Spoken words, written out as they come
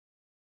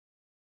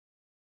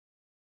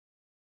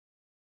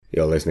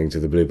You're listening to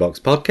the Blue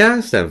Box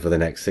Podcast, and for the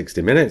next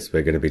 60 minutes,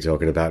 we're going to be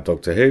talking about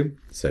Doctor Who,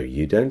 so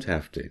you don't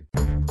have to.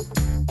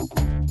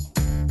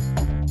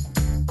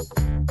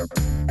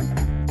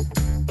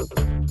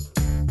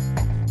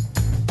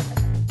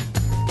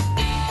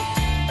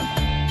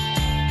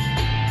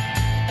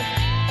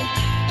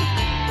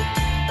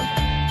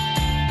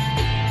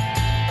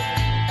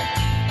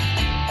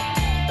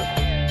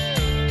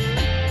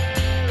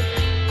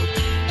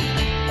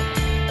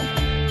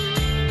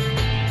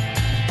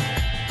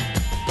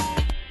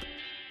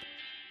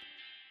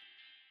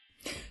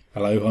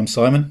 Hello, I'm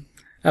Simon.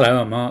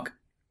 Hello, I'm Mark.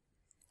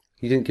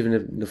 You didn't give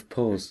enough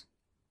pause.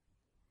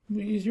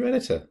 Use your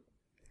editor.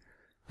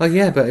 Oh,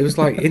 yeah, but it was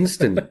like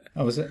instant.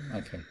 Oh, was it?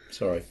 Okay,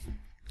 sorry.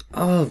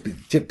 Oh,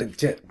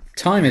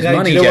 Time is Do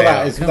money, you know what JR.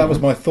 that is? That was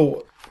my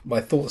thought.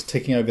 My thoughts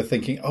ticking over,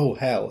 thinking, "Oh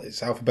hell,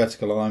 it's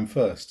alphabetical, and I'm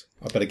first.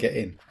 I better get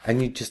in."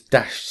 and you just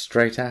dashed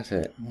straight at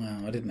it.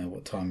 Wow, I didn't know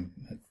what time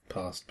had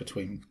passed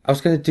between. I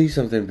was going to do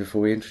something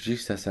before we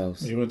introduced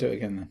ourselves. Do you want to do it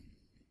again then?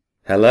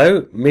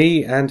 Hello,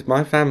 me and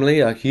my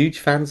family are huge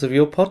fans of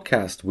your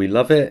podcast. We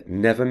love it,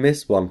 never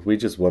miss one. We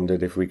just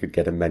wondered if we could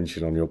get a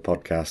mention on your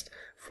podcast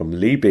from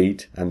Lee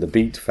Beat and the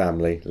Beat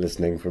family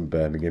listening from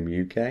Birmingham,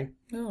 UK.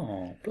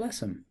 Oh,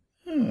 bless him.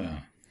 Oh.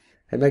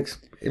 It makes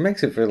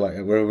it feel like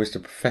we're almost a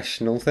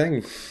professional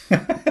thing.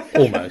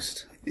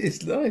 Almost.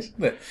 It's nice,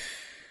 isn't it?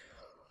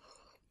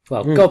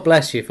 Well, God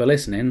bless you for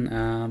listening.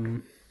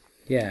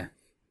 Yeah,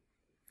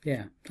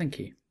 thank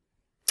you.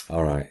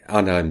 All right,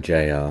 and I'm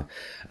JR.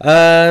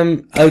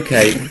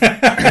 Okay.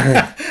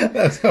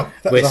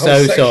 We're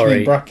so sorry.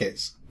 In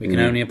brackets. We can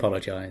only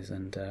apologise,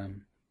 and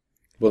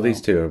Well,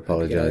 these two are get over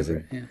apologising,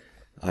 it, yeah.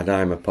 and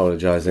I'm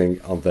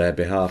apologising on their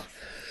behalf.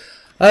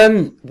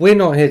 We're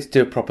not here to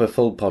do a proper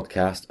full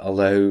podcast,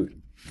 although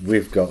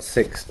we've got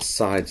 6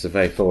 sides of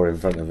A4 in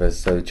front of us,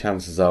 so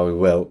chances are we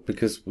will,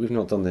 because we've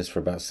not done this for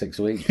about 6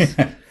 weeks.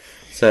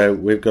 So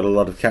we've got a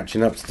lot of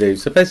catching up to do.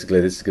 So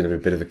basically this is going to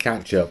be a bit of a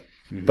catch-up.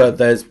 Mm-hmm. But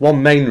there's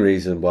one main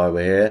reason why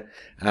we're here,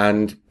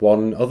 and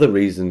one other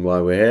reason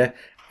why we're here,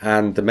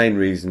 and the main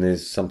reason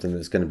is something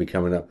that's going to be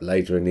coming up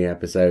later in the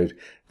episode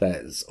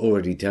that's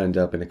already turned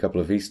up in a couple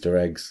of Easter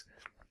eggs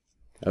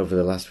over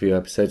the last few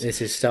episodes.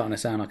 This is starting to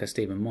sound like a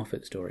Stephen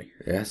Moffat story.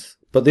 Yes.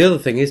 But the other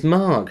thing is,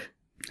 Mark,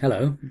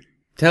 Hello.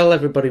 tell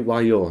everybody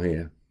why you're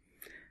here.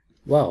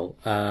 Well,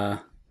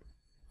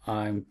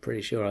 I'm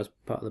pretty sure I was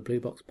part of the Blue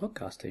Box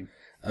podcast team.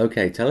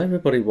 Okay, tell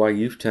everybody why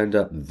you've turned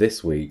up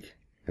this week,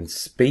 and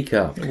speak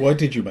up. Why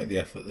did you make the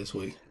effort this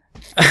week?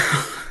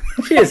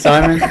 Cheers,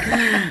 Simon.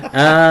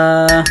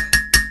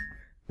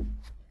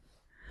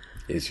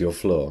 It's your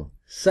floor.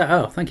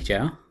 Thank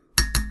you,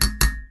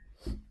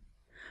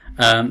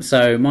 JR.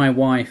 So my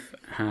wife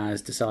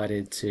has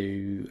decided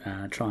to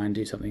try and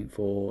do something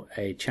for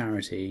a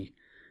charity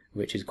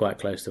which is quite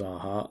close to our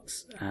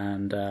hearts,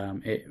 and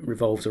it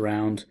revolves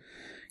around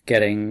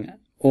getting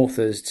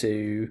authors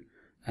to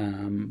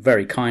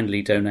very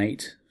kindly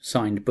donate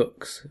signed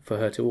books for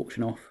her to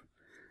auction off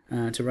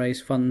to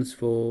raise funds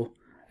for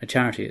a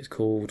charity. It's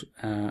called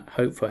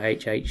Hope for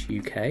HH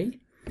UK,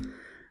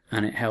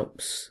 and it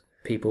helps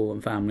people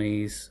and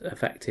families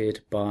affected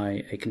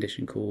by a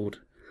condition called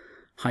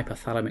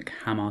hypothalamic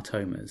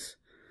hamartomas,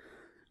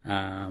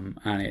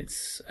 and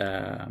it's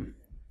sorry,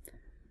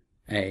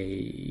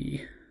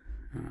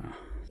 I'm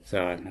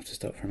going to have to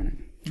stop for a minute.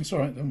 It's all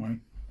right, don't worry.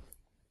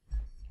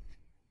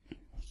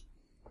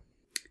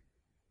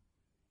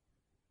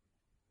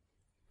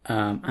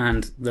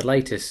 And the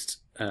latest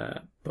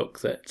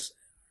book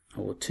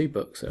or 2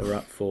 books that are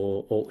up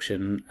for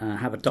auction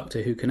have a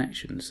Doctor Who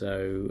connection,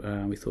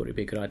 so we thought it'd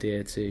be a good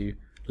idea to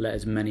let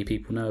as many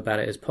people know about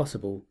it as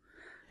possible.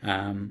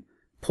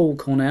 Paul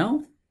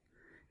Cornell,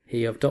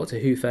 he of Doctor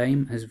Who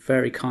fame, has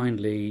very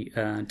kindly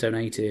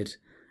donated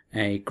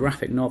a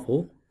graphic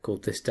novel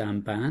called This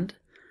Damned Band.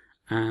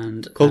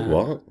 And Called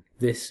what?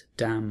 This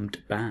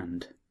Damned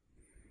Band.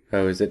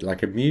 Oh, is it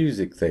like a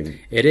music thing?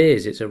 It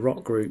is. It's a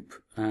rock group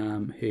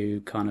who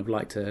kind of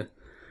like to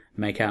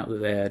make out that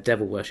they're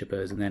devil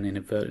worshippers and then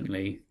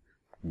inadvertently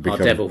are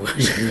devil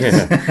worshippers.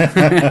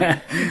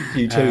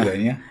 You too,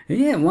 then, yeah?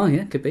 Yeah, well,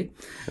 yeah, could be.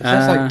 It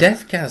sounds like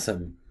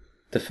Deathgasm,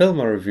 the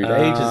film I reviewed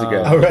ages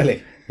ago. Oh,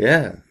 really?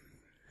 Yeah.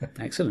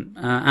 Excellent.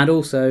 And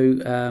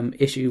also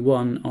issue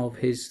 1 of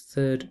his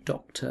 3rd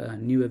Doctor,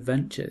 New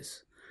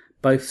Adventures,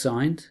 both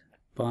signed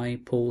by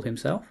Paul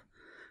himself.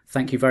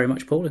 Thank you very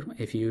much, Paul,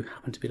 if you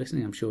happen to be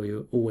listening. I'm sure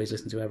you always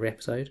listen to every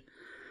episode.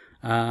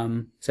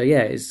 So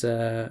yeah, it's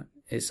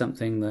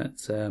something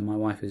that my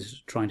wife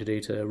is trying to do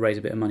to raise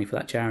a bit of money for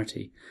that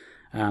charity.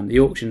 The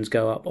auctions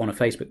go up on a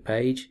Facebook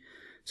page,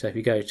 so if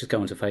you just go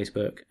onto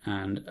Facebook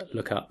and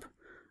look up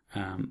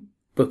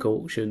book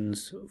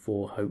auctions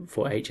for Hope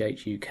for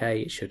HH UK,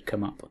 it should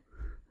come up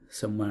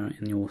somewhere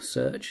in your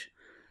search.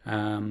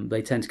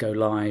 They tend to go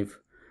live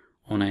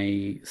on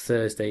a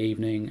Thursday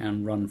evening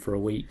and run for a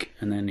week,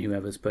 and then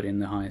whoever's put in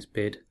the highest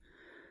bid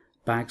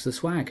bags the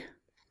swag.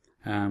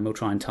 We'll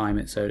try and time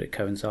it so that it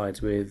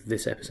coincides with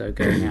this episode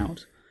going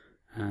out,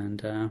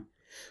 and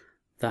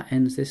that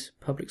ends this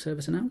public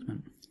service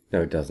announcement.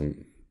 No, it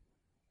doesn't.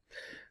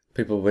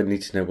 People would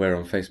need to know where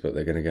on Facebook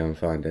they're going to go and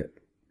find it.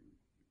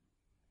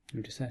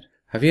 You just said.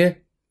 Have you?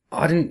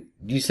 I didn't.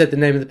 You said the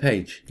name of the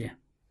page? Yeah.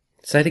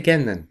 Say it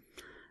again then.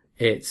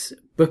 It's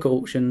Book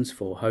Auctions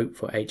for Hope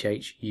for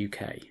HH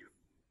UK.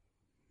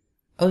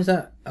 Oh, is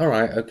that? All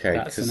right, okay.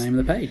 That's the name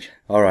of the page.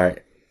 All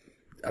right.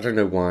 I don't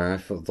know why. I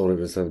thought it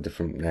was a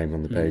different name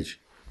on the page.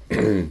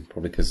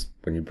 Probably because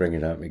when you bring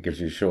it up, it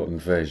gives you a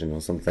shortened version or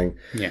something.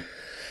 Yeah.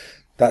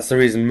 That's the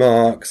reason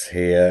Mark's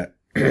here.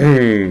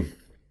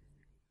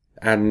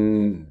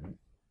 And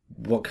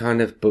what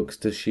kind of books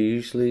does she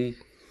usually...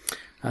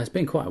 There's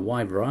been quite a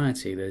wide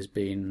variety. There's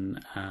been,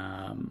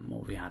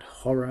 we had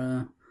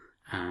horror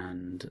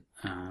and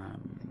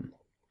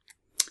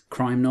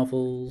crime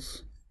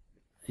novels.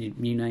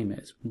 You name it,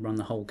 it's run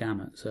the whole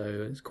gamut.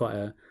 So it's quite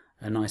a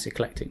nice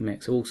eclectic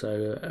mix.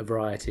 Also a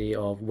variety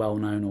of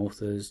well-known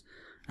authors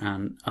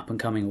and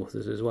up-and-coming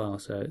authors as well.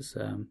 So it's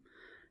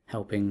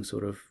helping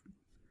sort of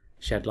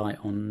shed light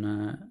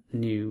on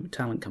new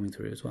talent coming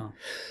through as well.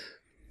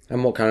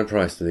 And what kind of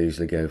price do they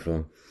usually go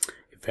for?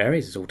 It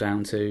varies. It's all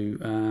down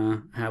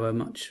to however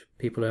much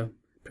people are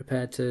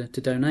prepared to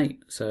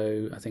donate.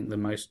 So I think the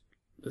most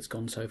that's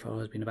gone so far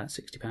has been about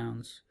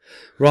 £60.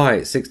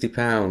 Right,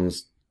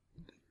 £60.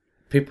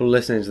 People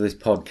listening to this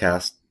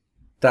podcast,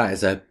 that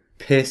is a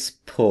piss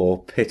poor,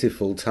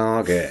 pitiful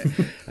target.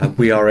 And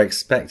we are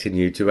expecting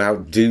you to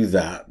outdo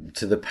that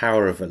to the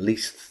power of at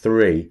least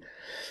 3.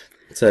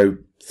 So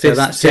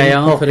that's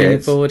JR putting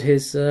forward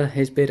his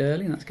bid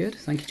early, and that's good.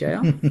 Thank you,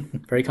 JR.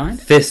 Very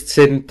kind. Fists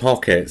in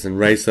pockets and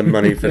raise some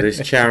money for this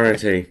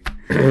charity.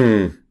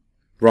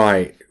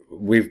 Right,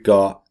 we've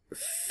got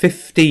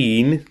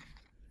 15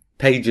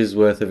 pages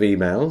worth of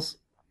emails.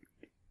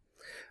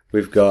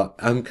 We've got,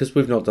 because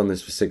we've not done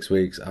this for 6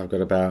 weeks, I've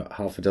got about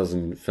half a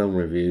dozen film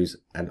reviews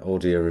and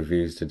audio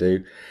reviews to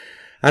do.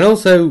 And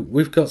also,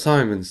 we've got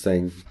Simon's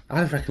thing.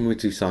 I reckon we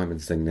do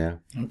Simon's thing now.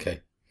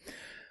 Okay.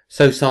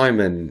 So,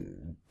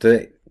 Simon,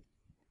 the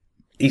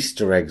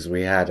Easter eggs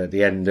we had at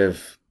the end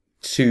of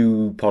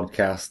 2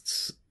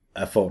 podcasts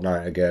a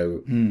fortnight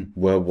ago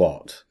were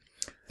what?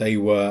 They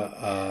were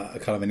a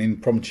kind of an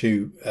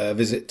impromptu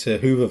visit to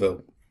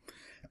Hooverville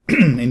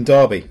in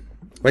Derby.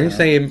 When you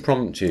say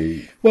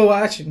impromptu... Well,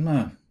 actually,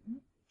 no.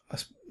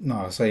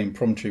 I say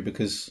impromptu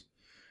because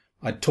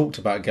I talked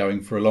about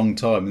going for a long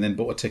time and then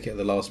bought a ticket at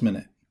the last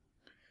minute.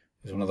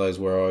 It was one of those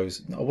where I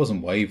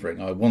wasn't wavering.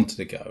 I wanted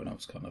to go and I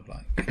was kind of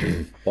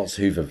like... What's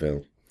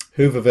Hooverville?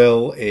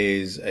 Hooverville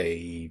is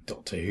a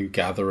Doctor Who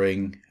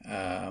gathering.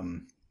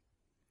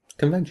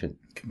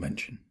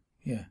 Convention.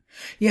 Yeah.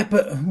 Yeah,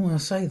 but I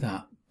say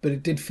that. But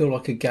it did feel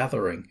like a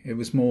gathering. It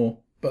was more...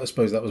 But I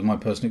suppose that was my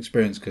personal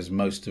experience because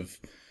most of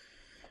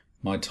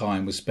my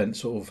time was spent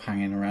sort of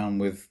hanging around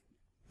with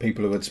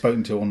people who I'd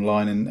spoken to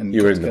online and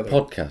you were in the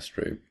podcast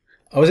room.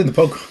 I was in the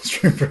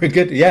podcast room. Very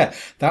good. Yeah,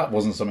 that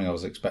wasn't something I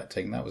was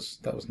expecting. That was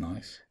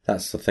nice.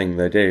 That's the thing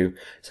they do.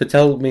 So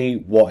tell me,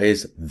 what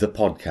is the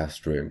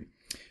podcast room?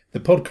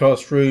 The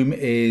podcast room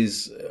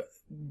is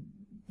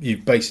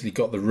you've basically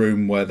got the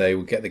room where they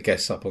will get the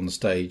guests up on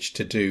stage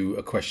to do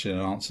a question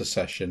and answer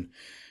session,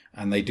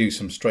 and they do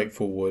some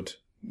straightforward.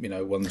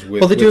 Ones with.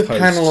 Well, they do a hosts.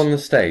 panel on the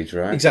stage,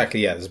 right? Exactly,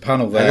 yeah. There's a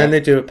panel there. And then they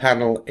do a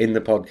panel in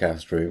the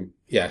podcast room.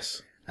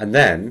 Yes. And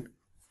then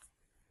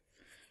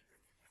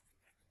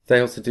they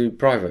also do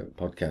private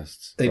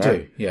podcasts. They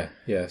do,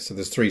 yeah. So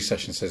there's 3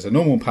 sessions. There's a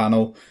normal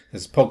panel.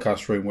 There's a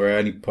podcast room where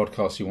any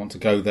podcast you want to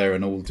go there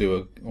and all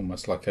do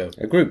almost like a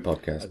group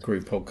podcast. A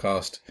group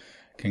podcast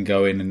can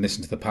go in and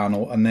listen to the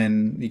panel, and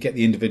then you get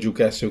the individual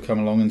guests who come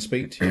along and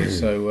speak to you.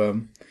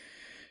 So.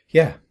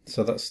 Yeah,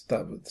 so that's.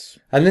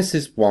 And this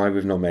is why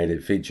we've not made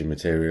it feature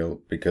material,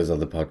 because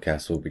other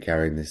podcasts will be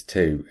carrying this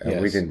too. And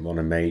we didn't want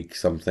to make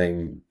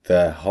something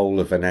the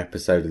whole of an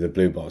episode of the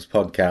Blue Box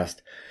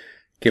podcast,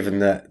 given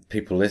that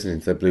people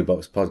listening to the Blue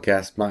Box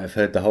podcast might have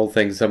heard the whole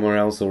thing somewhere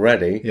else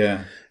already.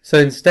 Yeah. So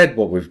instead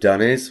what we've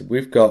done is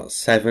we've got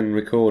 7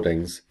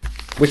 recordings,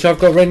 which I've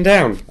got written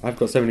down. I've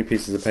got so many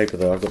pieces of paper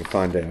though, I've got to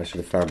find it. I should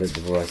have found it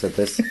before I said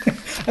this.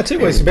 I tell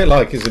you what, it's a bit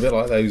like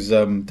those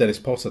Dennis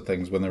Potter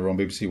things when they were on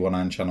BBC One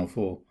and Channel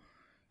 4,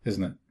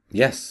 isn't it?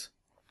 Yes.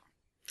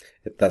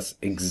 That's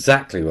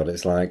exactly what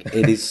it's like.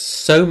 It is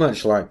so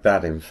much like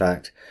that, in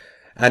fact.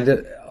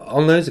 And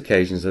on those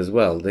occasions as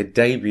well, they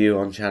debut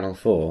on Channel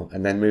 4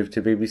 and then move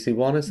to BBC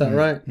One, is that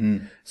right?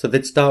 Mm. So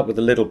they'd start with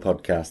a little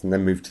podcast and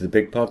then move to the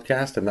big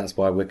podcast, and that's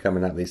why we're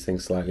coming at these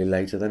things slightly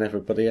later than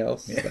everybody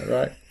else. Is that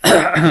right?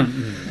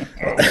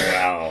 Oh,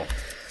 wow.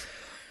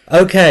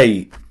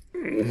 Okay.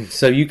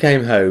 So you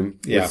came home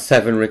with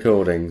 7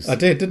 recordings. I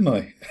did, didn't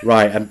I?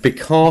 Right, and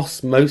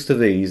because most of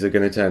these are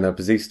going to turn up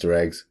as Easter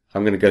eggs,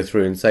 I'm going to go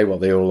through and say what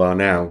they all are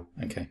now.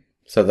 Okay.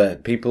 So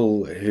that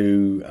people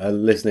who are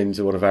listening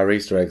to one of our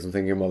Easter eggs and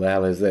thinking, what the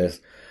hell is this,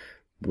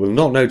 will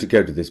not know to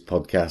go to this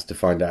podcast to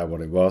find out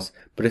what it was.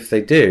 But if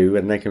they do,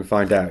 and they can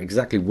find out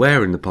exactly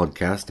where in the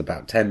podcast,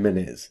 about 10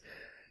 minutes,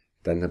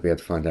 then they'll be able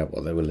to find out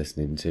what they were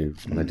listening to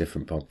on a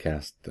different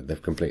podcast that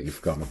they've completely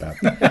forgotten about.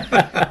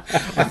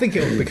 I think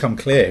it will become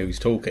clear who's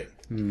talking.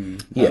 Yeah,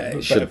 But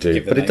it should better do,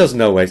 give the but it names.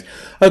 doesn't always.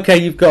 Okay,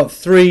 you've got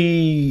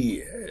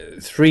three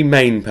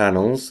main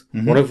panels,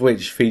 one of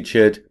which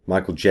featured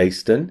Michael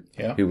Jaston,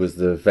 Yeah. who was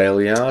the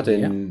Valeyard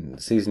in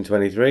season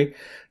 23,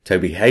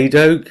 Toby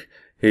Haydoke,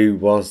 who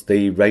was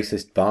the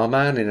racist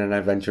barman in An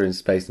Adventure in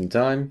Space and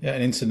Time. Yeah,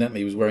 and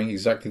incidentally, he was wearing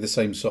exactly the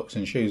same socks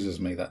and shoes as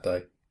me that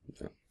day.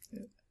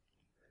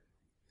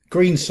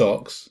 Green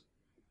socks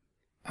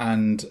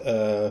and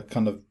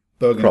kind of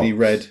burgundy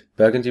red.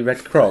 Burgundy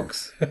red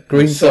Crocs.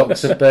 Green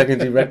socks and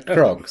burgundy red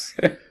Crocs.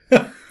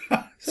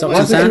 Socks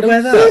and sandals?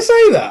 Wear Did I that?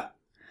 say that?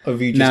 Or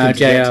have you just No,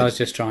 interjected? JR was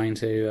just trying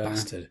to...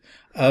 Bastard.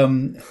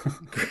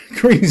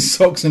 Green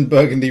socks and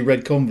burgundy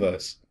red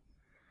Converse.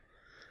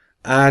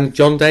 And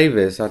John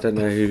Davis, I don't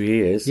know who he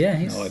is. yeah,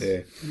 he's... No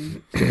idea.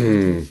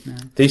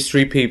 These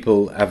three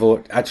people have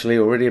actually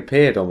already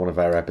appeared on one of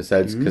our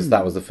episodes because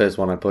that was the first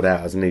one I put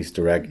out as an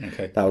Easter egg.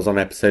 Okay. That was on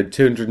episode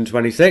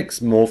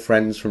 226, More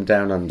Friends from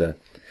Down Under.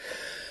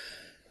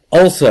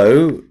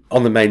 Also,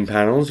 on the main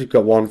panels, you've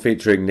got one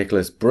featuring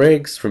Nicholas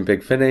Briggs from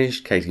Big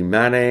Finish, Katie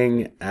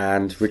Manning,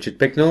 and Richard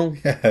Bicknell,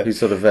 who's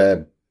sort of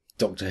a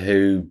Doctor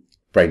Who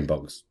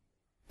brainbox.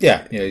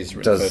 Yeah, he's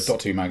written Does- for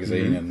Doctor Who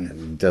magazine and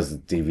And does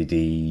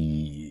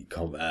DVD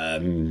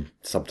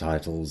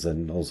subtitles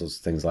and all sorts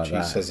of things like she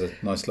that. says a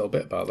nice little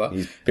bit about that.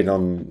 He's been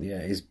on,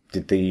 he's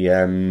did the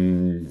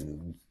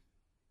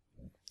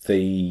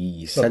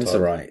Subtitle.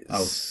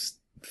 Sensorites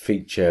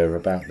feature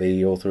about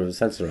the author of the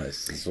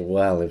Sensorites as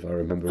well, if I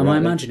remember Am I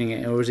rightly. imagining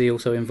it, or is he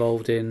also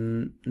involved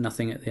in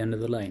Nothing at the End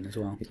of the Lane as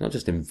well? He's not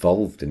just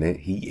involved in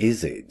it, he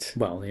is it.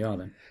 Well, they are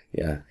then.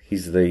 Yeah,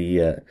 he's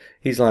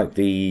he's like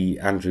the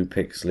Andrew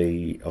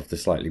Pixley of the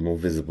slightly more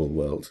visible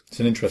world. It's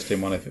an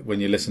interesting one when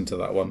you listen to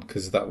that one,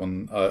 because that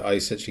one, I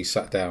essentially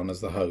sat down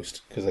as the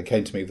host, because they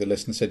came to me with the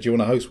list and said, do you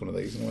want to host one of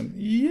these? And I went,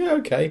 yeah,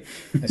 okay.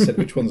 They said,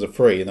 which ones are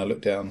free? And I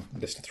looked down the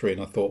list of three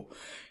and I thought,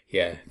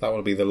 yeah, that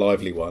will be the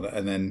lively one.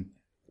 And then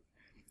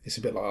it's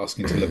a bit like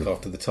asking to look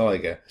after the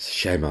tiger. It's a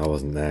shame I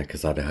wasn't there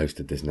because I'd have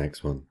hosted this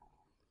next one.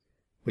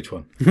 Which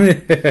one?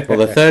 Well,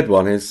 the third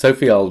one is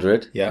Sophie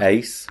Aldred, Yeah.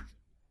 Ace,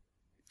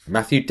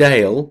 Matthew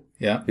Dale,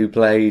 Yeah. who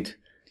played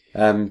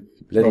Little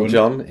Robin,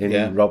 John in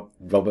yeah.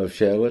 Robert of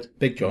Sherwood.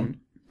 Big John.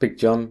 Big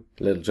John,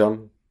 Little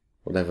John,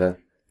 whatever.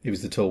 He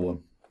was the tall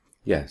one.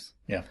 Yes.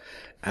 Yeah.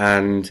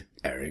 And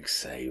Eric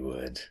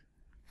Saywood.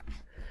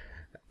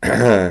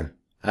 And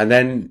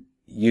then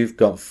you've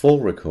got full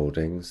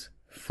recordings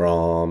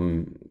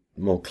from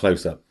more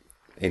close-up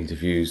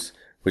interviews,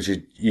 which are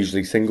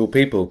usually single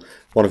people,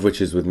 one of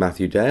which is with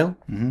Matthew Dale,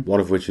 one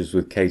of which is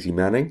with Katie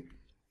Manning,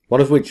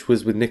 one of which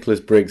was with Nicholas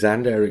Briggs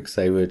and Eric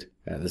Saywood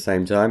at the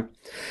same time,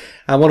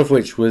 and one of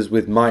which was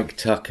with Mike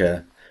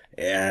Tucker,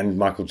 and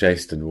Michael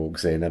Jaston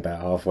walks in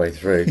about halfway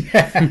through.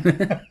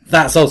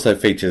 That's also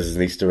featured as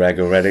an Easter egg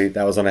already.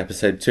 That was on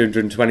episode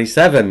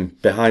 227,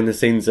 Behind the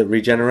Scenes at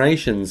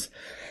Regenerations.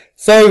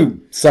 So,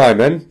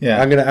 Simon,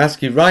 Yeah. I'm going to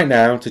ask you right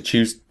now to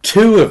choose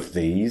two of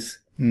these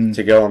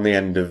to go on the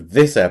end of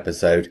this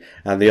episode,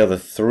 and the other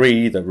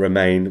three that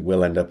remain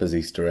will end up as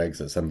Easter eggs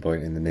at some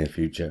point in the near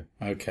future.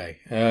 Okay.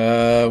 What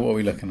are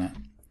we looking at?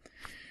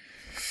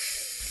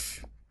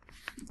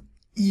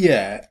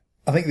 Yeah.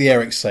 I think the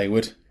Eric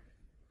Saywood.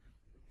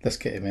 Let's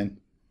get him in.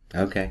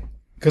 Okay.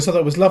 Because I thought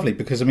it was lovely,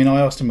 because, I mean,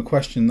 I asked him a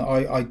question that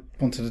I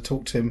wanted to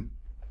talk to him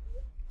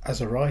as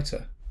a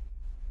writer,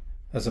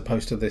 as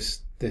opposed to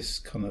this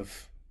kind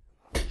of...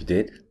 You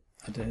did?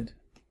 I did.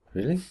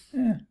 Really?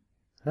 Yeah.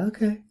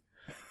 Okay.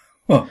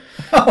 Well,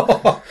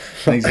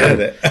 he said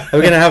it. Are we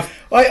going to have...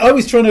 I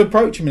was trying to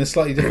approach him in a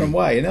slightly different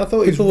way, and I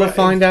thought People will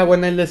find out when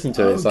they listen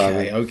to it,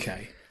 Simon.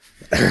 Okay.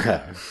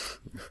 Are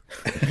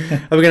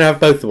we going to have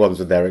both the ones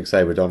with Eric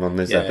Saywood on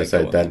this Yeah,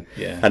 episode go on. then?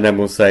 Yeah. And then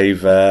we'll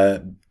save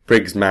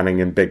Briggs,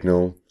 Manning and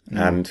Bignell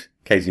and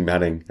Katie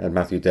Manning and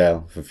Matthew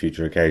Dale for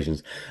future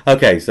occasions.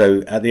 Okay,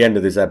 so at the end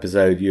of this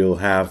episode, you'll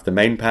have the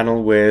main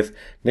panel with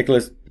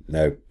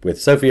with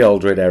Sophie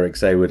Aldred, Eric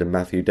Saywood and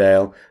Matthew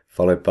Dale,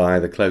 followed by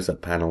the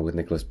close-up panel with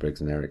Nicholas Briggs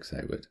and Eric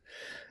Saywood.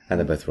 And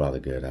they're both rather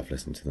good. I've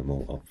listened to them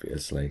all,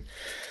 obviously.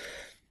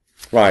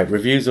 Right,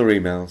 reviews or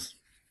emails?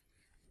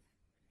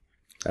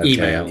 Okay,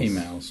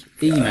 Emails.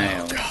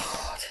 Email.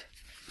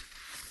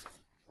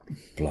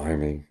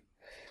 Blimey.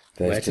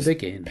 There's Where to just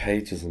begin?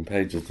 pages and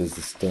pages of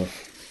this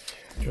stuff.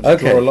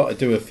 Okay.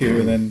 Do a few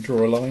and then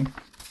draw a line.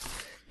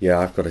 Yeah,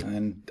 I've got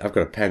And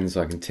a pen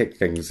so I can tick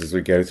things as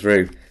we go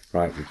through.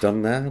 Right, we've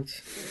done that.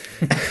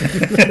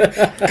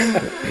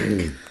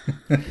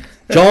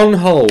 John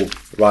Hull.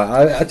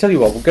 Right, I tell you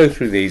what, we'll go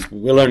through these.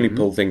 We'll only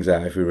pull things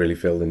out if we really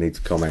feel the need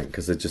to comment,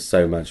 because there's just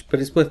so much.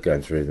 But it's worth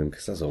going through them,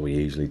 because that's all we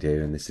usually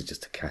do, and this is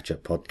just a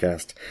catch-up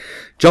podcast.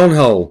 John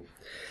Hull.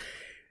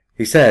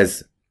 He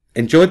says,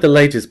 enjoyed the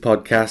latest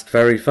podcast,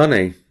 very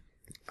funny.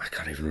 I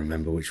can't even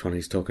remember which one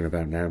he's talking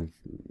about now.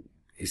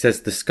 He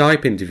says, the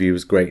Skype interview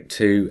was great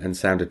too and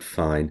sounded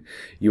fine.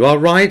 You are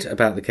right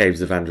about the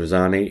Caves of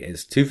Androzani.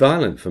 It's too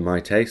violent for my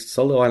tastes,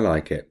 although I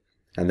like it.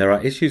 And there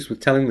are issues with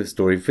telling the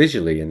story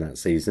visually in that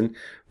season.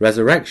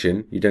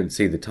 Resurrection, you don't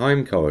see the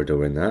time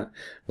corridor in that,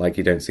 like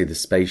you don't see the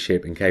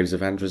spaceship and caves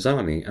of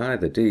Androzani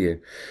either, do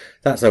you?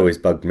 That's always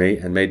bugged me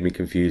and made me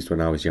confused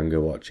when I was younger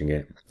watching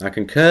it. I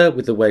concur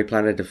with the way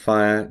Planet of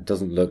Fire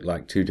doesn't look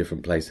like two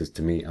different places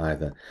to me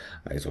either.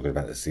 I was talking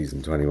about the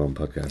season 21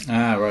 podcast.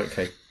 Ah, right,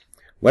 okay.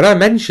 When I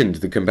mentioned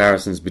the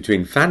comparisons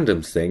between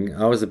fandoms thing,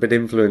 I was a bit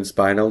influenced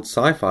by an old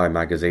sci-fi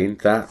magazine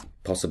that,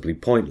 possibly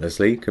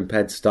pointlessly,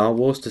 compared Star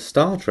Wars to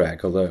Star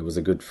Trek, although it was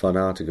a good fun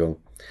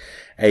article.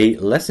 A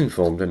less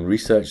informed and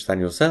researched than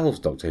yourselves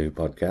Doctor Who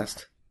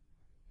podcast.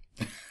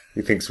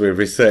 He thinks we're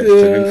researched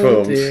and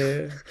informed.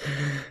 Dear.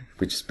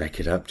 We just make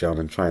it up, John,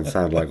 and try and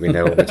sound like we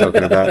know what we're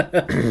talking about.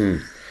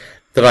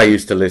 That I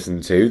used to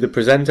listen to. The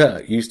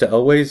presenter used to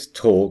always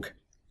talk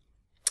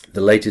the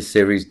latest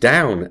series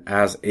down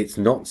as it's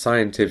not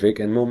scientific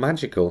and more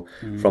magical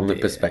from the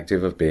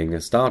perspective of being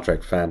a Star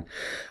Trek fan.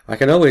 I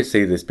can always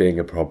see this being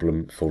a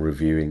problem for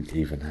reviewing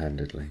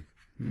even-handedly.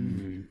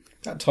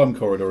 That time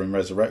corridor in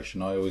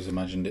Resurrection, I always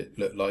imagined it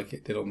looked like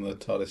it did on the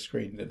TARDIS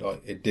screen.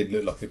 It did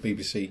look like a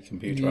BBC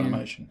computer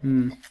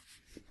animation.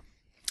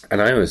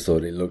 And I always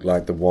thought it looked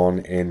like the one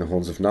in The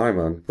Horns of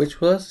Nimon,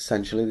 which was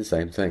essentially the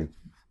same thing.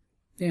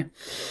 Yeah.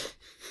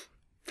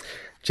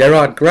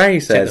 Gerard Gray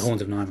Except says... the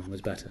Horns of Nimon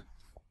was better.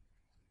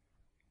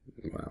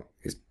 Well,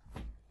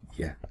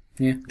 yeah.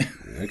 Yeah.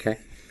 Okay.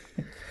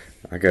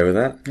 I go with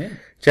that. Yeah.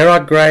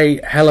 Gerard Gray,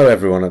 hello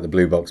everyone at the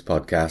Blue Box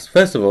Podcast.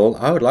 First of all,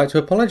 I would like to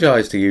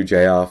apologise to you,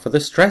 JR, for the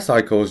stress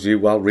I caused you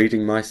while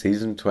reading my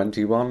Season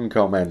 21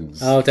 comments.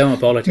 Oh, don't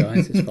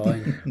apologise, it's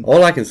fine.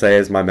 All I can say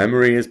is my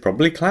memory is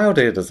probably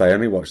clouded as I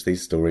only watched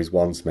these stories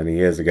once many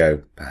years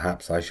ago.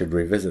 Perhaps I should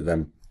revisit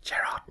them.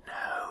 Gerard,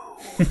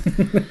 no.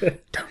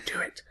 Don't do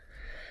it.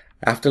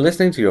 After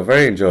listening to your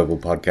very enjoyable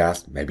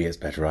podcast, maybe it's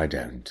better I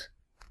don't.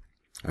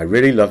 I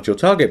really loved your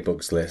target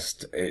books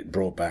list. It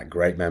brought back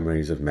great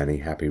memories of many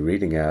happy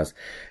reading hours.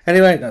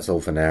 Anyway, that's all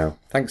for now.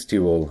 Thanks to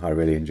you all. I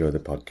really enjoy the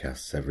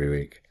podcasts every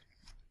week.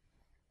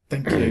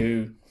 Thank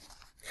you.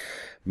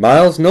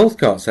 Miles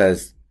Northcott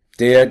says,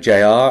 Dear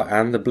JR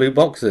and the Blue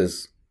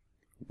Boxers,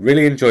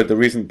 really enjoyed the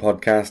recent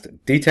podcast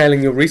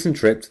detailing your recent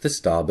trip to the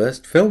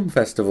Starburst Film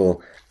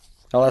Festival.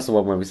 Oh, that's the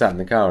one where we sat in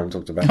the car and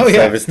talked about the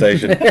service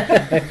station.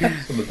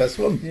 It's one of the best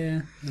ones.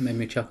 Yeah, that made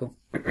me chuckle.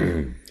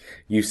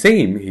 You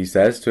seem, he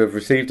says, to have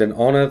received an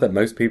honour that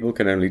most people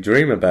can only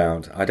dream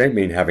about. I don't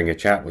mean having a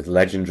chat with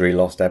legendary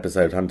lost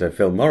episode hunter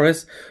Phil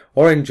Morris,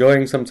 or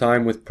enjoying some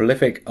time with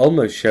prolific,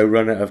 almost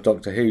showrunner of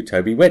Doctor Who,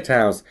 Toby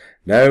Whithouse.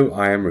 No,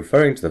 I am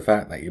referring to the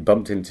fact that you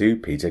bumped into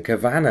Peter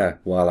Kavanagh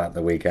while at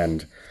the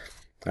weekend.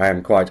 I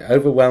am quite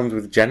overwhelmed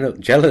with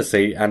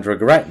jealousy and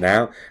regret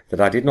now that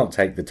I did not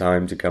take the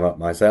time to come up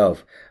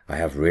myself. I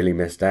have really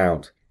missed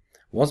out.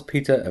 Was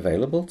Peter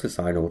available to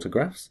sign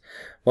autographs?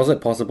 Was it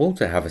possible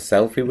to have a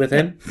selfie with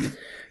him?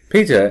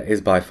 Peter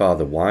is by far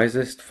the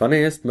wisest,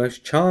 funniest,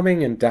 most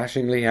charming and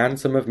dashingly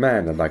handsome of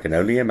men, and I can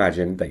only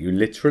imagine that you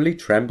literally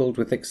trembled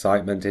with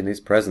excitement in his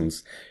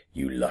presence.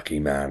 You lucky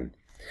man.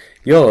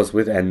 Yours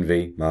with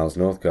envy, Miles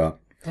Northcott.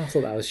 I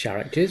thought that was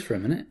Sharrock Jizz for a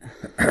minute.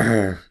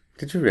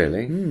 Did you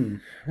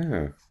really?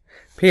 Oh.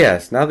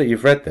 P.S. Now that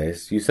you've read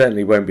this, you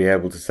certainly won't be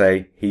able to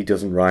say he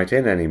doesn't write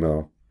in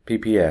anymore.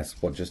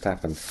 P.P.S. What just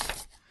happened?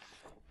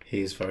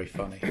 He is very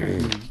funny.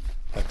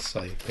 I'd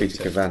say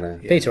Peter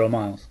Kavanagh. Yeah. Peter or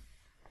Miles?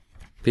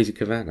 Peter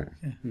Kavanagh.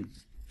 Yeah.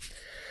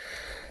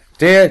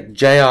 Dear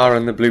JR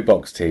and the Blue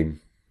Box team,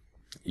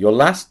 your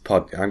last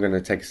pod... I'm going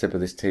to take a sip of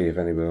this tea if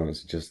anybody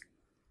wants to just...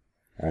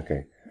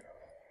 Okay.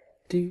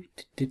 He's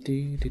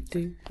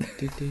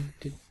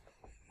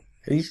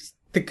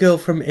the girl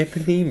from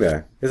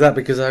Ipanema. Is that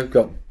because I've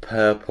got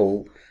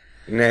purple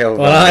nail...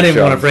 Well, I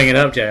didn't want to bring it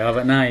up, JR,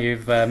 but now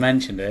you've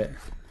mentioned it.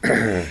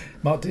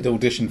 Mark did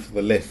audition for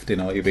the lift in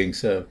Are You Being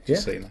Served?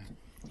 Just so you know.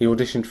 He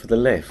auditioned for the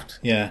lift?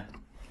 Yeah.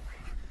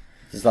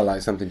 Is that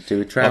like something to do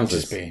with I'm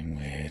trousers? just being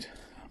weird.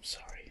 I'm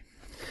sorry.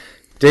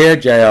 Dear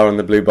JR and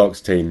the Blue Box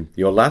team,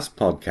 your last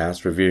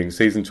podcast reviewing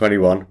Season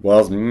 21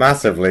 was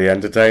massively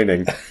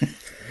entertaining.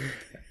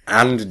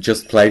 And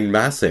just plain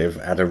massive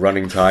at a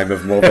running time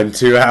of more than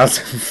 2 hours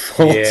and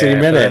 40 minutes.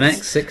 For the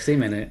next 60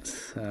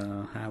 minutes.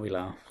 How we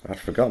laugh. I'd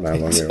forgotten how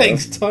long It it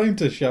takes was. time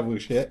to shovel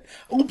shit.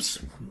 Oops.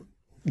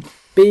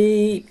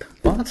 Beep.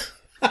 What?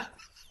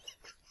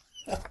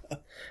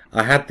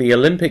 I had the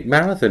Olympic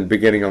marathon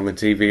beginning on the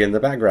TV in the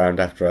background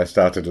after I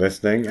started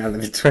listening, and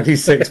the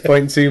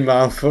 26.2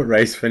 mile foot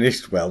race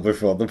finished well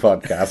before the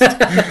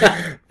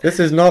podcast. This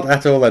is not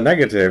at all a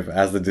negative,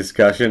 as the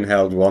discussion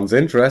held one's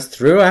interest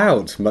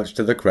throughout, much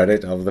to the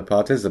credit of the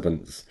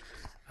participants.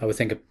 I would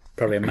think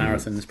probably a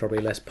marathon is probably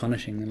less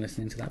punishing than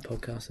listening to that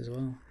podcast as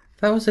well.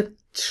 That was a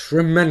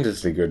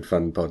tremendously good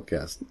fun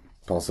podcast.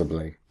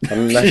 Possibly.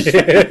 Unless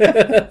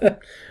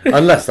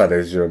that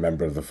is you're a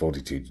member of the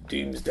 42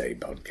 Doomsday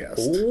podcast.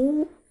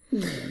 Ooh.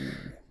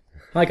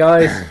 Hi,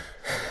 guys.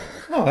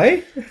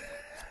 Hi.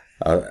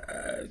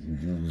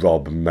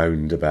 Rob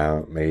moaned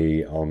about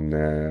me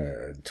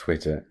on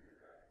Twitter.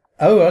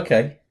 Oh,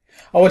 okay.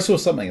 Oh, I saw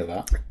something of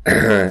that.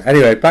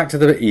 Anyway, back to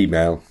the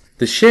email.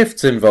 The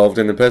shifts involved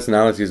in the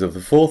personalities of the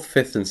 4th,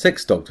 5th and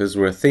 6th Doctors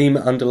were a theme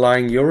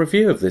underlying your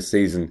review of this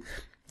season.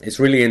 It's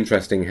really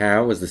interesting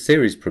how, as the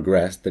series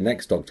progressed, the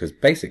next Doctor's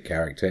basic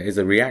character is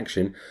a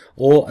reaction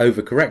or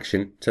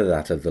overcorrection to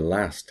that of the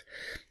last.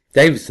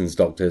 Davison's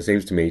Doctor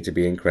seems to me to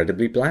be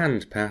incredibly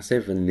bland,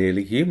 passive and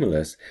nearly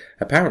humourless,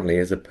 apparently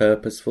as a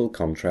purposeful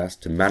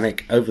contrast to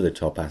manic,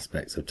 over-the-top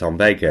aspects of Tom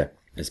Baker,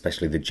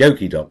 especially the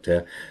jokey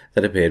Doctor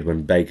that appeared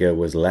when Baker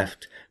was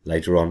left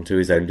later on to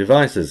his own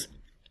devices.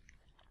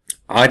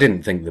 I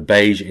didn't think the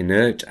beige,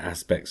 inert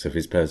aspects of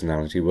his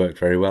personality worked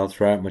very well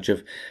throughout much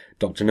of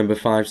Doctor No.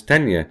 5's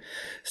tenure.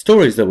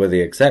 Stories that were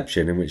the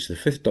exception, in which the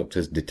 5th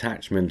Doctor's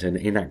detachment and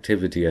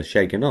inactivity are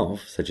shaken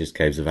off, such as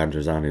Caves of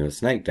Androzani or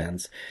Snake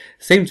Dance,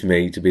 seem to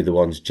me to be the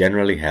ones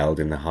generally held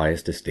in the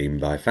highest esteem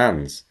by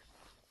fans.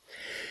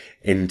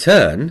 In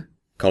turn,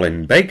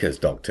 Colin Baker's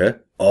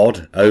Doctor,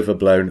 odd,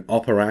 overblown,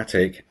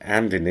 operatic,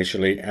 and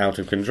initially out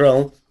of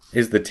control,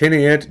 is the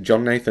tin-eared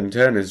John Nathan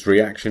Turner's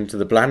reaction to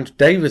the bland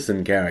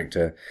Davison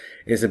character.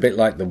 It's a bit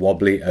like the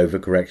wobbly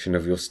overcorrection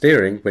of your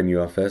steering when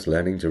you are first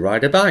learning to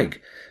ride a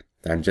bike,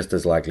 and just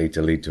as likely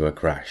to lead to a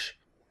crash.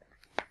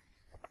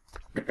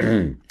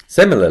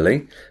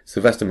 Similarly,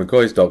 Sylvester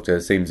McCoy's Doctor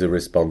seems a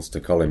response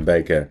to Colin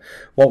Baker.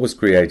 What was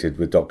created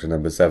with Doctor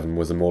No. 7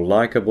 was a more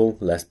likeable,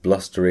 less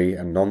blustery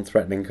and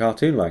non-threatening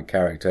cartoon-like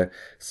character,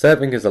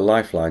 serving as a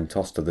lifeline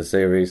tossed to the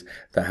series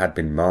that had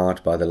been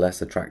marred by the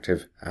less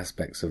attractive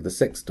aspects of the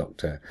 6th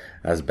Doctor,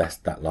 as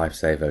best that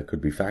lifesaver could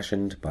be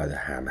fashioned by the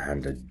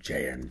ham-handed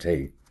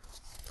JNT.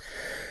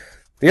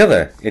 The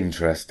other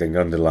interesting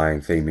underlying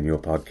theme in your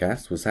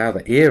podcast was how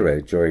the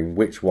era during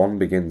which one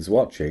begins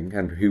watching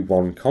and who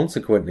one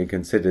consequently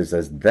considers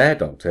as their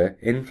Doctor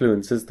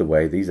influences the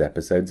way these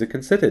episodes are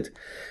considered.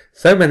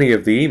 So many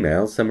of the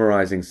emails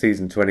summarising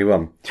season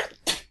 21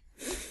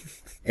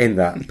 in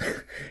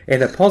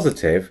a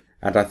positive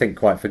and I think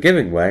quite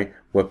forgiving way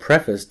were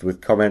prefaced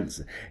with comments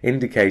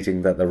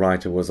indicating that the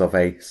writer was of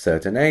a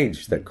certain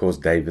age that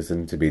caused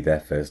Davison to be their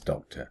first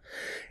Doctor.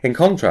 In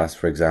contrast,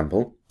 for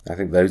example, I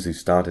think those who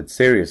started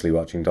seriously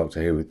watching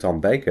Doctor Who with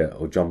Tom Baker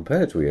or John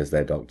Pertwee as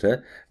their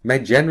Doctor may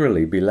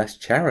generally be less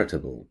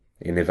charitable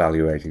in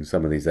evaluating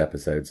some of these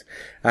episodes,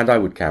 and I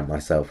would count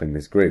myself in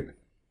this group.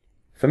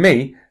 For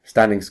me,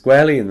 standing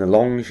squarely in the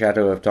long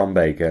shadow of Tom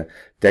Baker,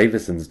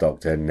 Davison's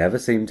Doctor never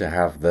seemed to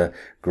have the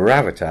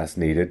gravitas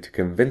needed to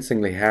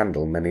convincingly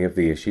handle many of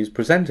the issues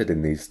presented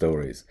in these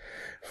stories.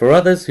 For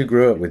others who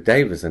grew up with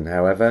Davison,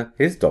 however,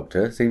 his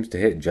Doctor seems to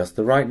hit just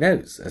the right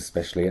notes,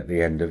 especially at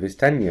the end of his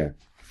tenure.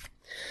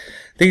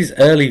 These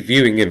early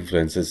viewing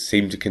influences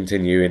seem to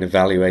continue in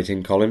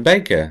evaluating Colin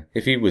Baker.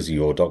 If he was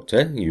your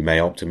Doctor, you may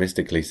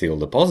optimistically see all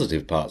the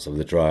positive parts of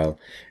the trial.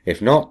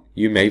 If not,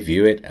 you may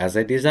view it as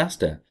a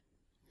disaster.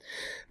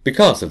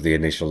 Because of the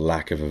initial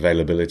lack of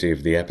availability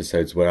of the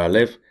episodes where I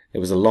live, it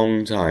was a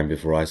long time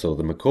before I saw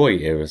the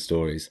McCoy-era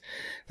stories.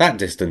 That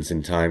distance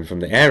in time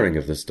from the airing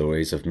of the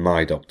stories of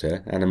my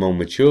Doctor and a more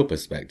mature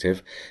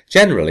perspective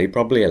generally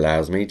probably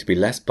allows me to be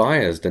less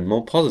biased and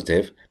more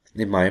positive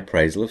in my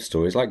appraisal of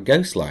stories like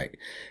Ghostlight,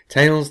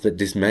 tales that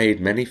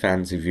dismayed many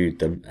fans who viewed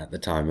them at the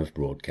time of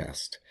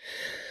broadcast.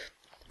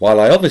 While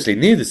I obviously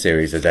knew the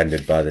series had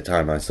ended by the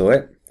time I saw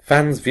it,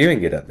 fans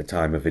viewing it at the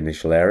time of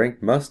initial airing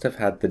must have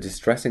had the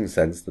distressing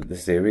sense that the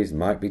series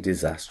might be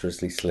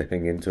disastrously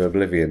slipping into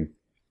oblivion.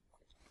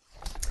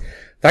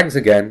 Thanks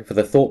again for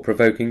the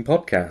thought-provoking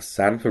podcasts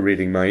and for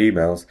reading my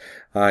emails.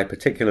 I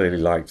particularly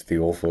liked the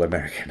awful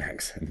American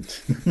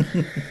accent.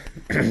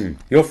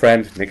 Your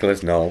friend,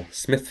 Nicholas Knoll,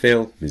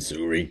 Smithfield,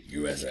 Missouri,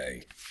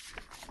 USA.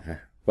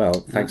 Well,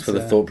 thanks for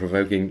the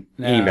thought-provoking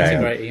email. That's a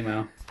great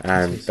email.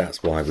 And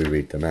that's why we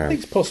read them I out.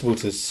 think it's possible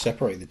to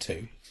separate the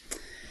two.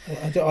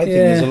 I think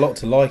there's a lot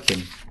to like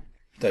in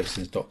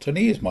Davison's Doctor, and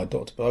he is my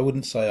Doctor, but I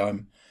wouldn't say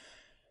I'm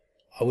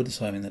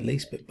in the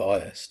least bit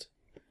biased.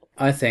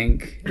 I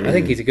think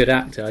he's a good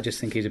actor. I just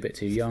think he's a bit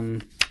too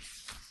young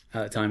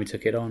at the time he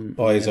took it on.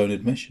 By his own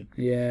admission.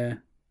 Yeah.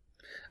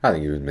 I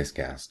think he was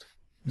miscast.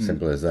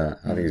 Simple as that.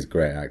 I think he's a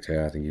great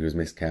actor. I think he was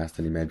miscast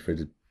and he made for a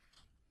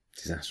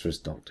disastrous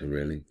Doctor,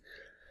 really.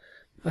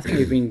 I think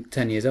he'd been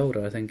 10 years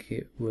older. I think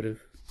it would have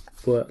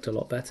worked a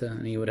lot better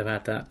and he would have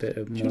had that bit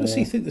of more... Do you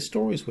honestly think the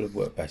stories would have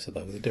worked better,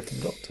 though, with a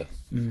different Doctor?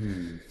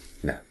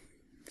 No.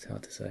 It's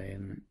hard to say,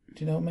 isn't it?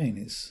 Do you know what I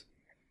mean?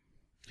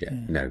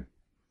 No.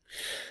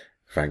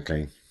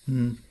 Frankly.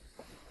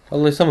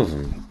 Although some of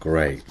them are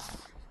great.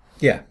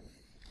 Yeah.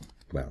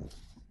 Well,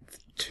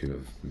 2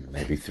 of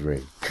maybe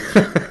 3.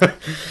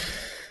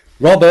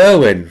 Rob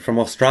Irwin from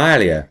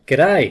Australia.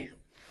 G'day.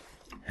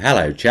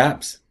 Hello,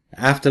 chaps.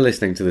 After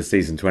listening to the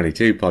Season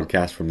 22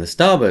 podcast from the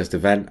Starburst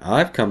event,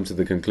 I've come to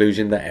the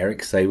conclusion that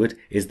Eric Sayward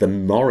is the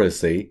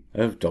Morrissey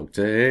of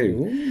Doctor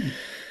Who. Ooh.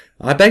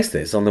 I base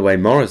this on the way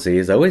Morrissey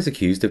is always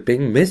accused of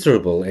being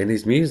miserable in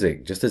his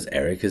music, just as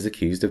Eric is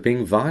accused of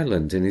being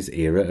violent in his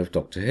era of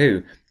Doctor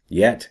Who.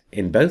 Yet,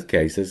 in both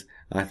cases,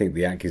 I think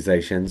the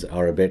accusations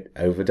are a bit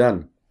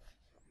overdone.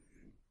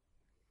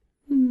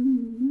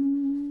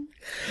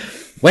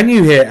 When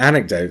you hear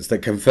anecdotes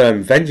that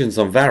confirm Vengeance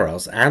on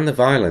Varos and the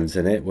violence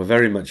in it were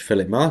very much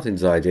Philip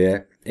Martin's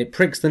idea, it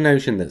pricks the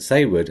notion that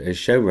Saward, as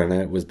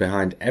showrunner, was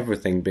behind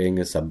everything being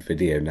a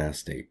sub-video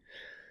nasty.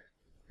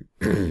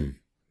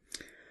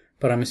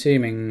 But I'm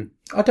assuming...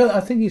 I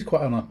think he's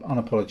quite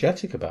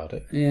unapologetic about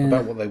it. Yeah.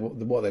 About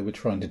what they were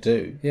trying to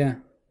do. Yeah.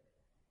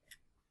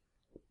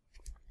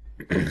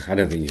 I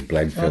don't think you can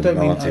blame Phil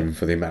Martin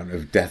for the amount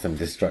of death and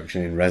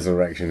destruction in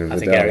Resurrection of the Daleks. I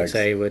think Eric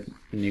Saward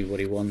knew what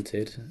he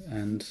wanted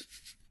and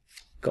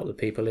got the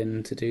people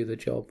in to do the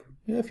job.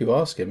 Yeah, if you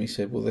ask him, he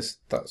said, well,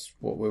 that's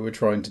what we were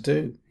trying to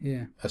do.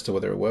 Yeah. As to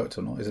whether it worked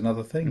or not is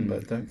another thing, but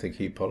I don't think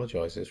he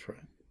apologises for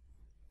it.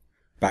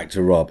 Back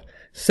to Rob.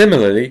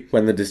 Similarly,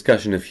 when the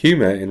discussion of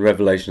humour in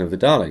Revelation of the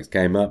Daleks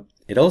came up,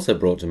 it also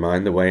brought to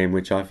mind the way in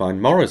which I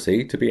find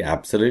Morrissey to be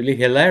absolutely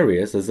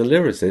hilarious as a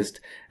lyricist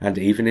and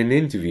even in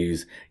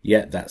interviews,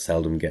 yet that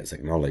seldom gets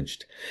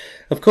acknowledged.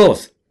 Of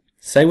course,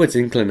 Saward's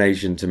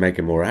inclination to make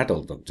a more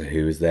adult Doctor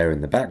Who is there in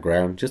the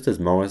background, just as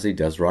Morrissey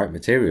does write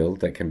material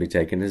that can be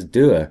taken as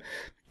doer,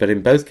 but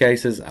in both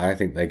cases I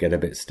think they get a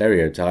bit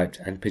stereotyped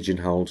and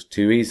pigeonholed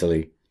too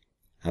easily.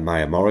 Am I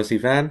a Morrissey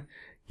fan?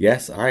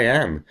 Yes, I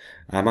am.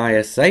 Am I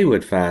a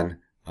Saward fan?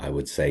 I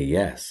would say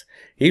yes.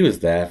 He was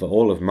there for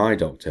all of my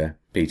Doctor,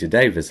 Peter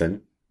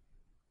Davison.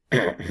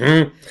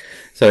 So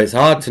it's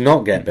hard to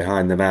not get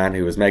behind the man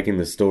who was making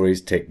the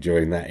stories tick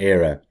during that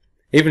era.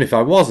 Even if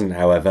I wasn't,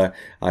 however,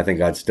 I think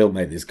I'd still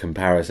make this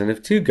comparison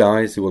of two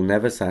guys who will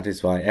never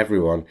satisfy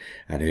everyone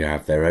and who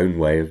have their own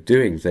way of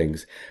doing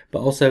things,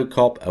 but also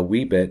cop a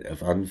wee bit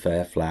of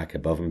unfair flack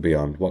above and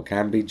beyond what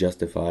can be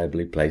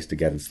justifiably placed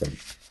against them.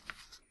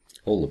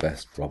 All the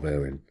best, Rob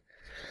Irwin.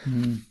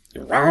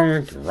 He's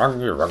right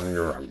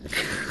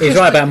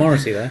about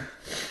Morrissey, though.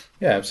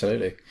 Yeah,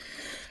 absolutely.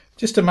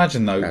 Just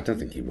imagine, though... I don't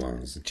think he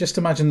was. Just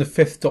imagine the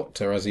Fifth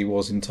Doctor as he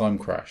was in Time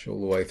Crash all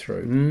the way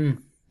through.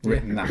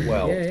 Written that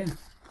well. Yeah.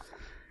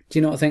 Do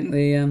you not think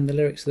the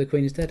lyrics of The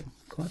Queen is Dead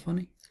quite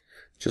funny?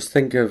 Just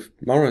think of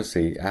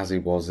Morrissey as he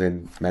was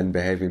in Men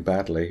Behaving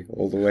Badly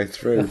all the way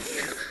through.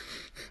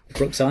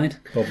 Brookside?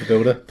 Bob the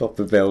Builder. Bob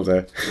the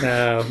Builder.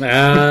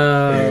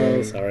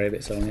 No. Sorry, a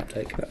bit slow on the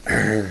uptake.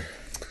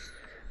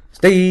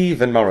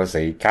 Stephen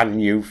Morrissey, can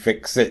you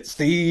fix it?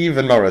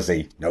 Stephen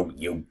Morrissey. No,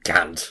 you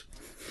can't.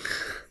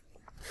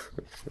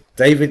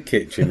 David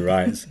Kitchen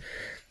writes,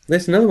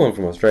 there's another one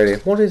from Australia.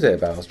 What is it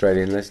about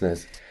Australian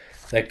listeners?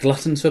 They're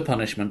gluttons for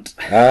punishment.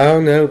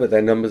 Oh, no, but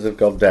their numbers have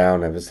gone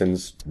down ever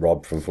since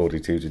Rob from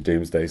 42 to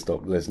Doomsday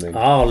stopped listening.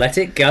 Oh, let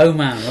it go,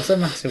 man. What's the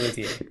matter with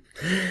you?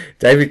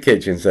 David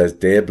Kitchen says,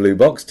 Dear Blue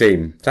Box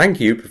team,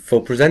 thank you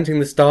for presenting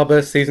the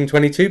Starburst Season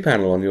 22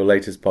 panel on your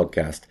latest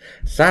podcast.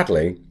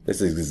 Sadly, this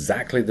is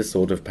exactly the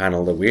sort of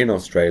panel that we in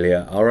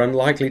Australia are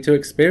unlikely to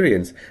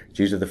experience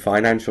due to the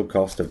financial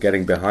cost of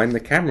getting behind the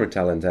camera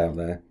talent out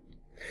there.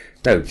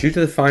 No, due to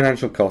the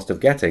financial cost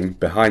of getting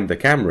behind the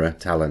camera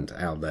talent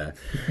out there.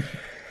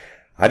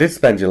 I did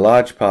spend a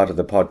large part of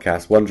the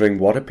podcast wondering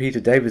what a Peter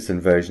Davison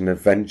version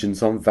of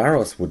Vengeance on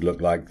Varos would look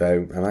like,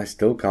 though, and I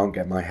still can't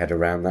get my head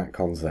around that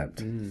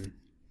concept.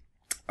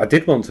 I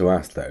did want to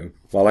ask, though,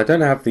 while I don't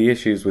have the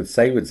issues with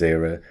Saward's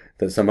era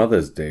that some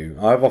others do,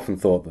 I've often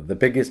thought that the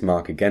biggest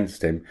mark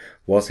against him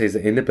was his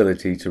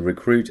inability to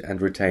recruit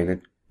and retain a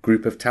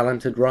group of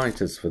talented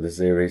writers for the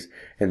series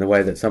in the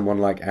way that someone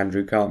like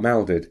Andrew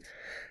Cartmel did.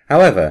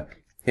 However,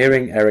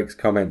 hearing Eric's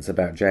comments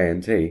about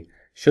JNT,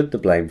 should the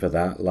blame for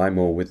that lie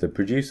more with the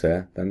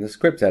producer than the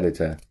script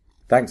editor?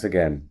 Thanks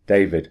again,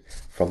 David,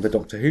 from the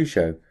Doctor Who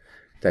show.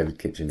 David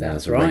Kitchen now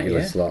has a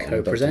regular slot on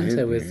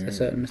co-presenter with a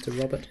certain Mr.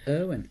 Robert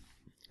Irwin.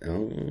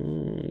 Oh,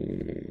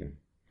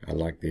 I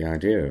like the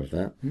idea of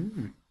that.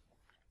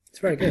 It's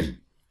very good.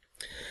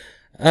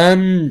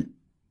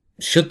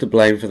 Should the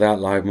blame for that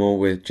lie more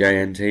with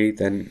JNT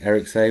than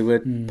Eric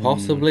Saward?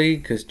 Possibly,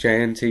 because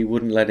JNT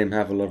wouldn't let him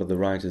have a lot of the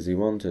writers he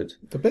wanted.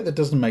 The bit that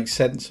doesn't make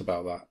sense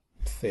about that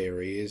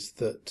theory is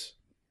that...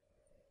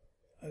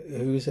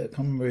 Who is it? I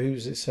can't remember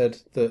who's it said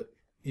that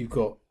you've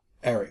got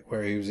Eric,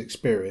 where he was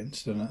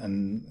experienced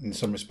and in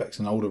some respects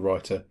an older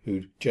writer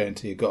who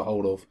JNT had got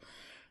hold of.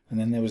 And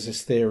then there was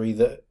this theory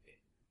that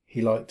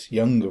he liked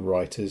younger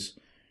writers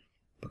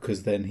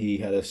because then he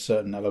had a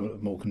certain element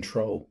of more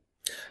control.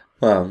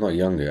 Well, not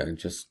younger,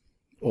 just...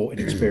 Or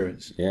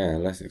inexperienced. Yeah,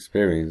 less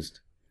experienced.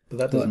 But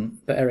that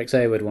doesn't... But Eric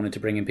Saward wanted to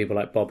bring in people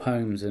like Bob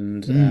Holmes,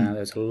 and there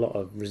was a lot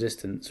of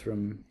resistance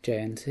from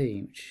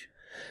JNT, which...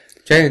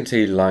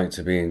 JNT liked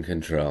to be in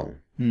control.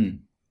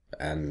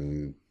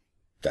 And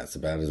that's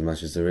about as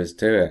much as there is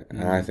to it.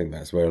 And I think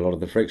that's where a lot of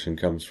the friction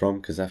comes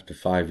from, because after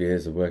 5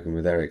 years of working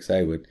with Eric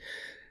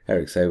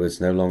Saward's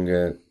no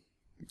longer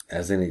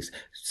as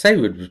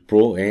Saward was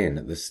brought in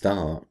at the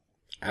start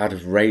out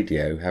of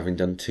radio, having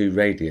done 2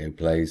 radio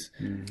plays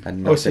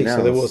and nothing else.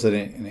 So there was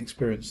an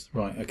experience,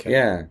 right? Okay.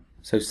 Yeah.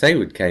 So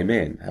Saward came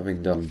in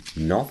having done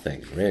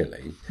nothing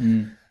really,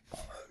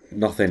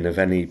 nothing of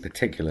any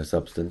particular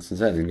substance, and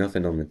certainly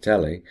nothing on the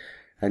telly.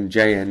 And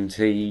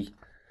JNT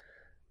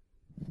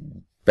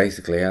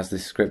basically has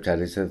this script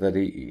editor that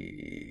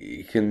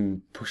he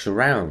can push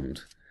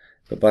around.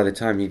 But by the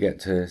time you get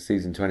to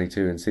season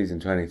 22 and season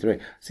 23,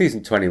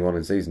 season 21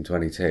 and season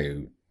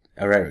 22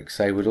 are Eric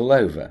Saywood all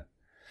over.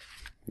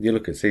 You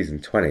look at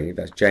season 20,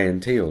 that's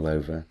J&T all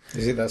over.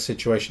 Is it that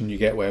situation you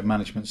get where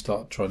management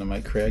start trying to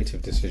make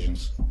creative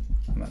decisions?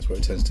 And that's where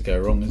it tends to go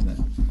wrong,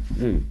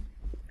 isn't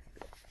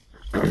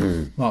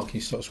it? Mark, you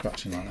start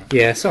scratching like that.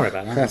 Yeah, sorry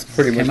about that. That's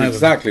pretty much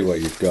exactly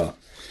what you've got.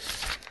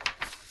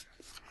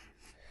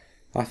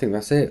 I think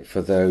that's it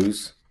for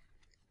those.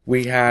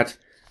 We had...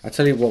 I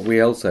tell you what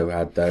we also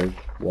had, though,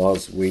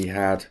 was we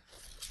had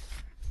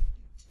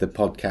the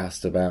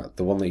podcast about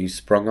the one that you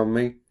sprung on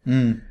me.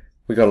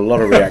 We got a lot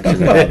of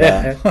reaction about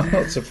that. I'm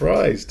not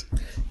surprised.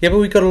 Yeah, but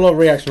we got a lot of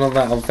reaction on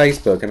that on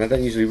Facebook, and I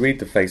don't usually read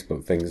the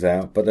Facebook things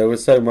out, but there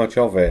was so much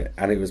of it,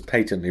 and it was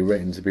patently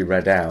written to be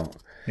read out,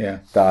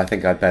 that I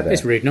think I'd better.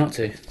 It's rude not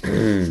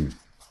to.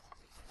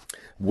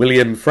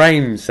 William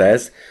Frame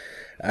says,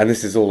 and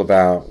this is all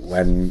about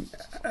when...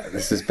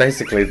 This is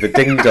basically the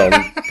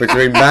ding-dong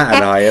between Matt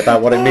and I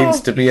about what it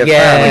means to be a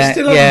fan. I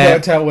still haven't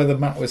worked out whether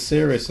Matt was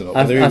serious or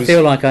not. I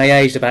feel like I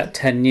aged about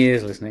 10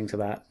 years listening to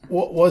that.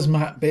 What was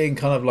Matt being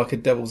kind of like a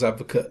devil's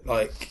advocate?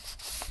 Like,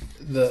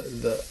 I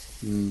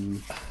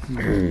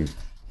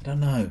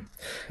don't know.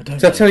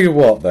 So I tell you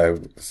what, though,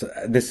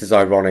 this is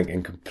ironic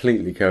and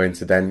completely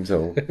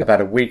coincidental. About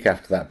a week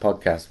after that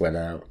podcast went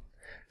out,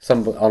 I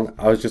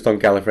was just on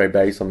Gallifrey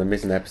Base on the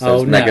missing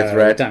episodes mega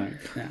thread,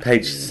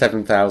 page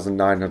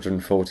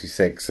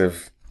 7,946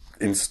 of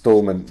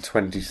instalment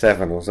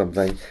 27 or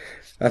something.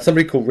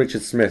 Somebody called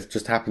Richard Smith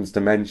just happens to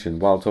mention,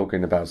 while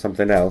talking about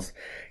something else,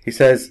 he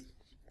says,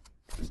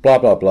 blah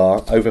blah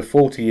blah, over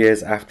 40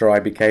 years after I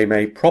became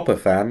a proper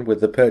fan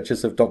with the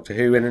purchase of Doctor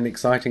Who in an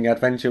exciting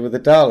adventure with the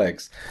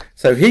Daleks.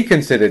 So he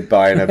considered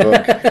buying a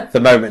book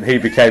the moment he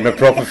became a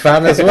proper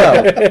fan as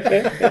well.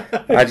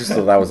 I just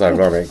thought that was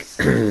ironic.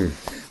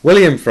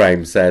 William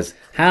Frame says,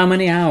 how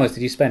many hours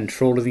did you spend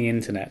trawling the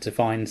internet to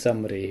find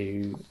somebody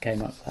who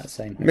came up with that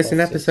same hypothesis? Missing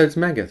episodes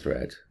mega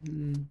thread?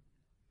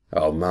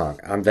 Oh, Mark,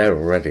 I'm there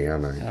already,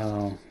 aren't I?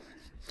 Oh,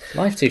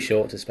 life's too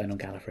short to spend on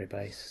Gallifrey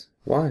Base.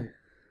 Why?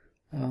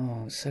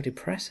 Oh, it's so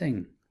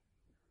depressing.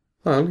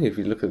 Well, only if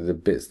you look at the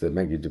bits that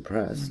make you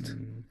depressed.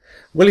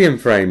 William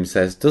Frame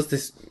says,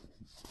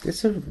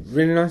 it's a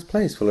really nice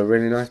place full of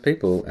really nice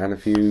people and a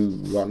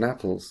few rotten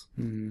apples.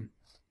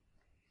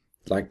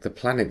 Like the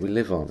planet we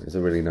live on is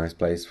a really nice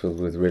place filled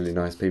with really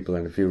nice people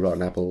and a few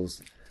rotten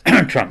apples.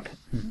 Trump.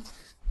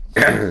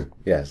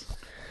 Yes.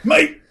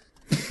 Mate!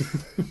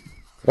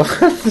 What?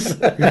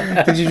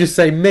 Did you just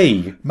say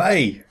me?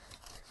 May.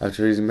 Oh,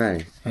 Theresa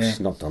May. Oh, Yeah. she's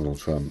not Donald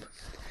Trump.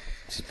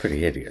 She's pretty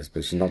hideous,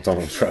 but she's not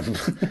Donald Trump.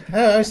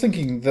 I was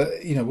thinking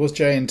that, was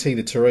J&T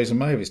the Theresa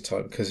May of his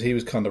time? Because he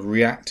was kind of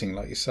reacting,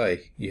 like you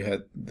say. You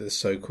had the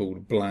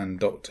so-called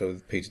bland doctor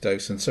with Peter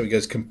Davison. So he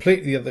goes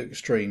completely the other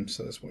extreme.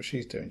 So that's what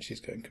she's doing. She's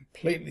going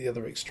completely the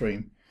other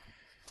extreme.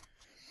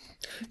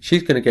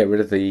 She's going to get rid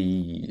of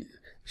the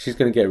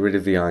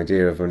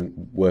idea of a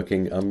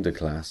working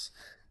underclass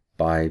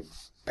by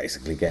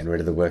basically getting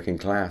rid of the working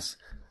class.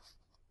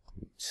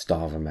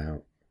 Starve them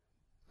out.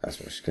 That's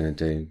what she's going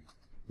to do.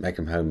 Make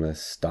them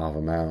homeless, starve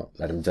them out,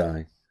 let them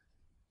die.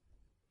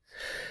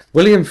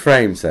 William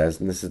Frame says,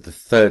 and this is the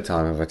third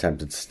time I've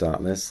attempted to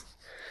start this.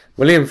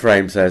 William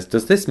Frame says,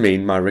 does this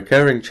mean my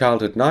recurring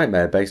childhood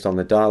nightmare based on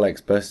the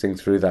Daleks bursting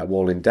through that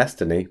wall in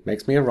Destiny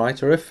makes me a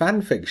writer of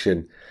fan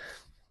fiction?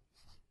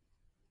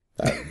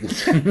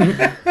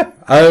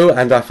 Oh,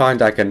 and I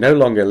find I can no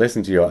longer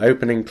listen to your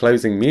opening,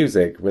 closing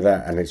music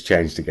without, and it's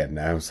changed again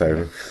now,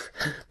 so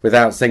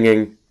without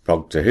singing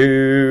Proctor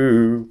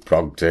Who,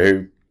 Proctor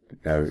Who.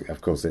 No,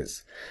 of course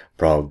it's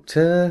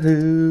Proctor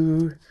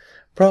Who,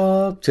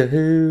 Proctor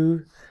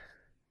Who.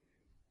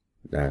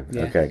 No,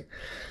 Yeah. okay.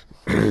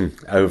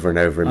 Over and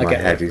over in my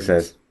head, he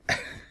says.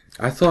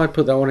 I thought I'd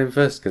put that one in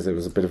first because it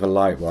was a bit of a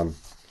light one.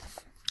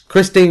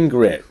 Christine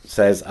Grit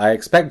says, I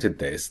expected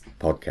this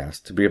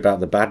podcast to be about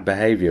the bad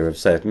behaviour of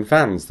certain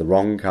fans, the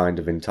wrong kind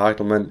of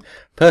entitlement,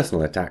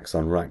 personal attacks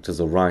on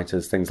actors or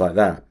writers, things like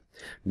that.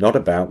 Not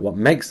about what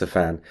makes a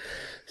fan.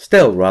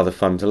 Still rather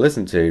fun to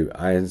listen to.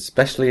 I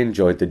especially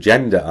enjoyed the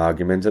gender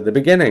argument at the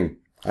beginning.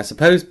 I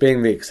suppose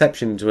being the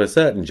exception to a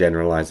certain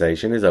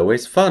generalisation is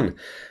always fun.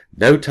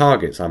 No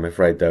targets, I'm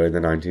afraid, though, in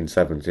the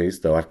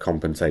 1970s, though I've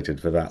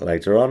compensated for that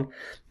later on.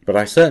 But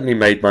I certainly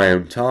made my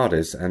own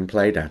TARDIS and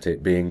played at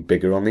it being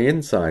bigger on the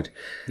inside.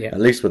 Yeah.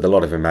 At least with a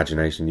lot of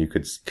imagination, you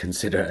could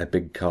consider a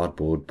big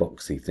cardboard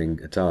boxy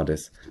thing a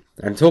TARDIS.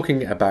 And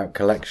talking about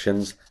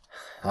collections,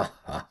 ha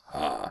ha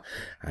ha.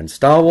 And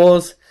Star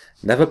Wars?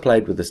 Never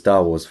played with the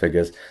Star Wars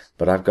figures,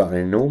 but I've got an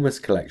enormous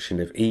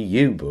collection of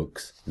EU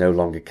books, no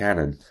longer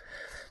canon.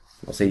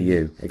 What's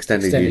EU?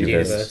 Extended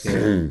Universe.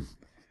 Yeah.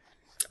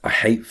 I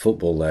hate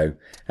football, though.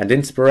 And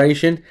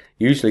inspiration?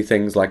 Usually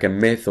things like a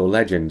myth or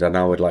legend, and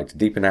I would like to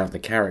deepen out the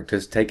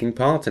characters taking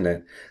part in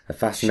it. A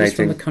fascinating... She's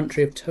from the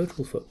country of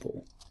total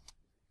football.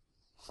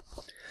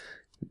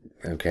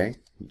 Okay.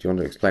 Do you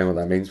want to explain what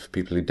that means for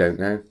people who don't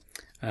know?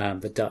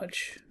 The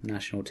Dutch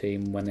national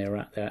team, when they were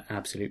at their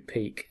absolute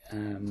peak,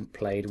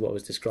 played what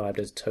was described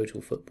as total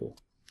football.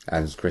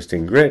 And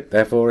Christine Grit,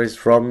 therefore, is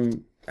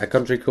from a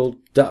country called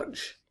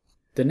Dutch.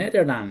 The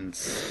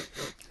Netherlands.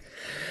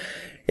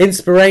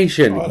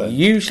 Inspiration, Ireland.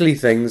 usually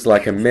things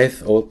like a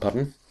myth or...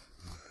 Pardon?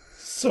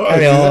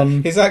 Sorry, Carry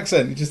on. his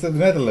accent, he just said the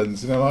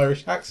Netherlands in an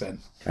Irish accent.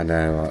 I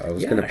know, I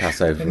was going to pass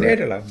The over it.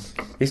 Netherlands.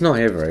 He's not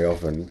here very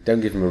often. Don't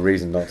give him a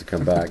reason not to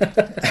come back.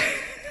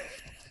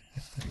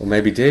 Or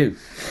maybe do.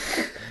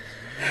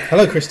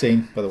 Hello,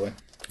 Christine, by the way.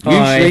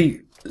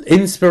 Usually,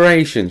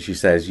 inspiration, she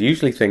says,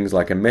 usually things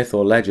like a myth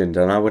or legend,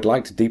 and I would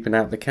like to deepen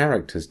out the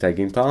characters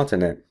taking part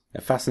in it. A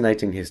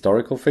fascinating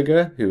historical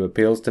figure who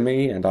appeals to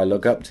me and I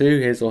look up to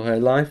his or her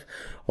life,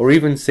 or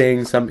even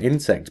seeing some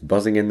insect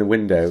buzzing in the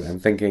window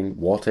and thinking,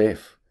 what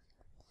if?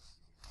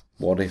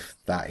 What if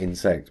that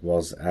insect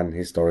was an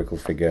historical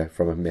figure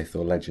from a myth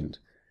or legend?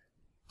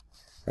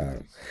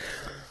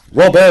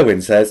 Rob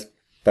Irwin says,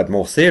 but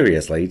more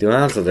seriously, to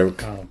answer the...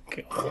 Oh,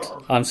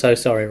 God. I'm so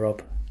sorry,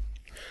 Rob.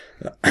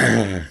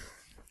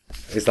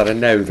 Is that a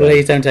no, then?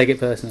 Please don't take it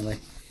personally.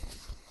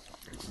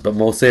 But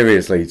more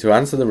seriously, to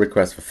answer the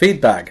request for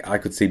feedback, I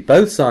could see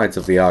both sides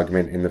of the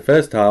argument in the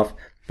first half,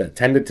 but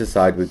tended to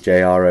side with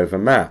JR over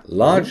Matt,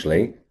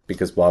 largely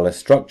because while a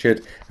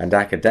structured and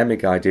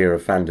academic idea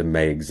of fandom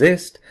may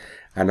exist,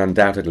 and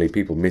undoubtedly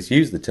people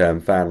misuse the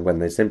term fan when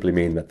they simply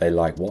mean that they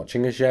like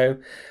watching a show,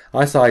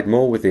 I side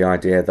more with the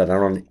idea that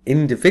on an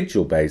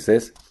individual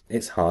basis,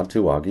 it's hard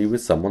to argue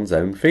with someone's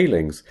own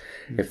feelings.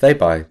 If they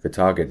buy the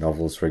Target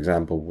novels, for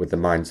example, with the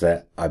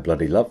mindset, I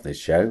bloody love this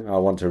show, I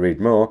want to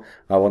read more,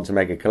 I want to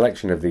make a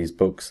collection of these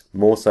books,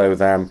 more so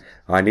than,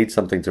 I need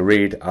something to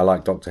read, I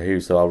like Doctor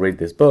Who, so I'll read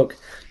this book,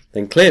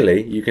 then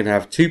clearly you can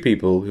have two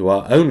people who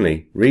are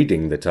only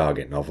reading the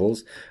Target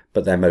novels,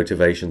 but their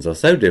motivations are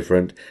so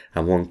different,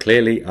 and one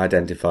clearly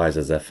identifies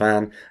as a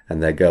fan,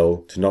 and their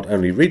goal to not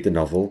only read the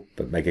novel,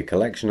 but make a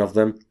collection of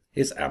them,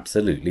 is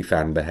absolutely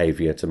fan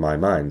behaviour to my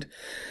mind.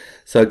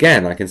 So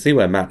again, I can see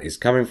where Matt is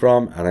coming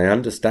from, and I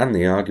understand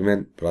the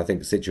argument, but I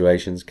think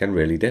situations can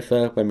really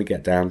differ when we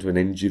get down to an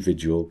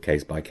individual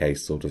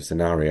case-by-case sort of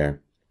scenario.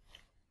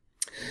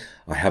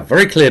 I have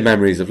very clear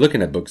memories of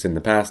looking at books in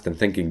the past and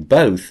thinking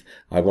both,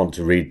 I want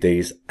to read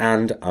these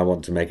and I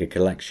want to make a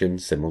collection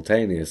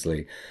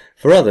simultaneously.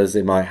 For others,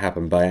 it might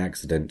happen by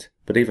accident,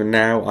 but even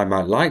now I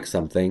might like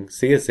something,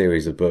 see a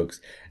series of books,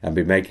 and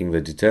be making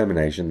the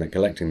determination that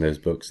collecting those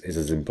books is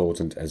as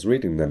important as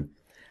reading them.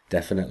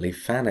 Definitely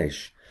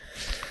fanish.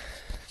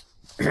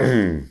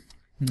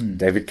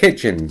 David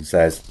Kitchen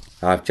says,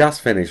 I've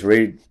just finished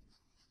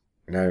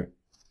No.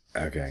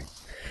 Okay.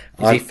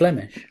 Is he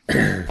Flemish?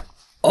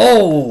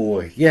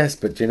 Oh, yes,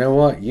 but do you know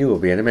what? You will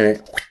be in a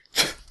minute.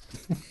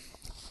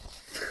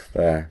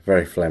 There,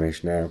 very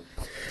Flemish now.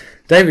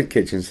 David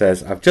Kitchen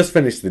says, I've just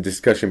finished the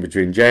discussion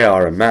between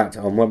JR and Matt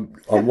on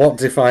what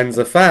defines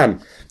a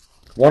fan.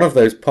 One of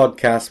those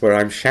podcasts where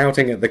I'm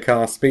shouting at the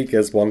car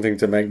speakers wanting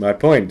to make my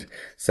point.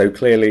 So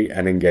clearly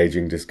an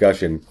engaging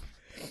discussion.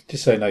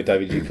 Just so you know,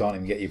 David, you can't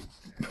even get you...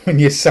 When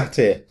you're sat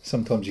here,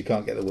 sometimes you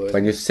can't get the word.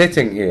 When you're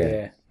sitting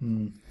here.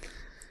 Yeah.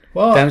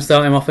 What? Don't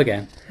start him off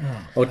again.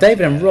 Well,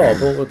 David and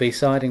Rob ought to be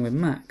siding with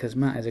Matt, because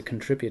Matt is a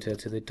contributor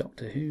to the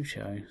Doctor Who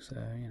show. So,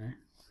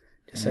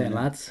 just saying,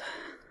 lads.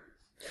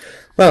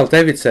 Well,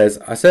 David says,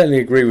 I certainly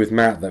agree with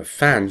Matt that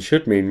fan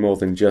should mean more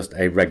than just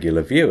a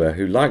regular viewer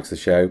who likes the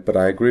show, but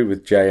I agree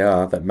with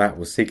JR that Matt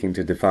was seeking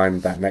to define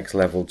that next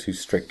level too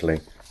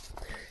strictly.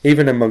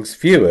 Even amongst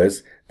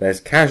viewers, there's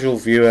casual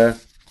viewer...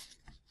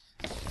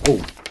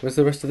 Oh, where's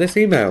the rest of this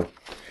email?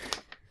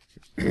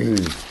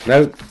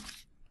 No.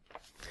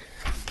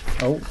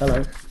 Oh,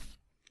 hello.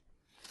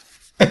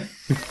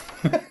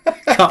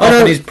 Cut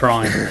off his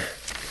prime.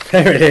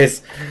 There it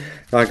is.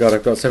 My God,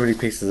 I've got so many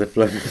pieces of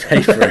bloody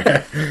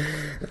paper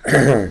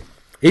here.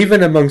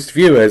 Even amongst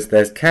viewers,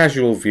 there's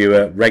casual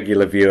viewer,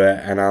 regular viewer,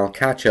 and I'll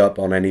catch up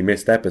on any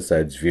missed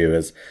episodes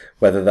viewers,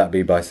 whether that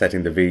be by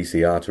setting the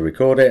VCR to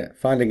record it,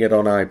 finding it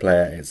on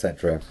iPlayer,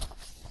 etc.,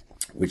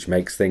 which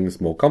makes things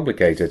more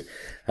complicated,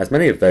 as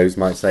many of those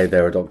might say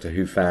they're a Doctor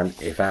Who fan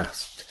if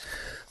asked.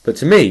 But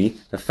to me,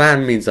 a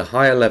fan means a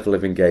higher level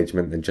of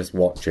engagement than just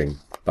watching.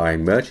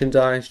 Buying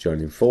merchandise,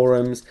 joining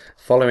forums,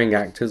 following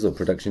actors or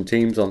production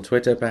teams on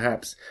Twitter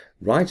perhaps,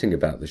 writing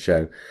about the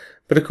show.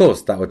 But of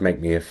course that would make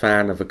me a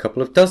fan of a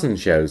couple of dozen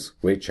shows,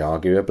 which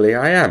arguably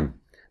I am.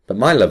 But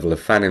my level of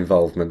fan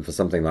involvement for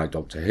something like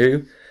Doctor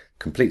Who,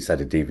 complete set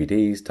of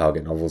DVDs,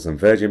 Target novels and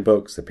Virgin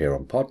books, appear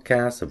on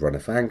podcasts, have run a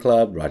fan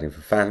club, writing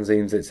for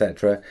fanzines,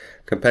 etc.,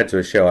 compared to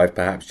a show I've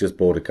perhaps just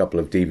bought a couple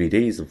of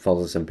DVDs and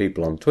followed some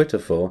people on Twitter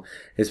for,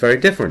 is very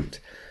different.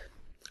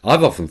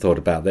 I've often thought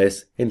about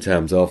this in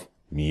terms of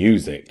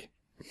music.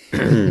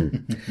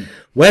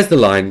 Where's the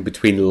line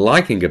between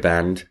liking a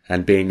band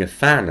and being a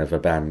fan of a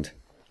band?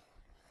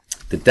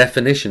 The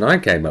definition I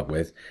came up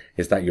with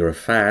is that you're a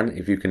fan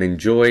if you can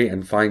enjoy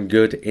and find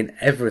good in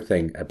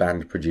everything a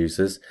band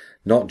produces,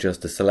 not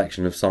just a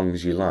selection of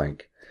songs you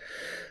like.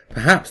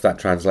 Perhaps that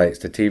translates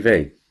to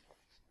TV.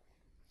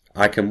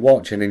 I can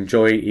watch and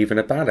enjoy even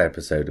a bad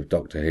episode of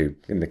Doctor Who,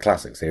 in the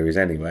classic series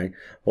anyway,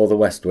 or The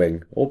West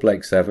Wing, or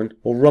Blake Seven,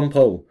 or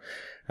Rumpole,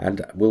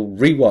 and will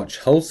rewatch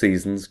whole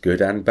seasons, good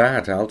and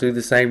bad. I'll do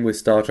the same with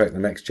Star Trek The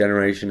Next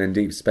Generation and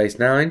Deep Space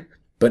Nine,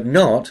 but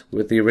not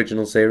with the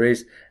original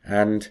series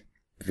and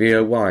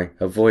VOY,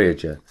 a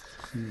Voyager.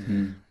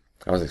 Mm-hmm.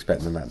 I was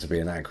expecting that to be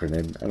an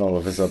acronym, and all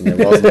of a sudden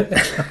it wasn't.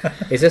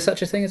 Is there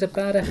such a thing as a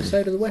bad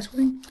episode of The West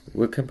Wing?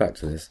 We'll come back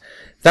to this.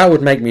 That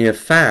would make me a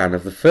fan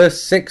of the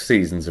first 6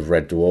 seasons of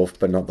Red Dwarf,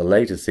 but not the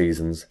later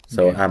seasons.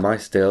 So am I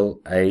still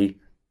a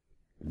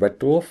Red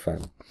Dwarf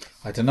fan?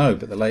 I don't know,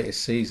 but the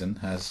latest season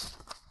has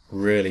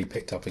really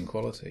picked up in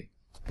quality.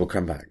 We'll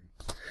come back.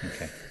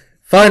 Okay.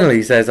 Finally,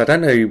 he says, I don't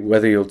know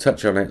whether you'll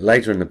touch on it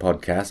later in the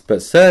podcast,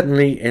 but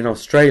certainly in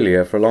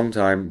Australia for a long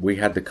time we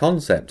had the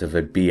concept of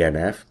a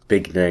BNF,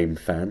 big name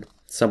fan,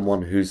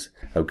 someone who's,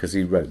 because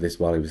he wrote this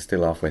while he was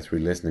still halfway through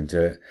listening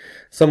to it,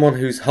 someone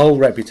whose whole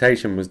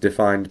reputation was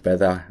defined by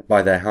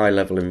their high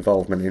level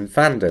involvement in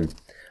fandom,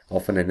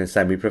 often in a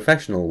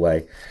semi-professional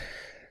way,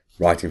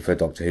 writing for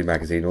Doctor Who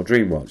magazine or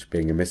Dreamwatch,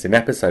 being a missing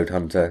episode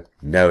hunter,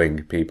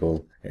 knowing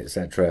people,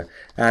 etc.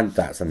 And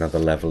that's another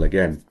level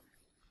again.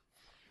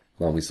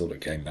 Well, we sort of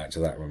came back to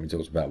that when we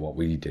talked about what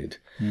we did.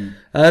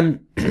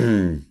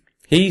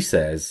 He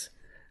says,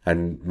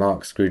 and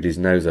Mark screwed his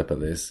nose up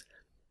at this,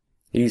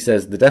 he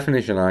says, the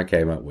definition I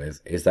came up with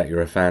is that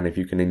you're a fan if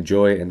you can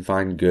enjoy and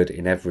find good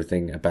in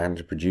everything a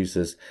band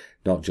produces,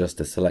 not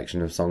just a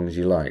selection of songs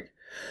you like.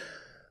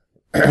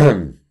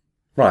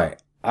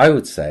 Right, I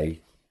would say,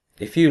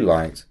 if you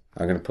liked,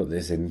 I'm going to put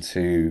this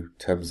into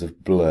terms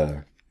of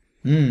Blur.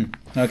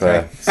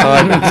 Okay. For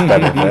Simon's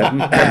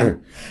benefit.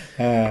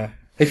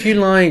 If you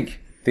like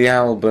the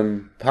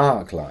album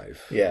Park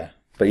Life, Yeah.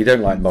 but you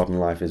don't like Modern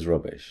Life is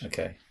Rubbish,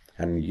 Okay.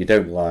 and you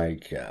don't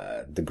like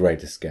The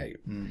Great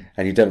Escape,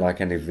 and you don't like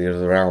any of the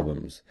other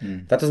albums,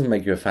 that doesn't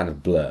make you a fan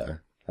of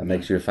Blur. That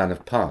makes you a fan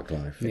of Park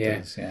Life.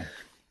 Yes. Yeah.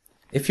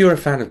 If you're a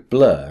fan of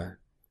Blur,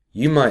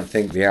 you might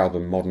think the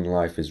album Modern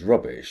Life is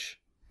rubbish.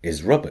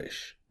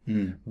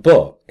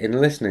 But in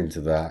listening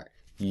to that,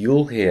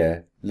 you'll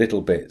hear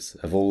little bits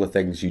of all the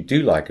things you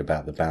do like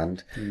about the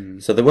band.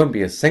 So there won't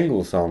be a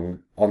single song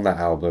on that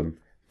album,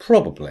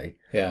 probably,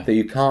 Yeah. that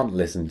you can't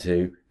listen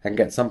to and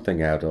get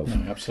something out of.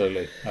 No,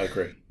 absolutely. I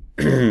agree.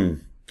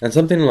 And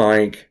something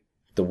like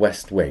The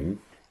West Wing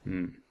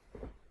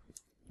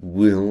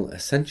will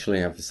essentially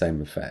have the same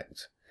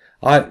effect.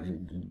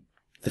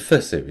 The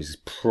first series is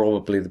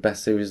probably the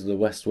best series of The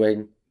West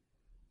Wing.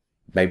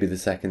 Maybe the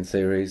second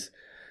series.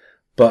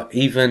 But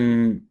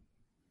even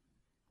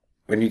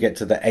when you get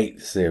to the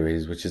 8th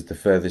series, which is the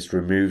furthest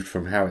removed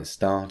from how it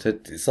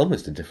started, it's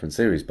almost a different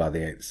series by the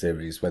 8th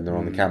series when they're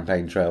on the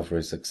campaign trail for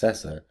a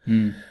successor.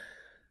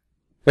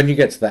 When you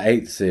get to the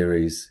 8th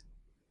series,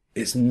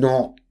 it's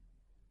not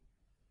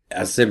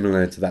as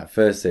similar to that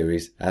first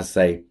series as,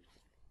 say,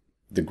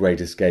 The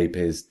Great Escape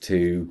is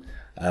to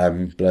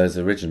Blur's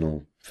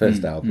original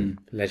first album.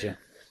 Leisure,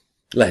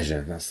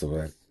 That's the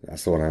word.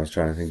 That's the one I was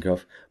trying to think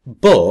of.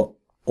 But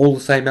all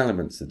the same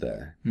elements are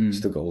there. You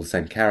still got all the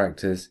same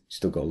characters. You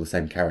still got all the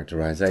same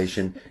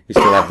characterization. You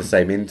still have the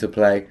same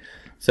interplay.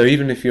 So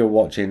even if you're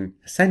watching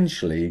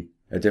essentially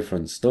a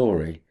different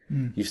story,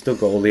 you've still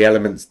got all the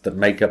elements that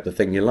make up the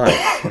thing you like.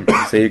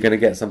 So you're going to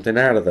get something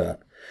out of that.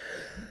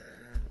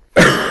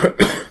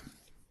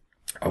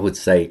 I would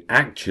say,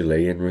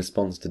 actually, in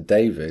response to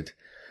David,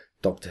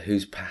 Doctor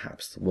Who's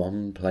perhaps the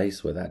one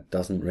place where that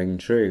doesn't ring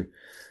true.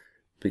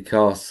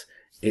 Because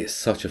it's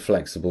such a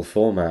flexible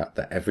format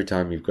that every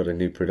time you've got a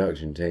new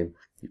production team,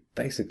 you've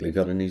basically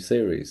got a new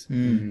series.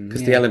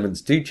 Because the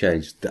elements do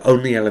change. The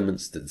only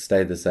elements that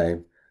stay the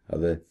same are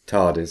the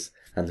TARDIS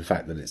and the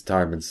fact that it's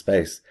time and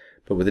space.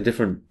 But with a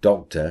different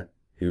Doctor,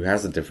 who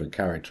has a different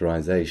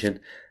characterization,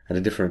 and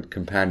a different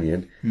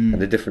companion,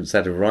 and a different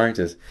set of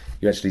writers,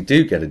 you actually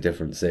do get a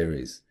different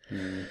series.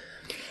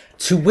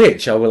 To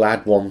which I will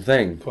add one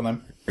thing. Go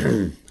on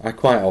then. I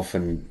quite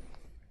often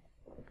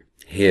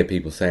hear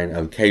people saying,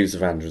 oh, Caves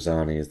of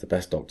Androzani is the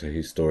best Doctor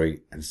Who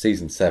story, and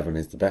Season 7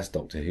 is the best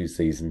Doctor Who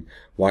season.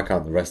 Why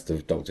can't the rest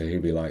of Doctor Who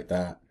be like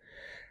that?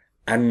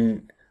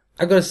 And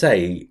I've got to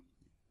say,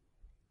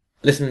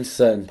 listening to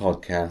certain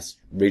podcasts,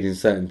 reading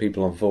certain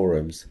people on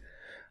forums,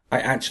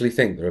 I actually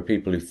think there are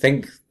people who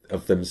think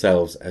of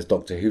themselves as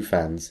Doctor Who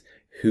fans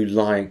who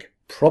like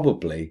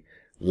probably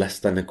less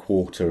than a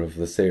quarter of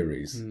the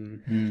series.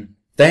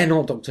 They're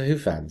not Doctor Who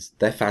fans.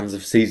 They're fans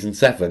of Season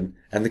 7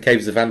 and the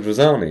Caves of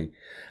Androzani.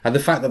 And the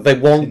fact that they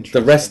want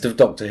the rest of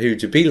Doctor Who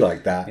to be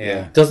like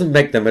that doesn't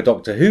make them a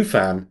Doctor Who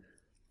fan.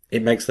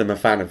 It makes them a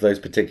fan of those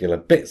particular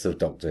bits of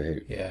Doctor Who.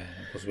 Yeah,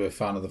 because we're a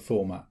fan of the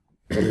format.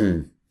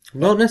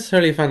 Not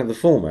necessarily a fan of the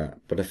format,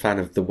 but a fan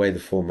of the way the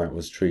format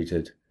was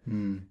treated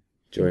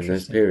during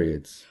those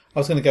periods. I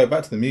was going to go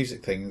back to the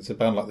music thing. It's a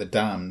band like The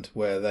Damned,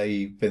 where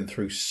they've been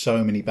through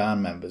so many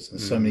band members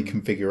and so many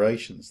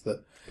configurations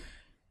that...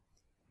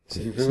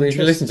 If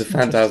you listen to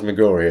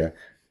Phantasmagoria,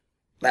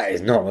 that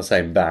is not the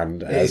same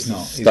band as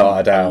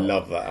started I out.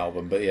 love that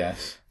album, but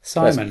yes.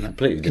 Simon,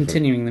 completely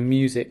continuing the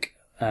music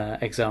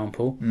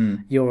example,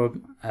 you're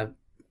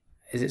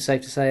is it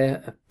safe to say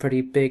a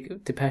pretty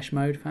big Depeche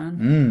Mode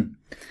fan?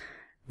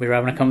 We were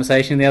having a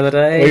conversation the other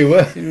day. We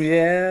were.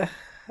 Yeah.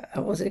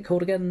 What was it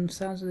called again?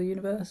 Sounds of the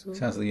Universe? Or?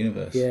 Sounds of the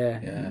Universe. Yeah.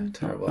 Yeah,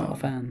 terrible. Not a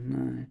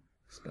fan,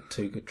 It's got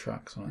 2 good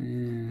tracks on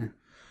it.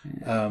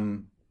 no. Yeah.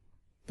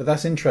 But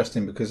that's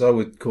interesting because I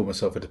would call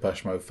myself a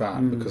Depeche Mode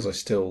fan because I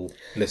still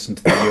listen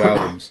to the new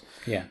albums.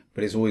 Yeah.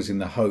 But it's always in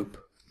the hope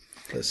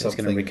that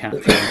something... going to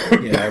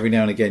recapture. Yeah, every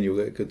now and again you'll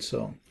get a good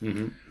song.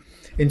 Mm-hmm.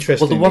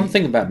 Interesting. Well, the one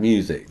thing about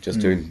music,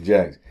 just to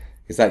interject,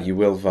 is that you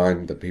will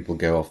find that people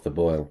go off the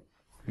boil.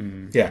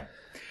 Yeah.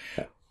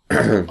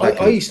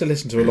 I used to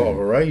listen to a lot of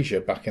Erasure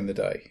back in the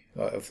day.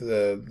 Like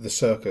the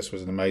Circus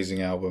was an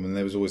amazing album, and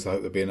there was always the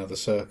hope there'd be another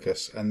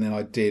Circus. And then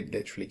I did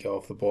literally go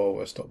off the boil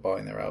where I stopped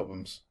buying their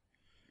albums.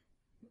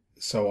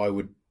 So I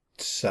would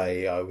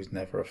say I was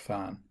never a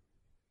fan.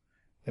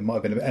 It might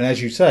have been, and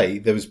as you say,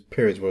 there was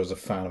periods where I was a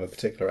fan of a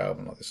particular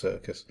album, like the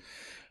Circus.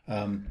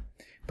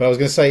 But I was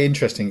going to say,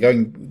 interesting,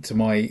 going to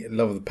my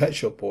love of the Pet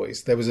Shop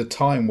Boys, there was a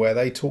time where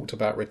they talked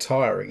about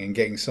retiring and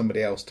getting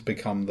somebody else to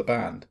become the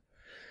band.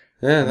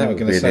 Yeah, They were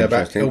going to say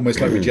about almost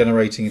like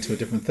regenerating into a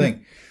different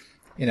thing.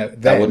 You know,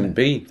 that wouldn't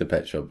be the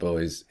Pet Shop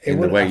Boys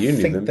in the way you knew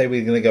them. I think they were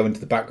going to go into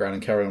the background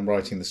and carry on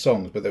writing the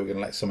songs, but they were going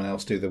to let someone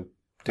else do the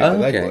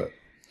legwork.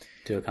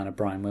 Do a kind of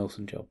Brian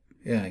Wilson job.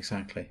 Yeah,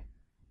 exactly.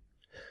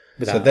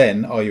 Without so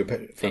then, are you a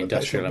fan of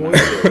Pet Shop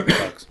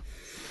Boys?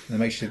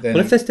 Well,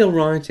 if they're still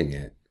writing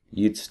it,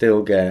 you'd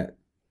still get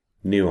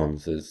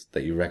nuances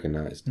that you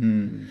recognised.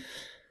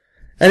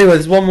 Anyway,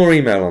 there's one more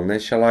email on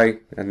this, shall I?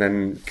 And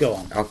then go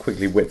on. I'll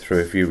quickly whip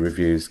through a few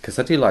reviews, because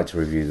I do like to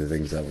review the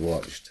things I've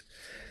watched.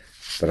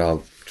 But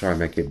I'll try and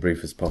make it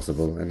brief as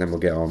possible, and then we'll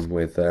get on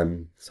with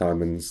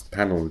Simon's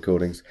panel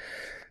recordings.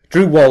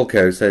 Drew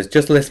Walco says,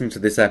 just listened to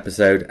this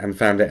episode and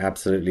found it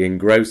absolutely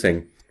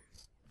engrossing.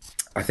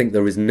 I think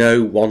there is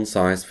no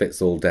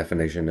one-size-fits-all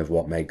definition of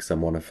what makes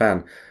someone a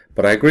fan,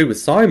 but I agree with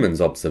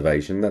Simon's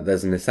observation that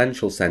there's an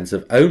essential sense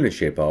of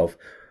ownership of,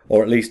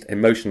 or at least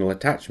emotional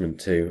attachment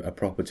to, a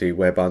property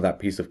whereby that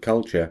piece of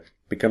culture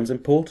becomes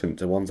important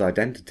to one's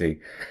identity.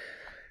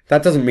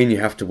 That doesn't mean you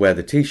have to wear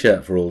the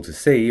t-shirt for all to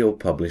see or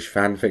publish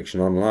fan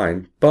fiction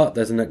online, but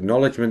there's an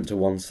acknowledgement to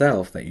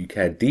oneself that you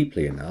care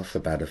deeply enough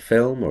about a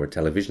film or a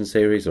television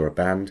series or a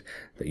band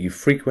that you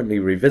frequently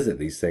revisit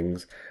these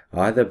things,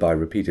 either by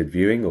repeated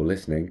viewing or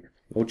listening,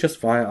 or just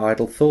via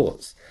idle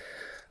thoughts.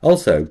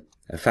 Also,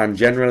 a fan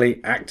generally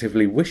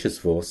actively wishes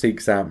for,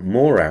 seeks out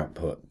more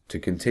output to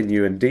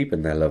continue and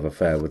deepen their love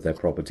affair with their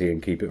property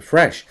and keep it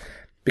fresh,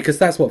 because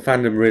that's what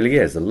fandom really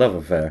is, a love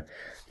affair.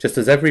 Just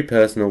as every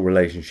personal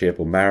relationship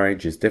or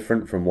marriage is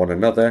different from one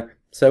another,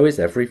 so is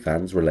every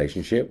fan's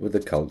relationship with the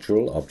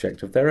cultural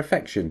object of their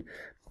affection.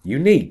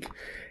 Unique.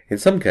 In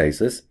some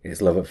cases,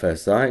 it's love at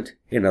first sight,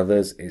 in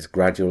others, it's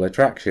gradual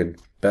attraction,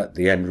 but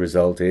the end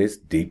result is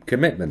deep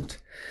commitment.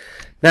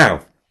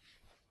 Now,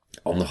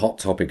 on the hot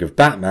topic of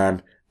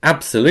Batman,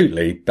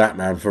 absolutely,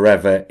 Batman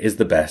Forever is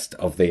the best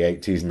of the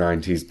 80s,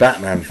 90s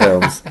Batman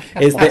films.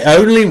 It's the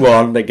only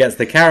one that gets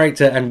the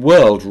character and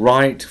world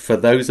right for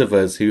those of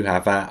us who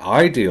have our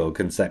ideal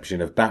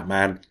conception of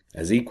Batman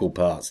as equal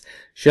parts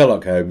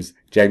Sherlock Holmes,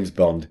 James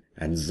Bond,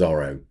 and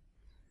Zorro.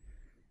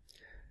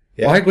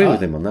 Yeah, I agree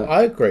with him on that.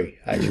 I agree,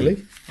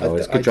 actually.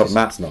 It's a good job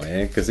Matt's not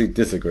here, because he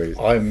disagrees.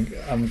 I'm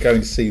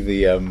going to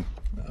see I'm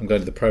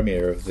going to the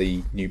premiere of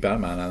the new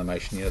Batman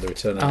animation, the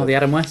Return of the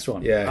Adam West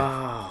one? Yeah.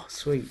 Oh,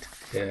 sweet.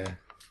 Yeah.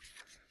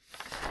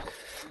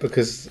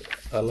 Because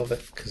I love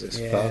it, because it's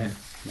fun.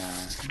 No,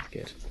 it's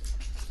good.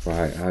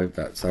 Right, I hope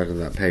that sound of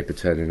that paper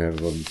turning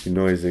over will be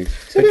noisy.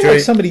 So like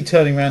somebody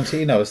turning around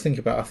to, I was thinking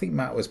about, I think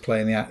Matt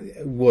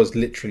was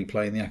literally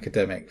playing the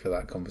academic for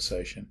that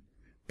conversation.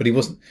 But he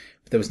wasn't,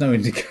 there was no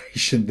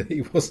indication that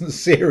he wasn't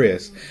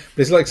serious.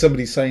 But it's like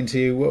somebody saying to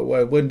you,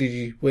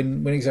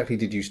 when exactly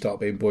did you start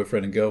being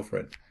boyfriend and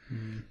girlfriend?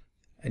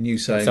 And you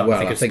saying,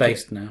 I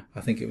think now.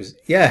 I think it was,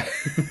 yeah.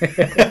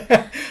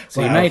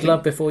 So you made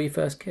love before you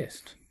first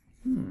kissed?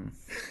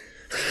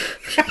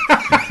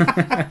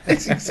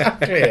 That's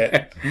exactly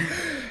it.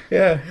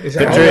 Yeah.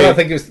 But Drew, I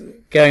think it was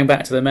going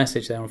back to the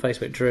message there on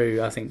Facebook.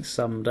 Drew, I think,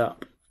 summed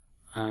up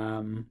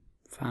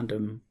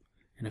fandom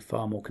in a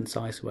far more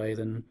concise way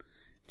than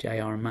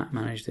JR and Matt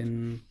managed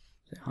in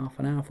half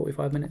an hour,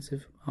 45 minutes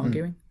of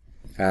arguing.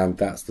 And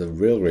that's the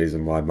real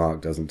reason why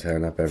Mark doesn't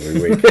turn up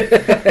every week.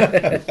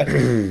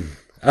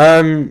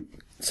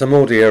 Some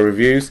audio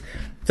reviews.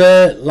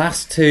 The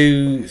last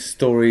 2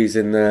 stories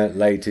in the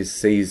latest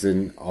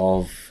season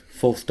of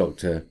Fourth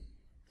Doctor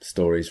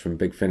stories from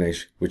Big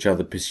Finish, which are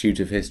The Pursuit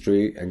of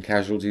History and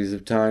Casualties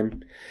of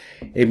Time,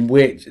 in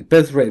which,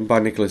 both written by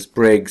Nicholas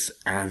Briggs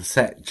and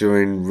set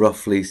during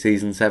roughly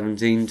season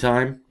 17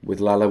 time, with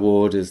Lalla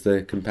Ward as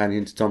the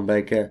companion to Tom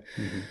Baker.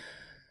 Mm-hmm.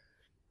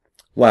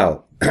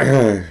 Well,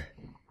 they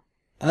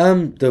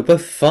were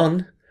both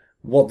fun.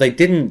 What they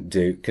didn't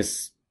do,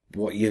 because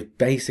what you're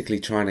basically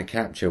trying to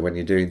capture when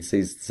you're doing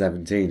season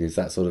 17 is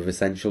that sort of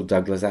essential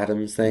Douglas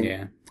Adams thing.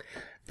 Yeah.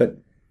 But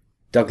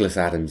Douglas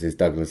Adams is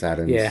Douglas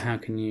Adams. Yeah, how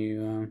can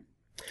you...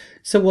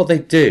 So what they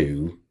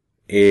do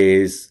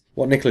is...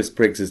 What Nicholas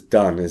Briggs has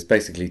done is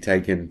basically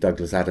taken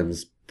Douglas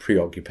Adams'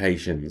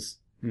 preoccupations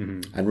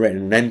and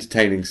written an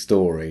entertaining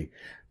story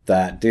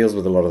that deals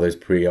with a lot of those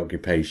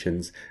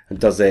preoccupations and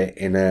does it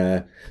in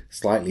a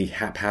slightly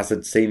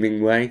haphazard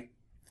seeming way,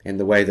 in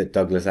the way that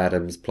Douglas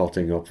Adams'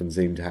 plotting often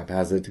seemed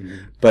haphazard,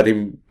 but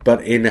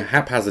in a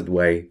haphazard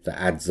way that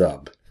adds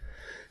up.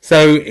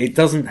 So it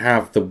doesn't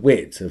have the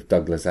wit of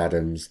Douglas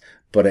Adams,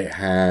 but it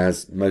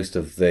has most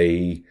of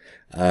the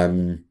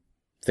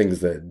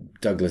things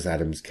that Douglas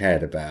Adams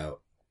cared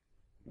about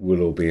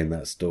will all be in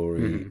that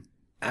story.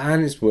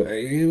 And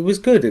it was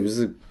good. It was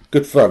a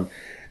good fun.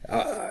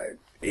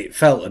 It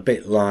felt a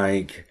bit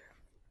like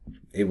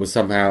it was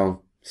somehow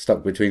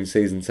stuck between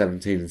season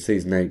 17 and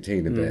season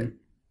 18 a bit,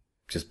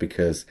 just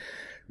because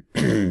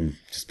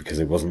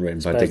it wasn't written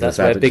by Douglas Adams. That's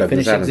where Big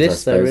Finish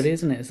exists, though, really,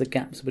 isn't it? It's the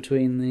gaps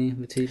between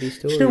the TV stories.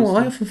 Do you know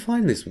what? I often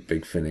find this with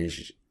Big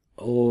Finish,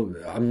 or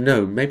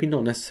no, maybe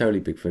not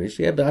necessarily Big Finish.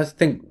 Yeah, but I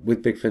think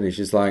with Big Finish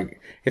is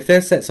like if they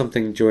set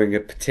something during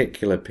a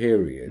particular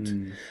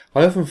period,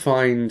 I often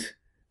find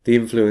the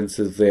influence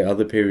of the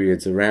other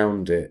periods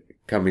around it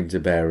coming to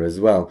bear as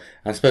well.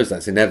 I suppose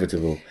that's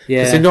inevitable. Yeah.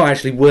 Because they're not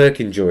actually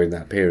working during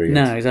that period.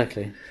 No,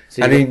 exactly.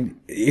 So I mean,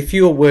 if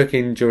you're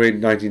working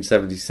during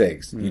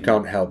 1976, you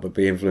can't help but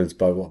be influenced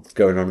by what's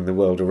going on in the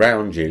world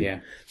around you. Yeah.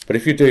 But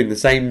if you're doing the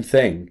same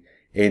thing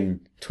in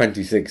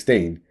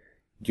 2016,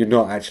 you're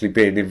not actually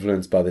being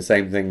influenced by the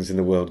same things in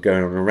the world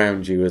going on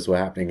around you as were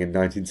happening in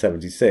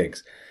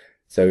 1976.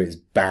 So it's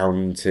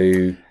bound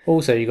to...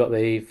 Also, you got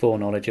the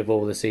foreknowledge of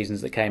all the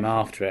seasons that came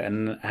after it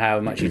and how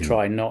much you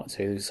try not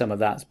to. Some of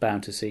that's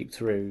bound to seep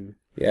through.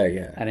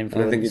 Yeah. And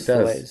influence. I think it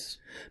does.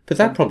 But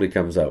that probably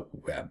comes up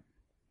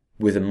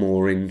with a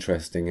more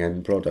interesting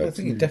end product. I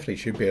think it definitely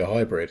should be a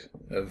hybrid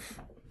of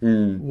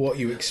what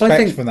you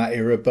expect from that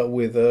era, but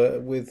with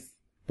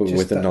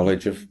the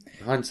knowledge of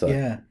hindsight.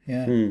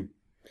 Yeah.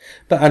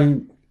 But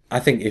I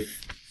think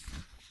if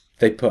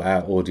they put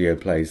out audio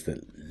plays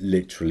that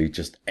literally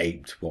just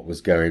aped what was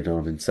going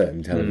on in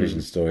certain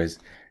television stories,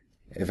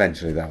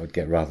 eventually that would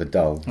get rather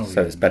dull.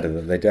 It's better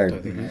that they don't. I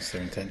don't think that's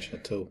their intention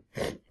at all.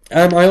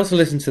 I also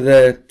listened to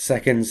the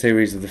second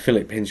series of the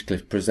Philip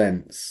Hinchcliffe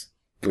Presents,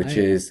 which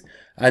is,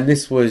 and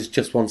this was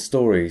just one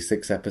story,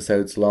 6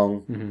 episodes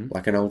long,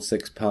 like an old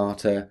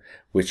 6-parter,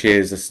 which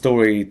is a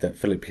story that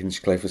Philip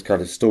Hinchcliffe was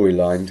kind of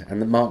storylined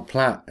and that Mark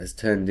Platt has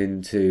turned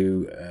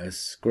into a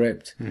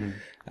script.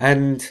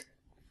 And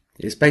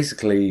it's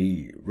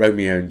basically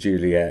Romeo and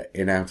Juliet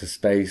in outer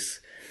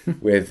space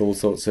with all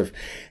sorts of...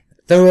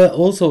 There were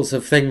all sorts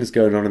of things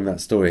going on in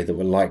that story that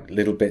were like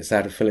little bits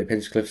out of Philip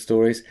Hinchcliffe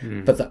stories,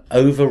 but the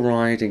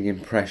overriding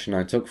impression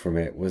I took from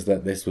it was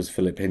that this was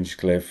Philip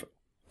Hinchcliffe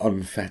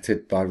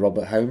unfettered by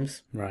Robert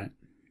Holmes. Right.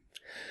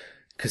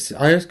 Because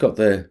I just got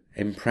the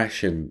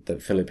impression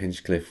that Philip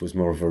Hinchcliffe was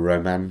more of a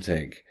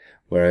romantic,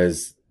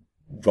 whereas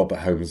Robert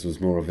Holmes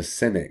was more of a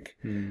cynic.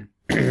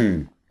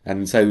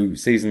 And so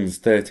seasons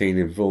 13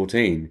 and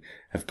 14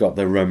 have got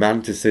the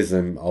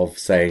romanticism of,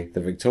 say,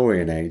 the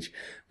Victorian age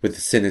with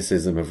the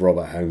cynicism of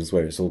Robert Holmes,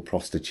 where it's all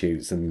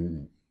prostitutes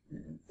and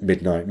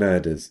midnight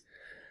murders.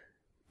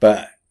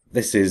 But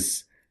this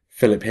is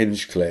Philip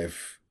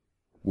Hinchcliffe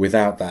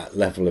without that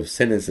level of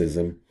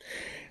cynicism.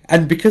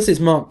 And because it's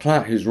Mark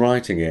Platt who's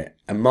writing it,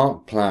 and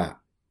Mark Platt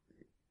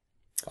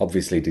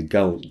obviously did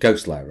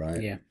Ghostlight,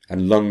 right? Yeah.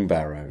 And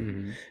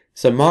Lungbarrow.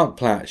 So Mark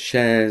Platt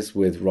shares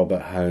with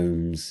Robert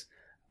Holmes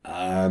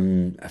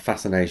a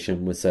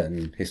fascination with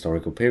certain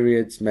historical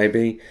periods,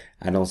 maybe,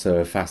 and also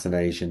a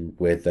fascination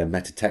with the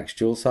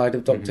metatextual side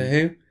of Doctor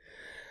Who.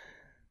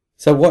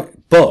 So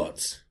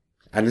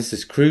and this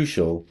is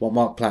crucial, what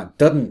Mark Platt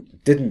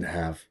didn't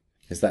have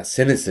is that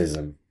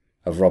cynicism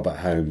of Robert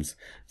Holmes.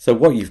 So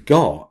what you've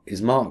got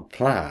is Mark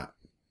Platt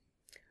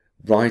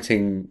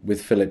writing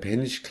with Philip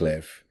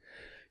Hinchcliffe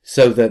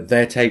so that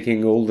they're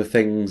taking all the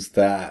things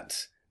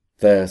that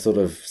the sort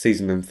of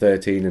season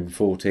 13 and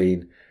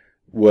 14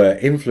 were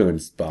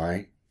influenced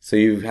by. So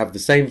you have the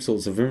same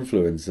sorts of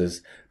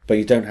influences, but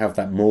you don't have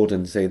that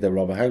mordancy that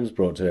Robert Holmes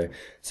brought to it.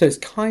 So it's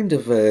kind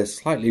of a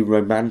slightly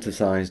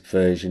romanticised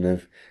version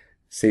of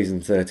season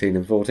 13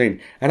 and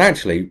 14. And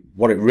actually,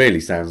 what it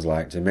really sounds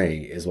like to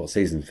me is what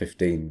season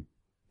 15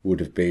 would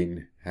have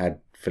been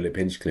had Philip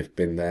Hinchcliffe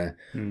been there.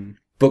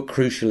 But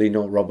crucially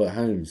not Robert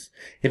Holmes.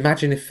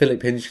 Imagine if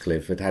Philip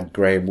Hinchcliffe had had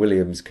Graham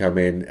Williams come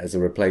in as a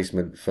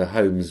replacement for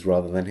Holmes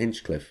rather than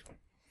Hinchcliffe.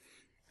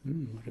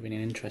 Would have been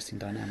an interesting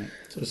dynamic.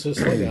 So it's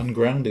slightly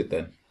ungrounded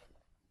then.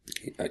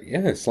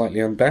 Yeah, slightly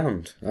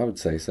unbound, I would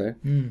say so.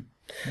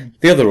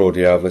 The other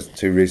audio I've listened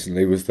to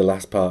recently was the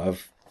last part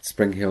of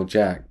Spring Hill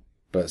Jack,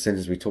 but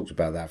since we talked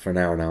about that for an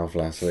hour and a half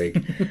last week,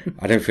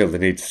 I don't feel the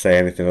need to say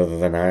anything other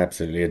than I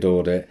absolutely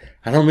adored it.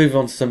 And I'll move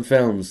on to some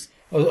films.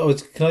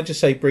 Can I just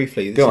say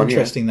briefly, it's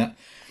interesting that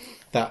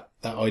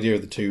idea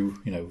of the two,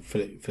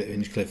 Philip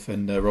Hinchcliffe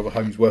and Robert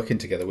Holmes working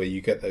together, where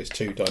you get those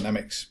two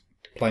dynamics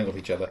playing off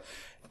each other.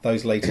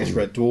 Those latest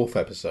Red Dwarf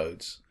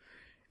episodes,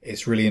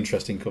 it's really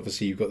interesting.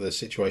 Obviously, you've got the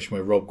situation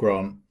where Rob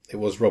Grant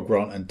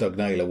and Doug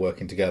Naylor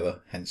working together,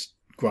 hence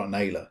Grant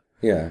Naylor.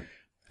 Yeah.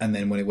 And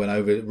then when it went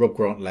over, Rob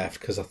Grant left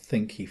because I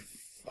think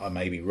I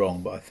may be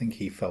wrong, but I think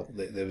he felt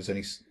that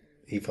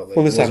he felt that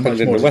Well, there this wasn't happened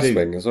much in more the to West do.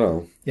 Wing as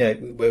well. Yeah,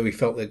 where we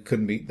felt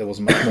there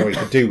wasn't much more he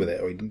could do with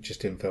it, or he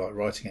just didn't feel like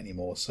writing it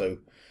anymore. So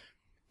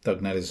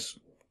Doug Nellis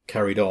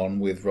carried on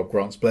with Rob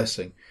Grant's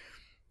blessing,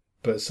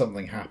 but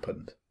something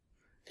happened,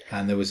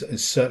 and there was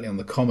certainly on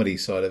the comedy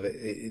side of it,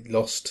 it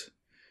lost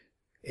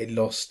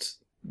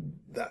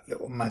that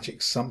little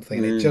magic something,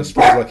 and it just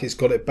feels like it's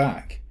got it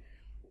back.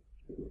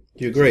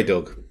 Do you agree,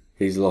 Doug?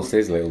 He's lost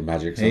his little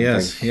magic something.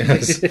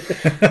 Yes.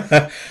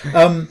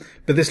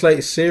 But this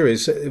latest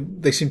series,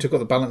 they seem to have got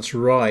the balance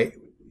right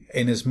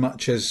in as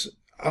much as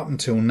up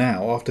until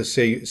now, after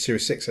Series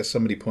 6, as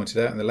somebody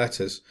pointed out in the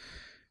letters,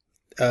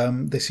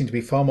 there seemed to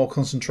be far more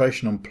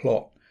concentration on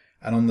plot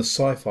and on the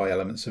sci-fi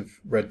elements of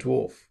Red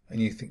Dwarf. And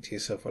you think to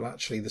yourself, well,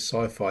 actually, the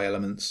sci-fi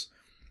elements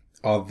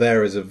are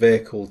there as a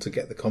vehicle to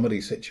get the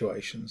comedy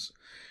situations.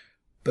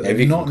 But Maybe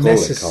they're you not can call it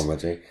necessarily...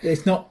 comedy.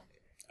 It's not...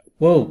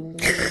 Well,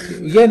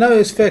 yeah, no,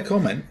 it's a fair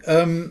comment.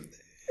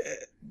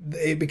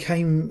 It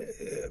became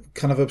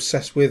kind of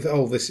obsessed with,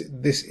 this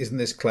isn't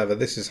this clever,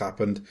 this has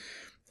happened,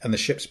 and the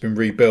ship's been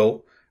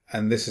rebuilt,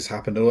 and this has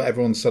happened, and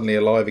everyone's suddenly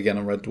alive again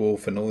on Red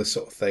Dwarf, and all this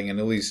sort of thing, and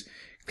all these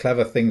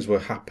clever things were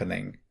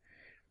happening.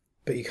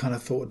 But you kind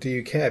of thought, do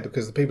you care?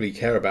 Because the people you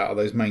care about are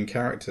those main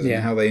characters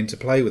and how they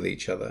interplay with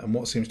each other. And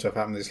what seems to have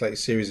happened in this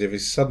latest series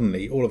is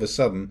suddenly, all of a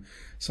sudden,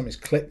 something's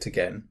clicked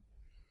again.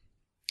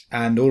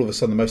 And all of a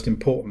sudden, the most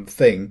important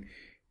thing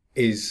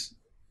is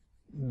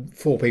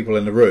 4 people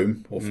in a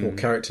room, or 4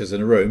 characters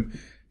in a room,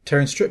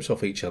 tearing strips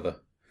off each other.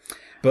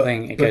 But I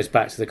think it goes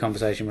back to the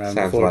conversation we were having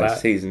Sounds before like about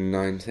season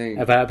 19.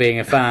 about being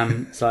a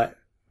fan. It's like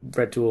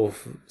Red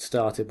Dwarf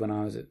started when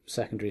I was at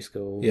secondary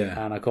school,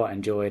 and I quite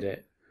enjoyed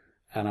it.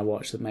 And I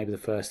watched maybe the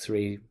first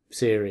 3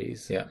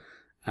 series,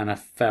 and I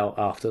felt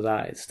after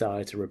that it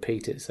started to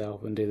repeat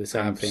itself and do the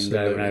same things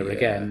over and over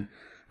again.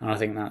 And I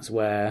think that's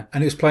where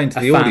and it was playing to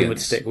the fan audience. would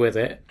stick with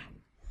it.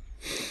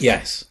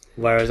 Yes.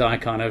 Whereas I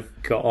kind of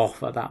got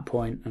off at that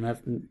point and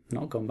have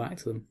not gone back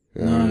to them.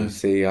 No.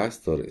 See, I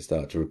thought it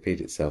started to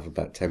repeat itself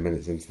about 10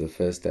 minutes into the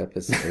first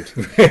episode.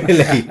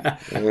 Really?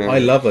 I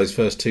love those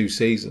first 2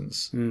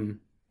 seasons,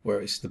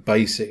 where it's the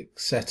basic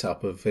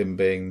setup of him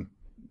being,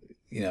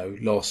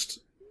 lost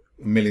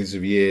millions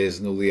of years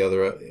and all the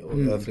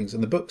other things.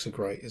 And the books are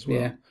great as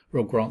well. Yeah.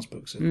 Rob Grant's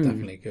books are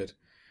definitely good.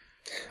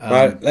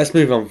 Right, let's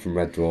move on from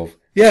Red Dwarf.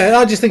 Yeah,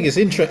 I just think it's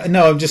interesting.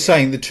 No, I'm just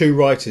saying the 2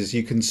 writers,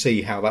 you can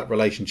see how that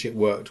relationship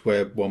worked,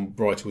 where one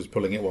writer was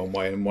pulling it one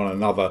way and one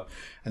another,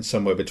 and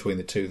somewhere between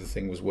the 2 the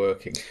thing was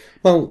working.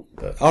 Well,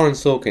 Aaron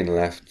Sorkin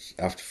left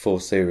after 4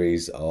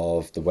 series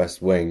of The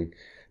West Wing,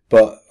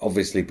 but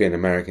obviously being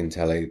American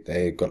telly,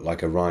 they've got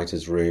like a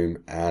writer's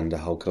room and a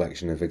whole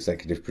collection of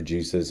executive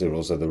producers who are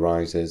also the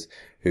writers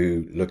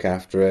who look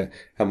after it.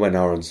 And when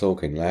Aaron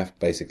Sorkin left,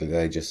 basically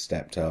they just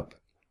stepped up.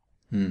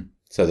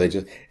 So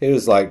it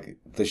was like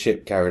the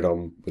ship carried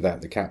on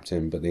without the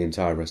captain, but the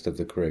entire rest of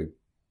the crew.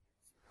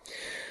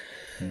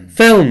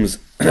 Films.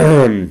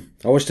 I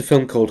watched a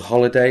film called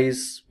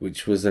Holidays,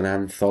 which was an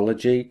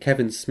anthology.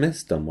 Kevin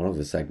Smith's done one of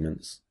the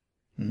segments.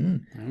 All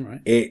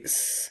right.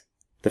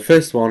 The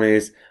first one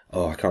is,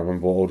 I can't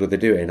remember what order they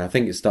do it in. I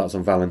think it starts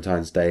on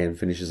Valentine's Day and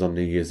finishes on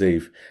New Year's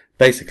Eve.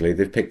 Basically,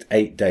 they've picked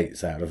 8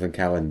 dates out of the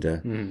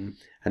calendar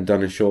and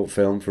done a short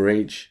film for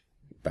each,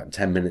 about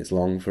 10 minutes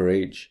long for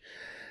each.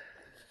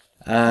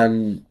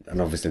 And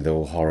obviously they're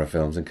all horror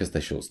films, and because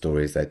they're short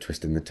stories, they're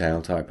twisting the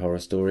tail type horror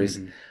stories.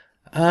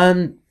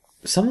 And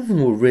some of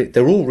them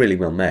they're all really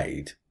well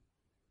made.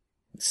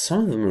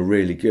 Some of them are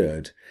really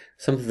good.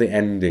 Some of the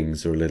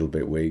endings are a little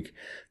bit weak.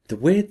 The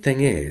weird thing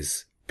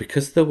is,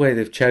 because of the way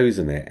they've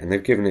chosen it, and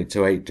they've given it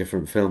to 8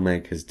 different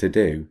filmmakers to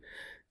do,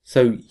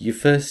 so your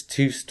first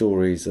 2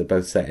 stories are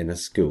both set in a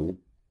school.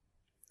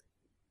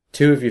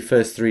 2 of your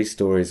first 3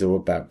 stories are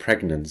about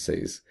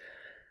pregnancies.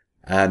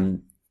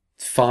 And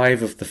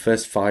 5 of the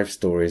first 5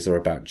 stories are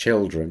about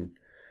children.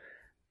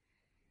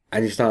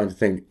 And you're starting to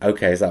think,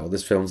 okay, is that what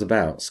this film's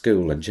about?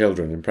 School and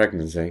children and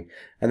pregnancy.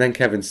 And then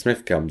Kevin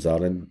Smith comes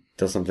on and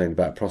does something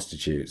about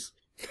prostitutes.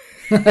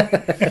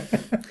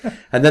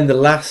 And then the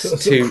last Sort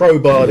of 2...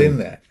 crowbarred in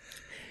there.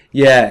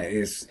 Yeah,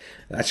 it's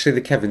actually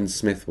the Kevin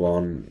Smith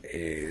one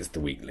is the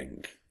weak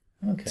link.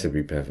 Okay. To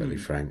be perfectly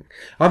frank.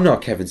 I'm not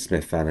a Kevin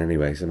Smith fan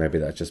anyway, so maybe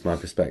that's just my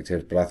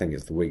perspective, but I think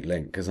it's the weak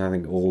link, because I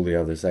think all the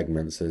other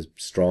segments are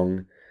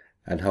strong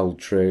and hold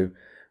true,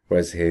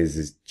 whereas his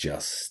is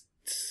just...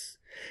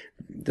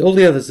 All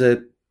the others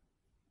are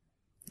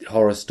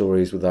horror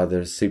stories with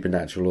either a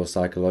supernatural or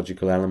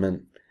psychological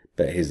element,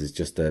 but his is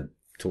just a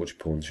torture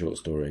porn short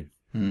story.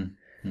 And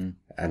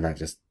that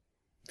just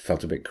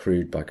felt a bit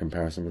crude by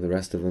comparison with the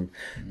rest of them.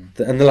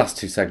 And the last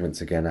 2 segments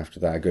again after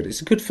that are good.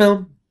 It's a good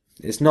film.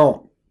 It's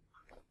not...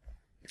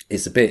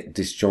 It's a bit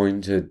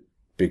disjointed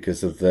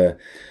because of the...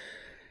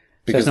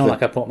 So it's not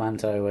like a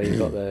portmanteau where you've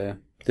got the...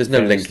 There's no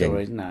linking.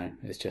 Stories. No,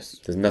 it's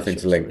just... There's nothing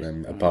to link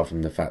them, apart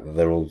from the fact that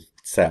they're all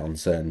set on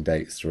certain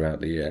dates throughout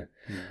the year.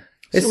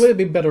 So would it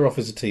be better off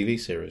as a TV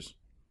series?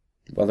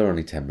 Well, they're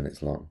only 10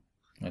 minutes long.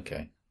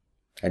 Okay.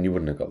 And you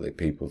wouldn't have got the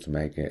people to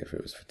make it if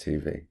it was for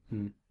TV.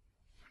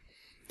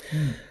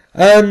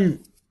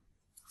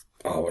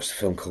 I watched a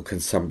film called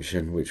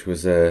Consumption, which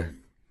was it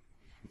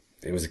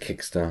was a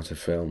Kickstarter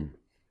film.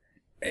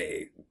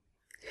 It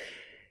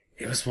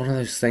was one of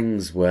those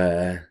things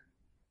where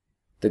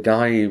the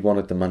guy who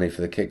wanted the money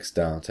for the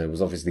Kickstarter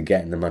was obviously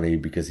getting the money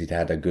because he'd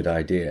had a good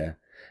idea.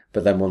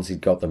 But then once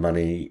he'd got the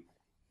money,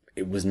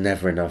 it was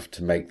never enough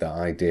to make that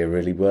idea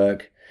really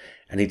work.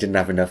 And he didn't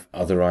have enough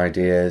other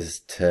ideas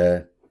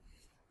to...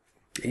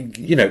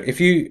 You know, if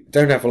you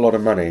don't have a lot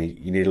of money,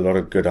 you need a lot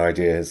of good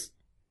ideas.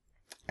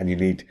 And you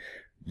need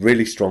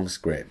really strong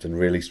script and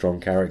really strong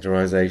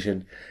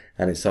characterization.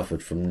 And it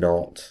suffered from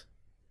not.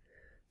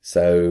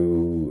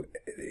 So,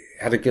 it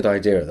had a good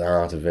idea at the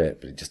heart of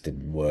it, but it just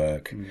didn't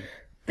work.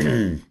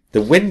 The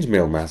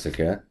Windmill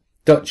Massacre,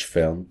 Dutch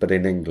film, but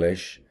in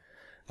English,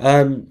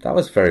 that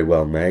was very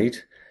well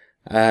made.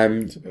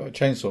 It's a bit like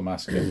Chainsaw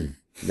Massacre.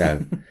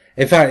 No.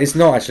 In fact, it's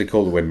not actually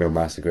called the Windmill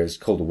Massacre, it's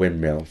called the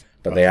Windmill,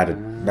 but they added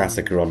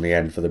massacre on the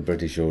end for the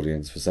British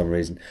audience for some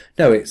reason.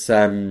 No, it's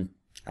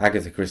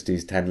Agatha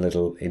Christie's 10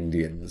 Little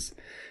Indians,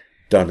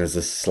 done as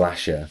a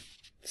slasher,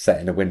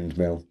 set in a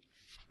windmill.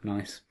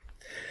 Nice.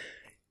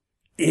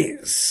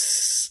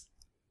 It's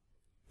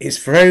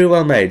very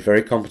well made,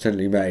 very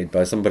competently made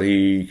by somebody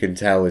who you can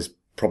tell is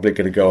probably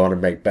going to go on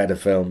and make better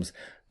films.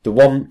 The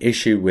one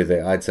issue with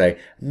it, I'd say,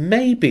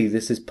 maybe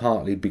this is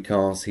partly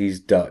because he's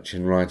Dutch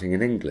and writing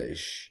in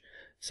English.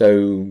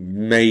 So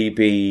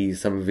maybe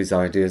some of his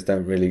ideas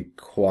don't really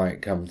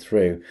quite come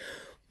through.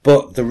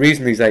 But the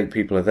reason these 8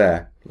 people are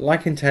there,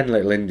 like in 10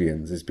 Little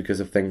Indians, is because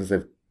of things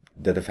that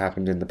have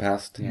happened in the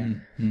past. Yeah.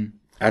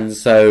 And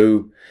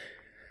so...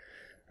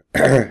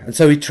 and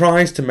so he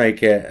tries to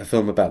make it a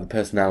film about the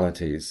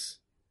personalities,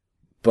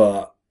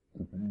 but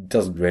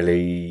doesn't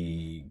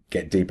really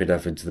get deep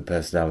enough into the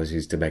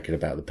personalities to make it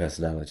about the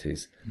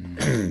personalities.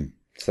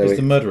 So Is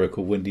the murderer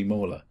called Windy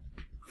Mauler?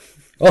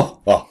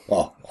 Oh.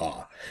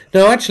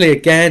 No, actually,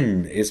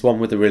 again, it's one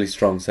with a really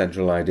strong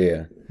central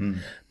idea.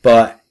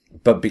 But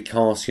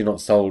because you're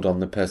not sold on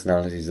the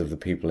personalities of the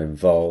people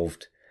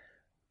involved,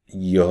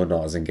 you're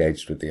not as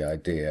engaged with the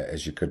idea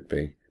as you could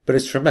be. But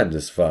it's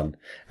tremendous fun,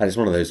 and it's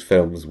one of those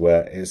films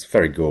where it's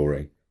very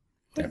gory.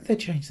 Why did they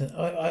change that?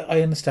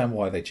 I understand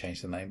why they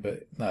changed the name,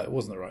 but no, it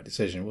wasn't the right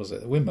decision, was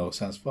it? The Windmill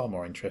sounds far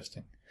more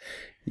interesting.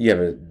 Yeah,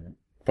 but it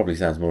probably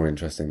sounds more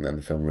interesting than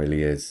the film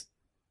really is.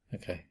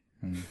 Okay.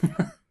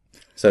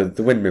 So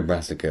the Windmill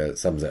Massacre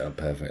sums it up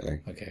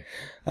perfectly. Okay.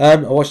 I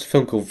watched a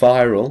film called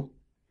Viral,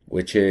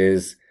 which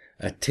is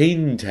a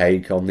teen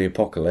take on the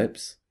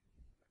apocalypse.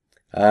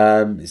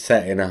 It's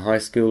set in a high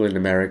school in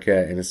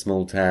America, in a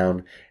small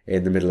town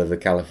in the middle of the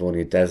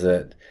California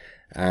desert,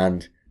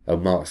 and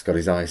Mark's got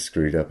his eyes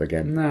screwed up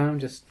again. No, I'm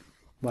just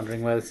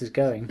wondering where this is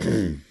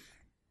going.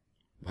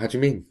 How do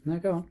you mean? No,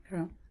 go on,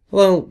 carry on.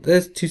 Well,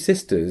 there's 2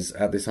 sisters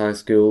at this high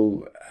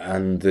school,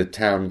 and the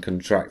town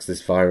contracts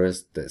this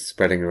virus that's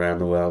spreading around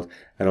the world,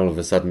 and all of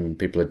a sudden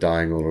people are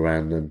dying all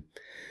around them.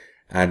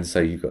 And so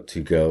you've got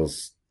 2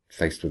 girls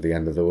faced with the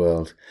end of the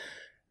world.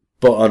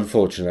 But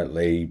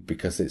unfortunately,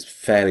 because it's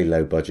fairly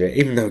low budget,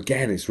 even though,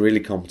 again, it's really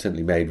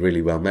competently made,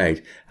 really well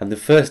made, and the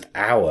first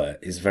hour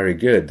is very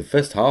good. The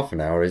first half an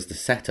hour is the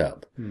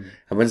setup. And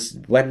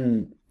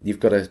when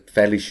you've got a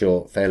fairly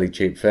short, fairly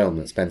cheap film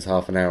that spends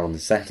half an hour on the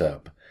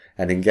setup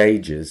and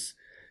engages,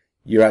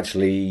 you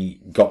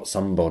actually got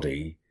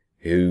somebody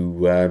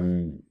who,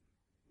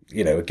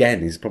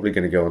 again, is probably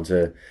going to go on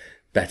to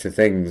better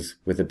things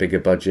with a bigger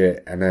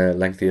budget and a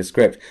lengthier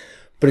script.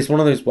 But it's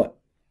one of those...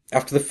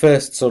 After the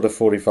first sort of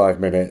 45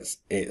 minutes,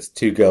 it's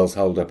 2 girls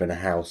holed up in a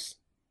house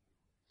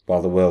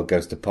while the world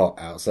goes to pot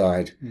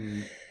outside.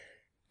 And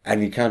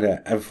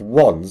and for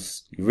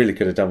once, you really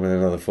could have done with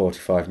another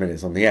 45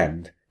 minutes on the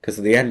end, because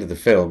at the end of the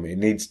film, it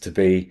needs to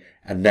be,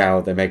 and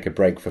now they make a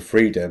break for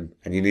freedom,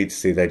 and you need to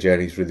see their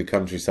journey through the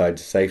countryside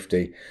to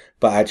safety.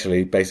 But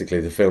actually,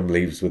 basically, the film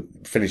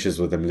finishes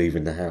with them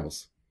leaving the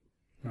house.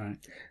 Right.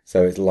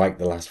 So it's like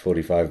the last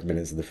 45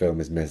 minutes of the film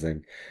is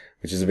missing,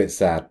 which is a bit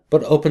sad.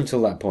 But up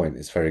until that point,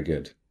 it's very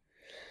good.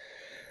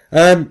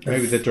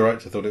 Maybe the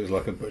director thought it was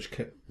like a Butch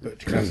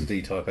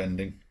Cassidy type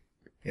ending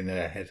in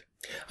their head.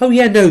 Oh,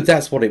 yeah, no,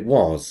 that's what it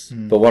was.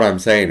 But what I'm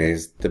saying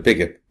is, the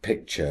bigger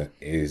picture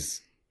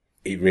is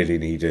it really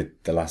needed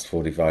the last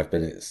 45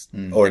 minutes,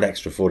 or an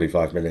extra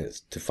 45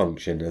 minutes, to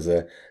function as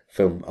a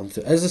film,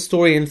 as a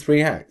story in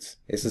 3 acts.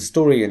 It's a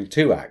story in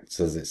 2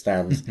 acts as it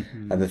stands,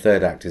 and the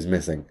 3rd act is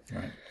missing.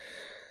 Right.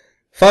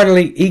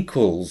 Finally,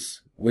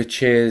 Equals,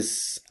 which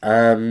is,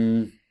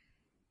 the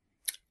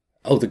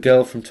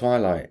girl from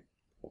Twilight,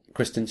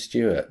 Kristen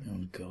Stewart.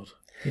 Oh, God.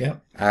 Yeah.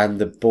 And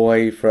the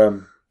boy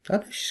from, I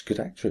know she's a good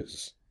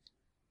actress.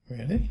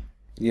 Really?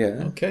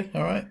 Yeah. Okay,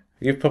 all right.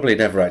 You've probably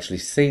never actually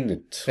seen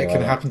it. It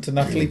can happen to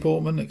Natalie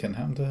Portman. It can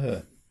happen to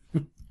her.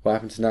 What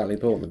happened to Natalie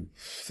Portman?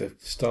 The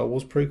Star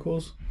Wars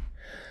prequels.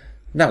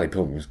 Natalie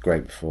Portman was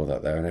great before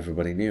that, though, and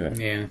everybody knew it.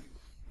 Yeah.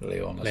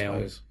 Leon, I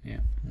suppose.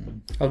 Yeah.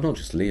 Oh, not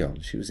just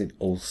Leon. She was in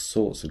all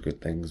sorts of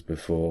good things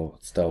before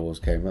Star Wars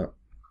came up.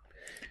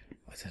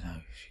 I don't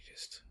know. She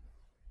just...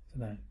 I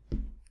don't know.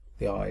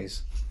 The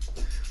eyes.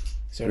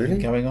 Is there Really?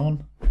 anything going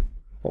on?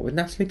 What, with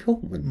Natalie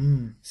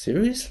Portman?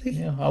 Seriously?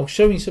 Yeah, I'll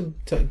show you some.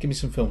 Give me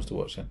some films to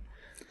watch then.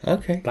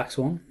 Okay. Black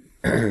Swan.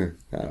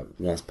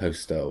 That's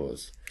post Star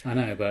Wars. I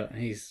know, but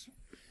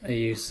are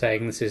you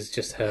saying this is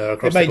just her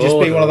across It may the board?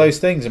 just be one of those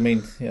things. I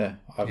mean, yeah,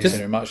 I haven't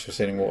seen it much. I've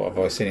seen what have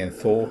I seen in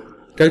Thor?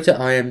 Go to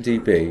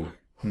IMDb,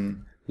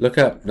 look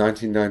up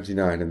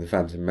 1999 and The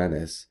Phantom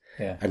Menace,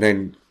 Yeah. and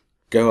then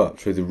go up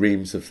through the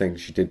reams of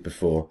things she did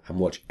before and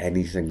watch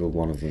any single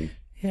one of them.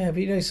 Yeah,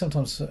 but you know,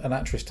 sometimes an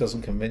actress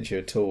doesn't convince you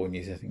at all, and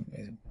you think,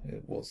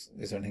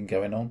 is there anything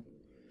going on?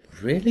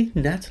 Really?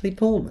 Natalie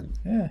Portman?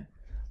 Yeah.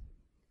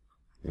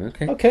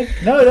 Okay. Okay.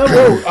 No.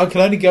 Well, I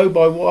can only go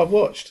by what I've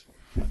watched.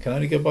 I can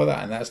only go by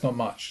that, and that's not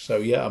much. So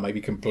yeah, I may be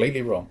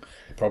completely wrong.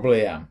 I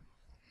probably am.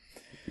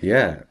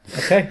 Yeah.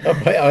 Okay,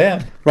 I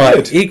am. Right,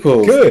 Good.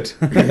 equals. Good.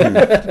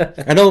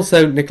 And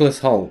also Nicholas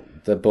Hoult,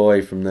 the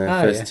boy from the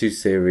first two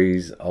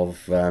series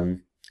of...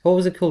 what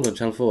was it called on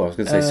Channel 4? I was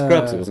going to say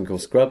Scrubs. It wasn't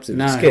called Scrubs. It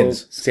was called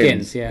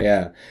Skins, yeah.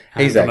 Yeah.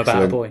 And He's I'm excellent.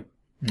 About a Boy.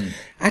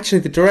 Actually,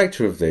 the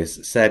director of this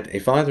said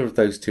if either of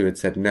those two had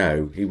said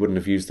no, he wouldn't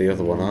have used the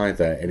other one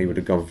either, and he would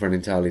have gone for an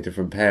entirely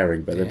different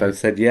pairing. But they both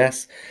said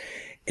yes.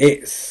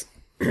 It's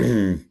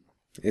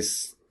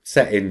it's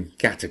set in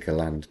Gattaca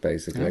land,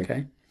 basically.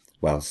 Okay.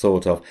 Well,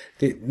 sort of.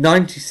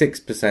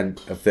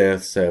 96% of the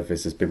Earth's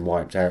surface has been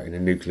wiped out in a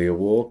nuclear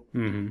war,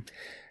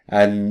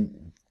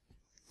 and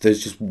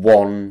there's just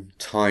one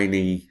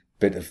tiny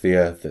bit of the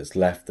Earth that's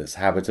left that's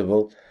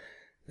habitable.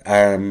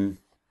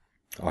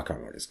 I can't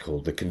remember what it's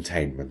called, the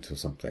containment or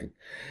something.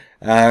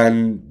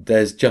 And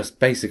there's just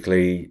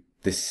basically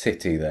this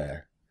city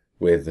there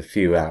with a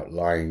few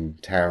outlying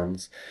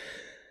towns.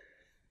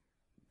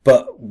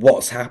 But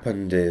what's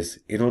happened is,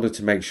 in order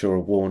to make sure a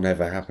war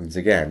never happens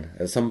again,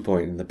 at some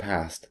point in the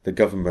past, the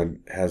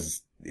government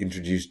has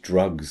introduced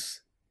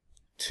drugs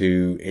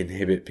to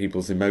inhibit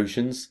people's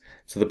emotions.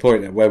 To the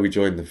point at where we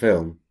join the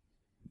film,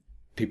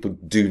 people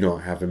do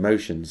not have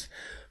emotions.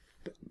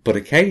 But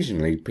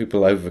occasionally,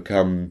 people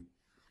overcome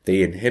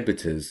the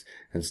inhibitors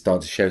and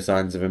start to show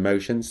signs of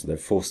emotions. So there are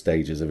 4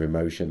 stages of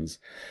emotions.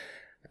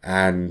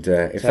 And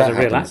if So that that's a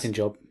real happens, acting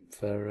job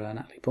for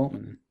Natalie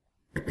Portman.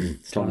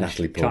 it's not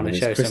Natalie trying Portman, to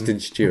show it's Kristen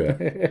some-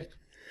 Stewart.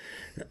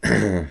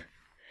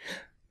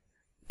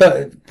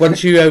 But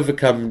once you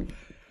overcome...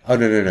 Oh,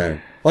 no.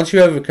 Once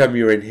you overcome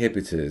your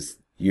inhibitors,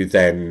 you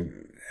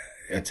then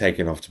are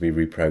taken off to be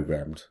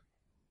reprogrammed.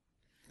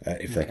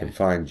 If they can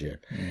find you.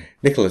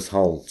 Nicholas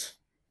Hoult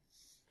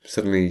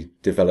suddenly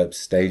develops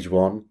stage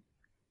 1.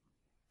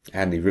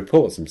 And he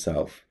reports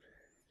himself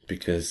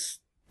because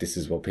this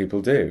is what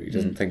people do. He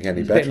doesn't think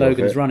any It's a better bit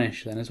Logan's of it.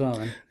 Run-ish then as well.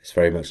 Then. It's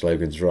very much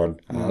Logan's Run.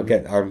 I'm going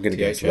to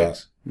get to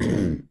that.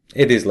 THX.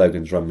 It is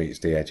Logan's Run meets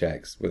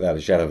DHX, without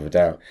a shadow of a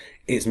doubt.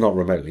 It's not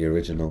remotely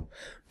original.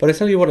 But I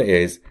tell you what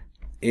it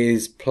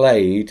is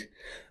played,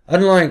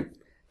 unlike...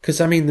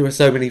 Because, I mean, there are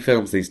so many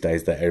films these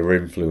days that are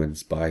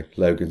influenced by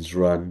Logan's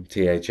Run,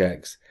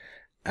 THX,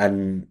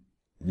 and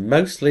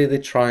mostly they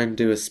try and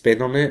do a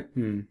spin on it.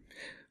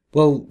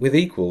 Well, with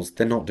Equals,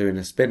 they're not doing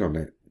a spin on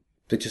it.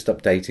 They're just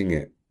updating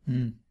it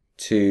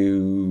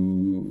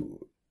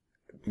to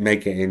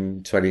make it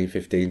in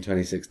 2015,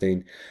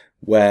 2016,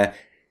 where,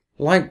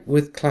 like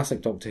with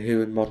classic Doctor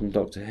Who and modern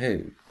Doctor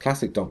Who,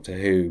 classic Doctor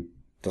Who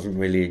doesn't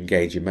really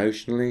engage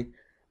emotionally.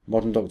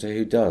 Modern Doctor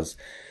Who does.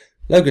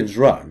 Logan's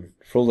Run,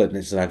 for all that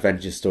it's an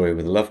adventure story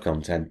with love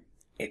content,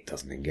 it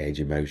doesn't engage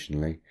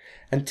emotionally.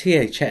 And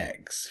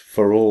THX,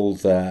 for all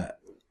that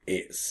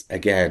it's,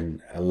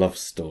 again, a love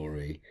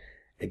story,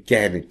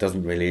 again, it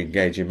doesn't really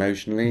engage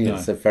emotionally. No.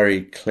 It's a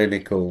very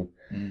clinical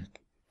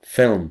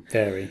film.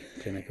 Very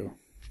clinical.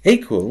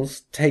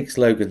 Equals takes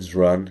Logan's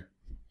Run,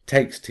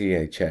 takes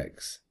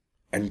THX,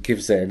 and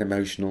gives it an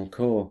emotional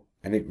core.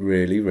 And it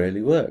really,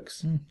 really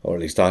works. Or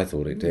at least I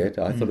thought it did.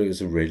 I thought it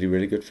was a really,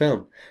 really good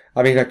film.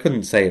 I mean, I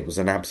couldn't say it was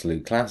an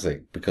absolute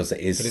classic because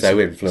it is so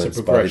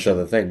influenced by these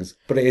other things.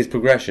 But it is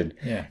progression.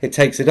 Yeah. It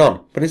takes it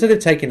on. But instead of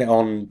taking it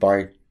on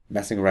by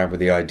messing around with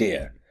the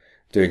idea,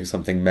 doing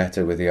something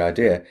meta with the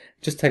idea, it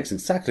just takes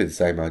exactly the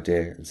same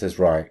idea and says,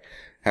 right,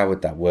 how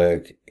would that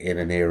work in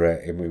an era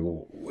in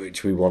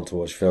which we want to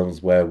watch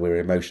films where we're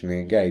emotionally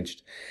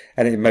engaged?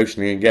 And it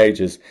emotionally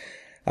engages.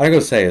 And I've got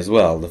to say as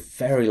well, the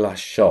very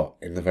last shot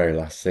in the very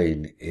last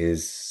scene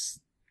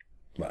is,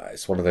 well,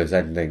 it's one of those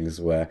endings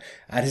where,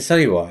 and to tell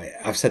you what,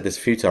 I've said this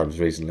a few times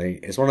recently,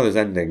 it's one of those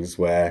endings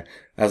where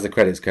as the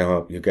credits come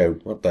up, you go,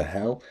 what the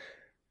hell?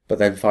 But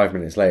then 5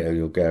 minutes later,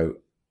 you'll go,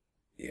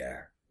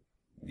 yeah,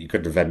 you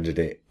couldn't have ended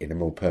it in a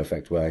more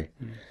perfect way.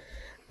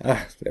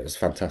 It was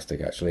fantastic,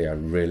 actually. I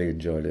really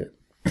enjoyed it.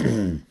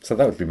 So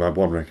that would be my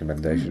one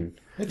recommendation.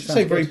 Let's just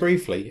say very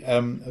briefly, I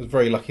was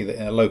very lucky that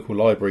in a local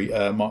library,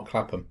 Mark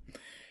Clapham,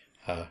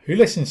 who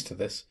listens to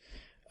this,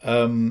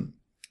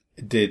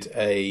 did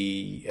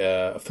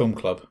a film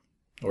club,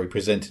 or he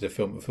presented a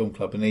film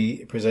club, and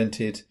he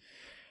presented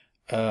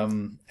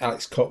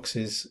Alex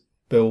Cox's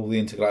Bill the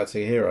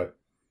Intergalactic Hero.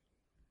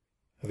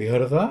 Have you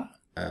heard of that?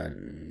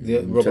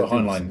 The Robert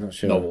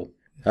Heinlein novel.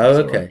 Oh, Is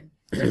that okay. right?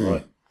 Is that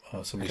right?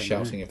 Oh, somebody's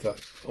shouting if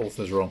that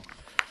author's wrong.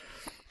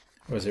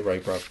 Or is it Ray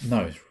Brad?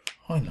 No, it's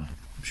I know.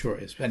 I'm sure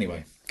it is.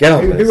 Anyway, Get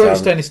on who this. wrote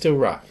Stainless Steel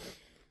Rat?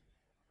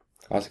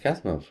 Isaac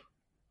Asimov.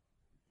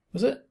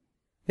 Was it?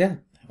 Yeah,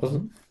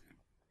 wasn't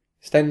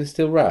Stainless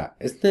Steel Rat,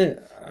 isn't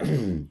it?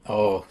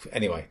 Oh,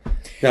 anyway.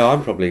 No,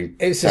 I'm probably.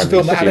 It's this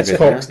film that Alex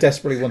Cox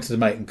desperately wanted to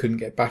make and couldn't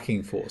get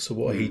backing for. So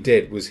what he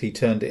did was he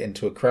turned it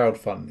into a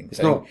crowdfunding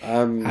thing. Not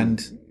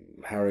and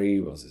Harry,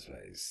 what's his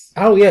face?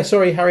 Oh yeah,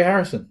 sorry, Harry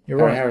Harrison. You're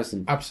Harry right.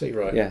 Harrison. Absolutely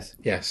right.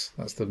 Yes,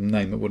 that's the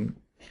name that wouldn't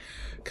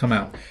come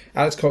out.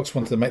 Alex Cox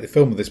wanted to make the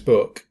film of this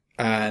book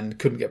and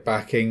couldn't get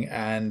backing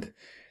and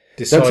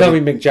decided. Don't tell me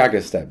Mick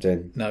Jagger stepped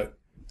in. No,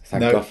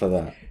 Thank God for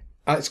that.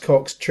 Alex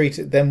Cox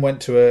then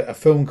went to a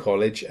film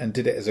college and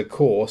did it as a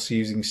course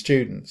using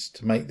students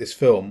to make this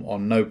film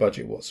on no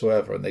budget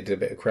whatsoever, and they did a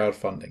bit of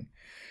crowdfunding.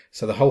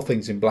 So the whole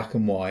thing's in black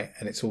and white,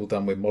 and it's all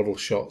done with model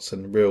shots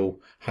and real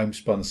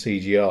homespun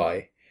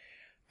CGI,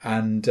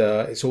 and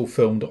it's all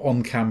filmed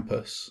on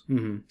campus.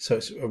 Mm-hmm. So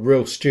it's a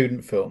real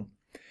student film,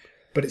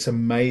 but it's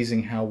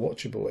amazing how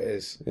watchable it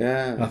is.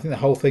 Yeah, and I think the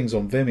whole thing's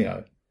on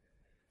Vimeo.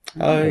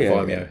 Oh yeah,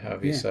 Vimeo,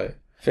 however you say it.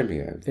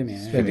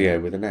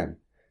 Vimeo with an M.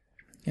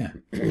 Yeah.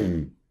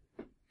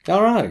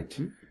 All right.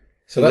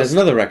 So there's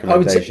another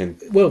recommendation.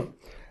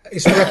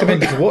 It's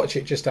recommended to watch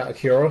it just out of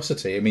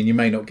curiosity. I mean, you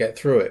may not get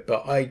through it,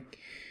 but I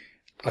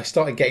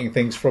started getting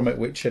things from it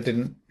which I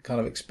didn't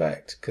kind of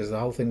expect because the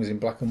whole thing was in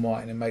black and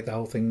white and it made the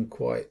whole thing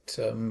quite.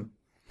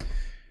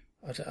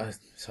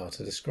 It's hard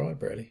to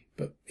describe really,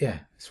 but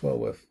yeah, it's well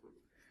worth.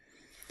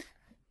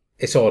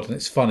 It's odd and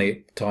it's funny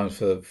at times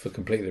for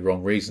completely the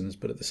wrong reasons,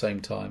 but at the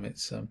same time,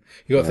 it's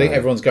you got to think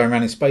everyone's going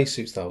around in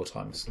spacesuits the whole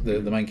time.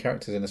 The main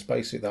character's in a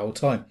spacesuit the whole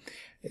time.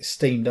 It's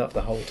steamed up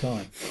the whole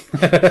time.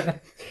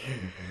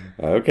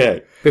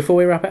 Okay. Before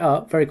we wrap it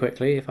up, very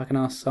quickly, if I can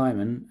ask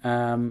Simon,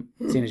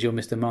 seeing as you're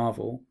Mr.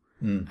 Marvel,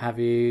 have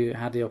you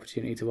had the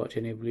opportunity to watch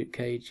any of Luke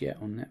Cage yet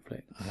on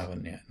Netflix? I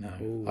haven't yet. No,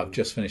 Ooh. I've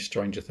just finished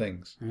Stranger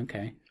Things.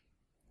 Okay.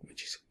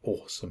 Which is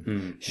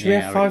awesome. Should we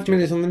have 5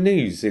 minutes on the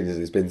news, seeing as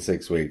it's been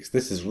 6 weeks?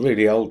 This is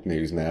really old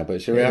news now,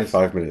 but should we have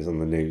 5 minutes on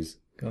the news?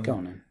 Go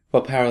on then.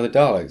 Well, Power of the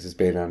Daleks is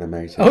being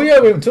animated. Oh yeah,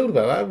 we haven't talked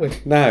about that, have we?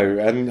 No,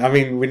 and I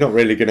mean, we're not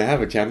really going to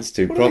have a chance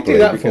to What properly. do we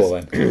do that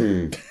for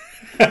then?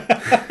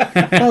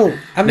 Well,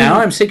 I mean, Now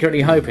I'm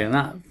secretly hoping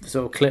that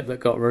sort of clip that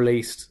got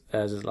released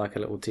as like a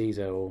little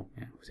teaser, or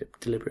was it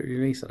deliberately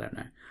released? I don't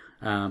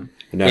know.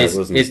 No, it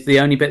wasn't. It's the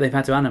only bit they've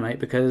had to animate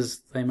because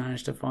they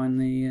managed to find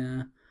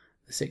the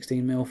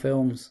 16mm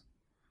films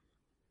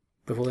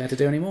before they had to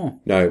do any more.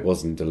 No, it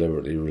wasn't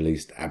deliberately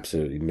released.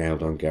 Absolutely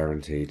nailed on,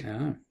 guaranteed.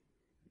 Oh.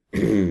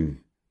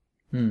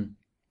 And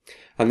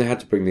they had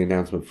to bring the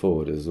announcement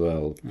forward as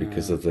well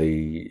because of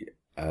the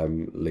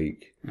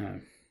leak. Oh.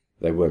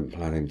 They weren't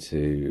planning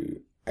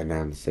to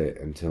announce it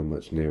until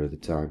much nearer the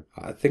time.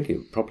 I think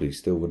it probably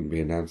still wouldn't be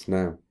announced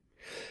now.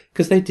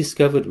 Because they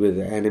discovered with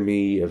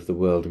Enemy of the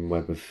World and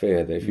Web of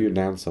Fear that if you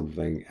announce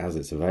something as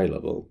it's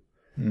available,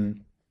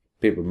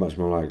 people are much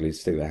more likely to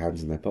stick their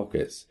hands in their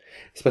pockets.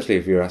 Especially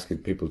if you're asking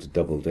people to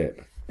double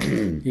dip.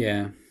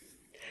 Yeah.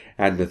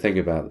 And the thing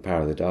about the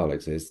Power of the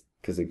Daleks is,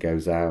 because it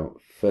goes out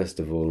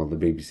first of all on the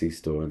BBC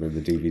store and then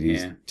the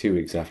DVDs 2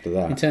 weeks after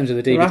that. In terms of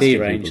the DVD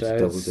range,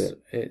 though,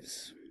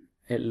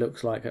 it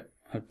looks like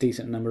a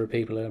decent number of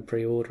people are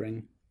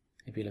pre-ordering.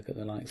 If you look at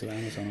the likes of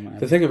Amazon and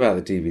whatever. The thing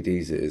about the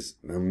DVDs is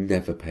they'll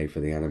never pay for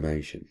the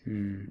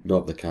animation.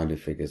 Not the kind of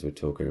figures we're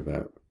talking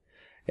about.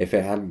 If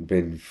it hadn't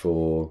been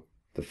for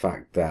the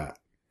fact that...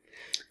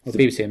 Well,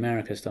 BBC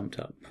America stumped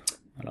up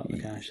a lot of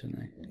the cash, didn't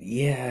they?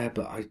 Yeah,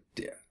 but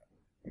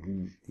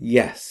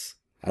yes.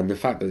 And the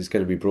fact that it's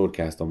going to be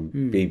broadcast on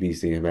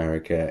BBC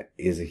America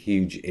is a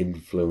huge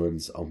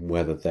influence on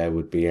whether there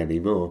would be any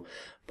more.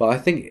 But I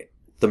think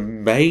the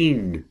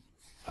main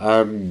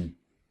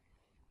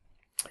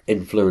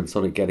influence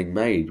on it getting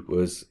made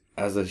was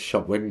as a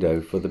shop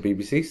window for the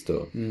BBC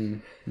store.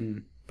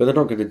 But they're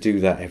not going to do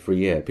that every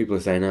year. People are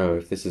saying, oh,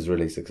 if this is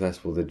really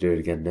successful, they'll do it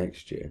again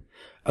next year.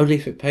 Only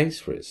if it pays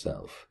for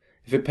itself.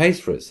 If it pays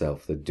for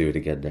itself, they'd do it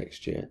again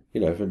next year.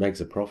 You know, if it makes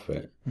a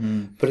profit.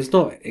 But it's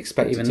not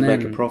expected to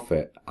make a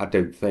profit, I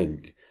don't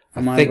think.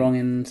 Am I wrong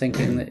in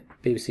thinking that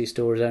BBC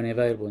Store is only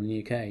available in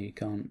the UK? You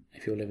can't,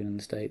 if you're living in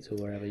the States or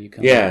wherever, you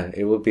can't. Yeah,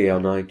 it will be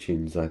on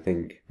iTunes, I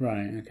think.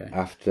 Right, okay.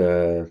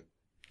 After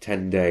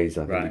 10 days,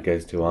 I think it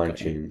goes to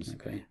iTunes.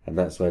 Okay. And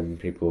that's when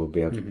people will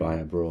be able to buy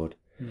it abroad.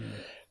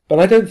 But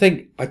I don't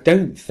think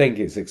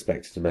it's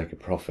expected to make a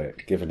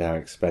profit, given how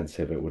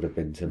expensive it would have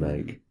been to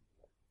make.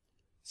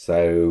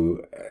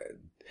 So,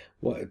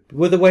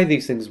 the way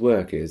these things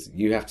work is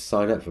you have to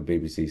sign up for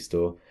BBC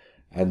Store,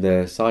 and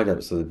the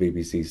sign-ups for the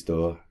BBC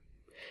Store,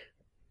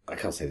 I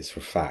can't say this for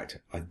a fact,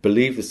 I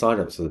believe the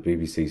sign-ups for the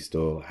BBC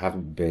Store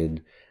haven't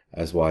been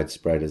as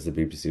widespread as the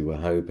BBC were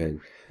hoping.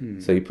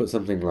 So you put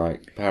something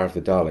like Power of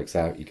the Daleks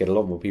out, you get a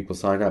lot more people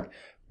sign up.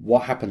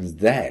 What happens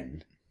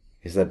then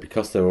is that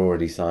because they're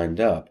already signed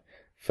up,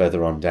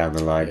 further on down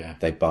the line,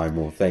 they buy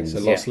more things.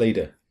 It's a loss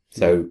leader.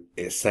 So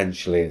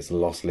essentially it's a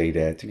loss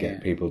leader to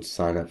get people to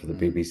sign up for the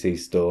BBC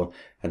Store,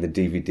 and the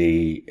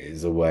DVD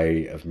is a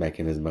way of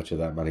making as much of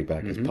that money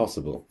back as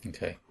possible.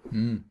 Okay.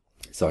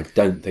 So I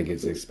don't think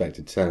it's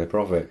expected to turn a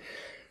profit.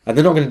 And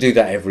they're not going to do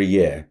that every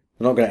year.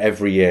 They're not going to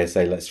every year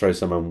say, let's throw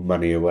some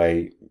money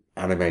away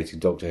animating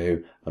Doctor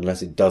Who,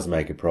 unless it does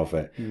make a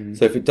profit.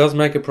 So if it does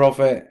make a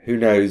profit, who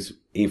knows,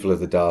 Evil of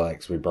the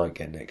Daleks we might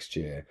get next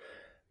year.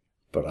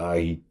 But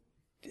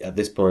at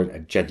this point, I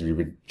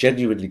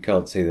genuinely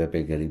can't see there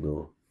being any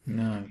more.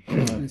 No.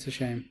 It's a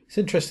shame. It's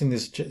interesting. There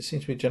seems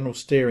to be general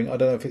steering. I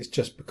don't know if it's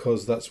just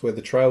because that's where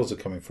the trails are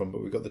coming from,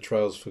 but we've got the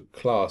trails for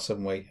Class,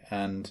 haven't we?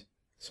 And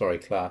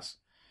Class,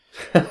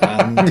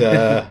 and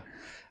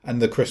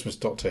the Christmas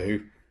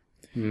Doctor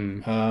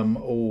Who,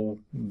 all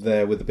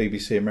there with the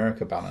BBC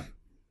America banner.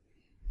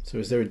 So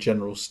is there a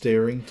general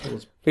steering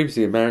towards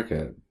BBC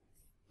America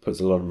puts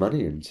a lot of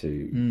money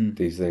into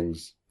these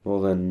things,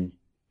 more than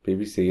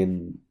BBC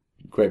in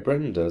Great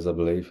Britain does, I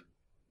believe.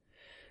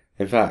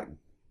 In fact,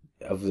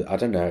 I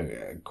don't know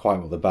quite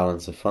what the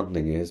balance of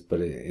funding is,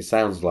 but it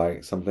sounds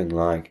like something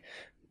like,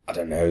 I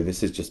don't know,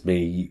 this is just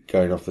me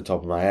going off the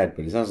top of my head,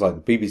 but it sounds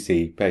like the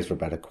BBC pays for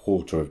about a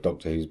quarter of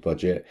Doctor Who's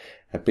budget,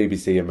 and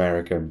BBC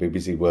America and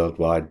BBC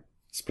Worldwide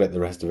split the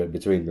rest of it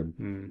between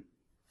them.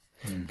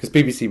 Because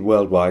BBC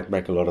Worldwide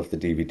make a lot of the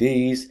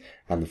DVDs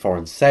and the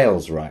foreign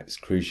sales rights,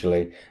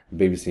 crucially, and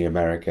BBC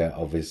America,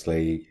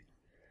 obviously,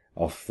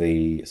 off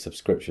the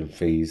subscription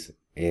fees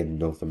in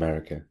North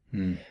America.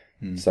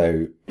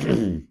 So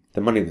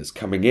the money that's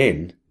coming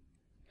in,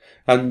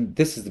 and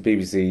this is the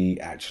BBC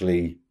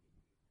actually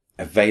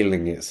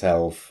availing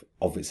itself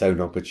of its own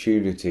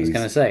opportunities. I was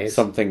going to say, it's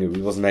something that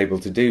it wasn't able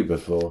to do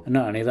before.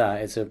 Not only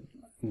that, it's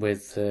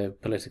with the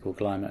political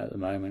climate at the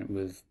moment,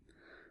 with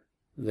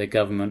the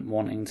government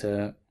wanting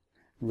to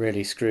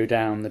really screw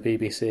down the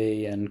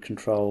BBC and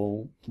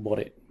control what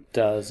it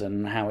does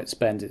and how it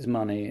spends its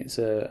money. It's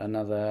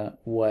another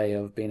way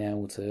of being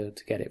able to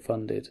get it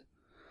funded.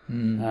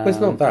 But it's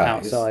not that.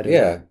 Outside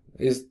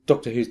Is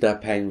Doctor Who's now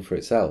paying for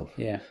itself.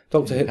 Yeah.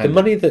 The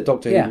money that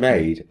Doctor Who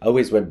made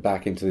always went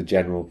back into the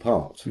general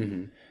pot.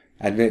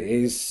 And it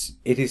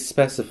is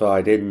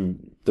specified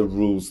in the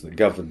rules that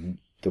govern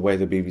the way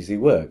the BBC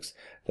works,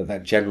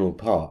 that general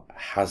part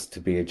has to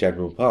be a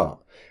general part,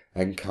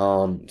 and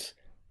can't,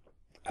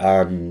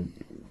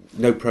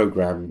 no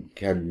programme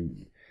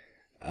can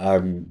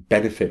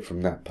benefit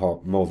from that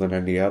part more than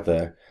any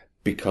other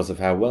because of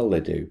how well they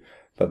do.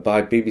 But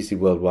by BBC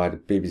Worldwide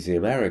and BBC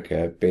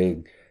America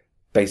being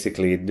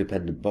basically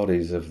independent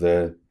bodies of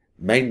the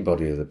main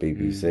body of the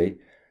BBC,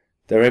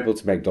 they're able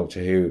to make Doctor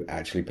Who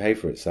actually pay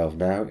for itself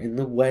now in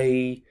the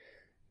way,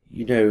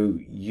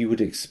 you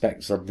would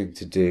expect something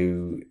to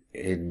do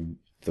in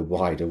the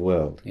wider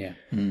world. Yeah.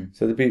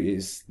 So the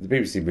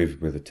BBC moving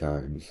with the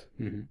times.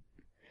 And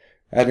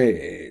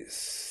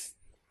it's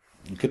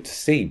good to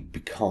see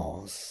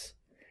because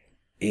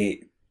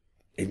it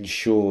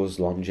ensures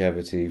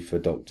longevity for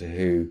Doctor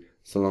Who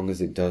so long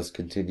as it does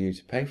continue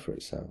to pay for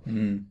itself.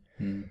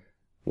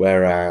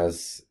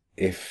 Whereas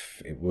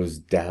if it was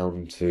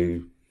down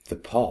to the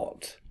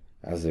pot,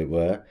 as it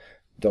were,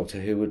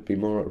 Doctor Who would be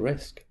more at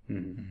risk.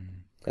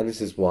 And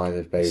this is why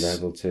they've been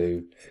able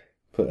to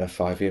put a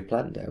 5-year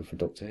plan down for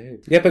Doctor Who.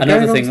 Yeah, but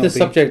going on to the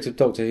subject of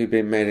Doctor Who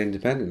being made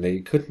independently,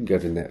 it couldn't go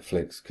to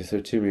Netflix because there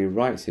are too many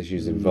rights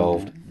issues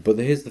involved. But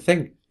here's the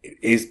thing, it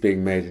is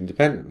being made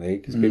independently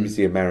because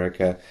BBC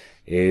America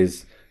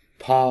is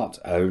part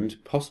owned,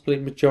 possibly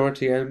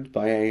majority owned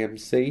by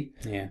AMC.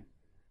 Yeah.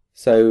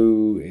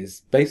 So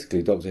it's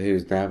basically Doctor Who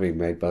is now being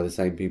made by the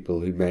same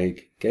people who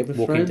make Game of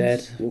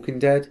Thrones, Walking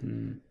Dead.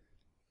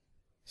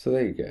 So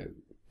there you go.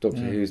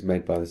 Doctor Who is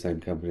made by the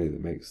same company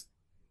that makes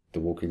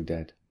The Walking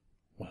Dead.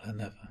 Well, I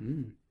never.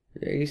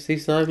 Yeah, you see,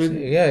 Simon?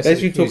 Yeah,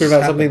 as you're talking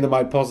about something that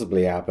might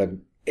possibly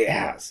happen, it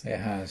has. It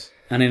has.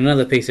 And in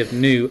another piece of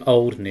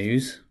old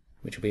news,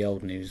 which will be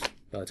old news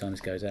by the time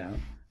this goes out,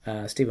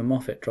 Stephen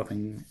Moffat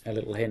dropping a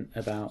little hint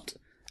about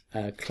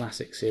a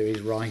classic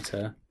series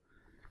writer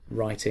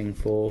writing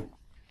for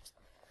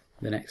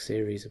the next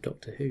series of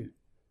Doctor Who.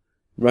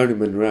 Ronan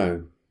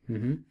Munro.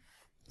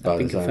 That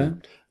been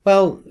confirmed?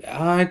 Well,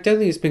 I don't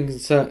think it's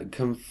been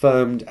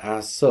confirmed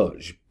as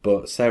such,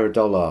 but Sarah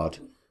Dollard,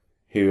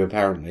 who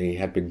apparently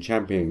had been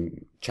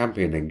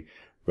championing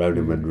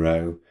Ronan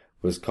Munro,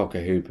 was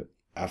cock-a-hoop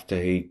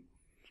after he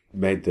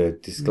made the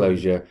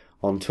disclosure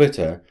on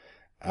Twitter,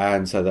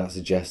 and so that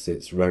suggests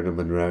it's Ronan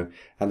Munro.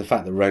 And the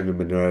fact that Ronan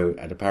Munro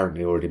had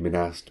apparently already been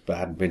asked but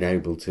hadn't been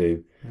able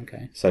to,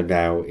 so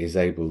now is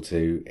able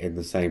to, in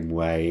the same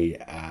way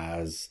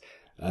as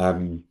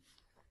who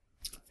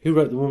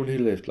wrote The Woman Who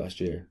Lived last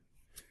year?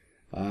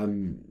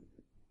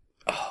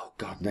 Oh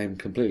God, name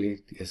completely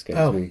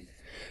escapes me.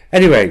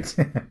 Anyway,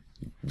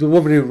 the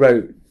woman who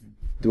wrote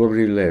The Woman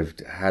Who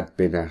Lived had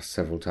been asked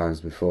several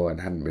times before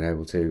and hadn't been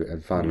able to,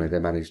 and finally they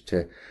managed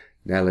to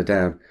nail her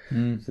down.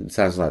 It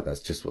sounds like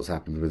that's just what's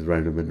happened with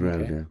Ronan Munro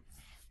now.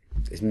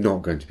 It's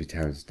not going to be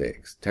Terrance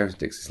Dicks. Terrance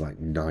Dicks is like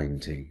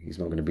 90. He's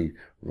not going to be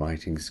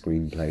writing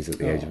screenplays at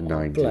the age of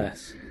 90.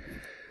 Bless.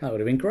 That would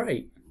have been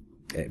great.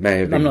 It may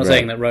have been. I'm not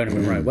saying that Ronan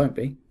Munro won't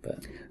be,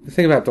 but the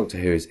thing about Doctor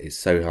Who is it's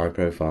so high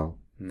profile.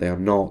 They are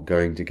not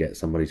going to get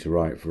somebody to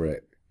write for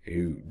it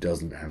who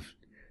doesn't have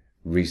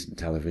recent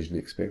television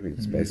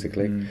experience,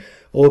 basically.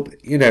 Or,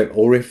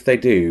 or if they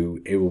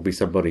do, it will be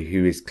somebody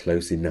who is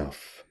close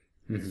enough.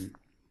 Mm-hmm.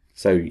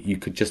 So you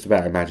could just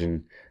about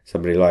imagine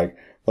somebody like,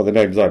 well, the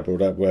names I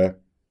brought up were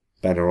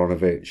Ben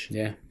Aronovich,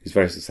 who's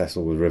very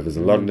successful with Rivers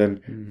of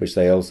London, which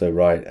they also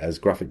write as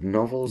graphic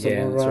novels, am I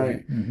that's right?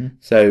 right. Mm-hmm.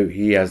 So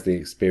he has the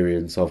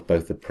experience of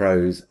both the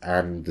prose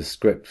and the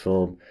script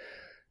form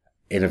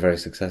in a very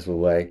successful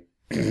way.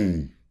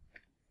 That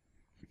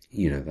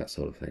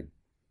sort of thing.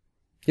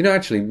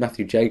 Actually,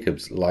 Matthew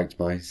Jacobs liked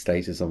my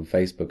status on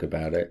Facebook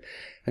about it.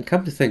 And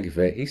come to think of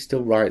it, he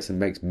still writes and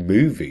makes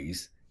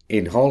movies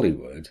in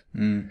Hollywood.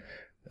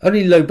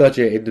 Only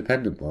low-budget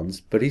independent ones,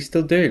 but he's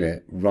still doing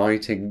it,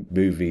 writing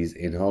movies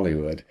in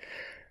Hollywood.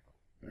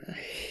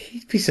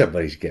 He'd be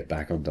somebody to get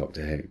back on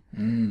Doctor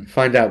Who.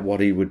 Find out what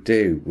he would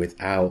do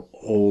without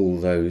all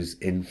those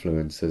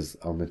influences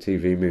on the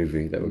TV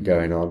movie that were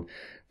going on,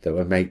 that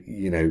were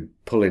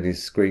pulling his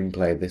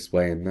screenplay this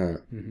way and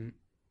that.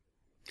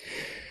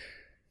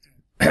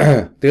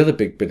 The other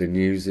big bit of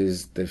news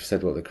is they've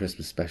said what the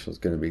Christmas special is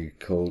going to be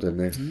called, and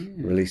they've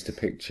released a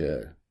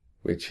picture,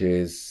 which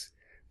is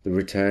the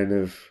return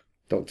of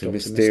Dr.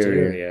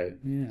 Mysterio.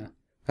 Yeah.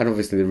 And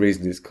obviously the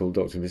reason it's called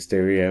Dr.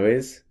 Mysterio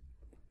is?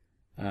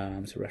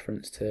 It's a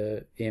reference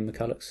to Ian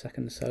McCulloch's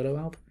second solo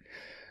album.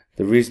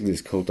 The reason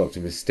it's called Dr.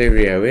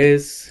 Mysterio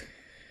is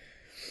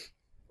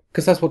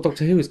because that's what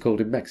Doctor Who is called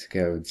in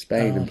Mexico and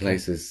Spain and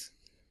places.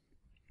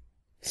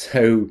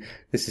 So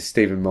this is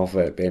Stephen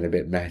Moffat being a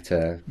bit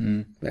meta,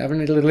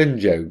 having a little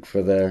in-joke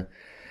for the...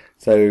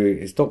 So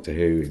it's Doctor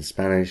Who in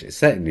Spanish. It's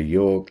set in New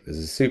York. There's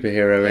a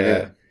superhero in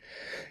it.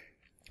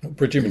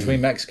 Bridging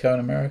between Mexico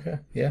and America,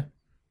 yeah.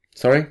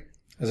 Sorry?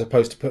 As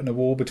opposed to putting a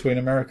wall between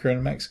America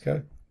and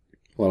Mexico.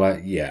 Well,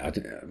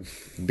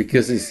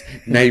 because it's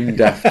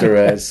named after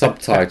a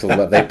subtitle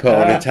that they put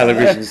on a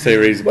television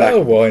series.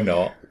 Well, why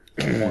not?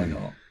 Why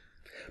not?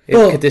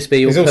 Could this be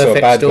your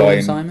perfect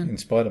storm, Simon? In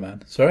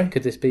Spider-Man. Sorry?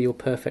 Could this be your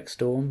perfect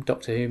storm?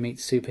 Doctor Who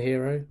meets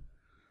superhero?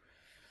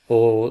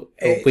 Or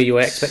will your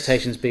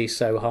expectations be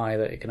so high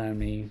that it can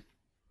only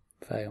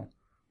fail?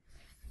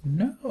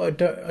 No, I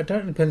don't.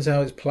 It depends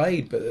how it's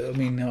played, but I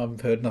mean,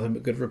 I've heard nothing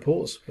but good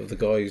reports of the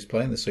guy who's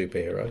playing the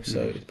superhero.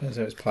 So it depends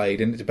how it's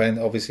played, and it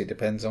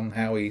depends on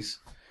how he's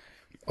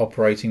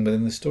operating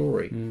within the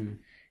story.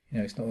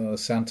 It's not a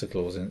Santa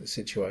Claus in the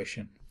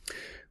situation.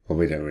 Well,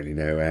 we don't really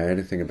know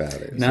anything about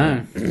it.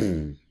 No.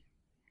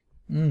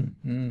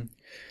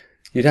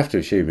 You'd have to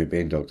assume it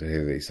being Doctor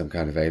Who that he's some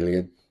kind of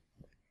alien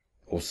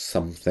or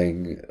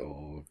something,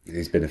 or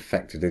he's been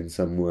affected in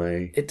some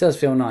way. It does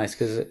feel nice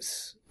because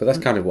it's... But that's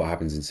kind of what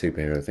happens in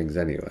superhero things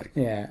anyway.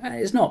 Yeah,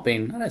 it's not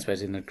been... I don't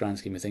suppose in the grand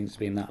scheme of things it's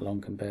been that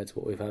long compared to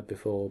what we've had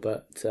before,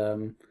 but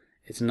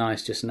it's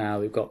nice just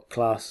now. We've got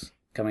Class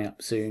coming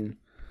up soon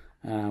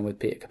with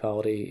Peter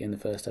Capaldi in the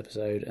first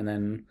episode, and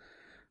then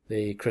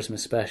the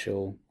Christmas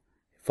special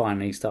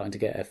finally starting to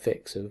get a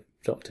fix of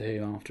Doctor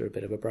Who after a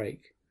bit of a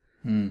break.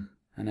 And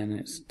then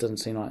it doesn't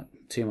seem like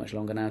too much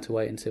longer now to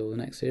wait until the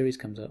next series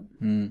comes up.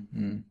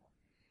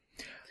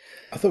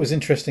 I thought it was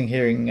interesting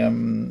hearing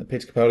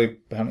Peter Capaldi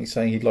apparently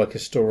saying he'd like a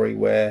story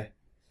where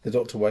the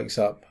Doctor wakes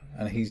up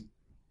and he's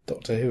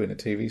Doctor Who in a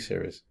TV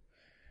series.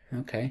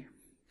 Okay.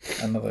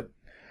 I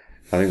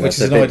think that's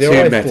a bit too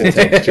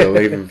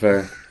metatextual even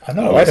for... I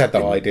know, I'd had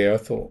that idea, I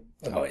thought...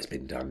 Oh, it's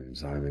been done,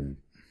 Simon,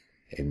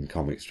 in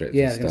comic strips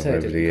and stuff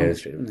over the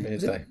years.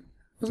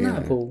 Wasn't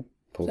that Paul?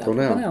 Paul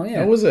Cornell.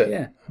 Yeah. Oh, was it?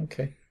 Yeah.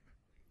 Okay.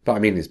 But I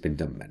mean, it's been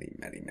done many,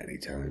 many, many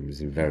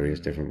times in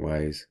various different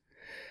ways.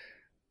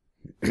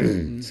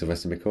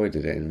 Sylvester McCoy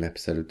did it in an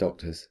episode of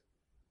Doctors,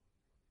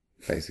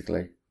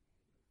 basically.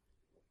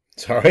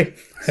 Sorry?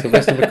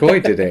 Sylvester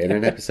McCoy did it in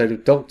an episode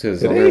of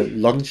Doctors on a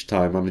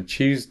lunchtime on a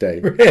Tuesday.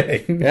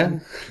 Really? Yeah.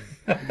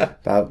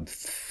 About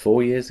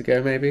 4 years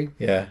ago, maybe.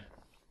 Yeah.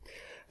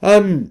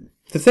 The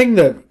thing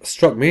that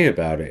struck me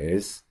about it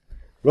is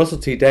Russell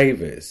T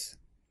Davies,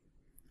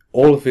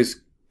 all of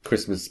his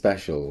Christmas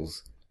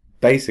specials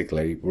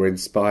basically were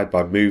inspired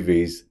by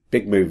movies,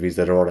 big movies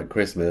that are on at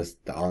Christmas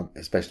that aren't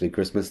especially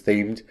Christmas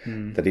themed,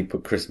 that he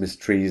put Christmas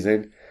trees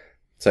in.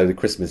 So the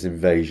Christmas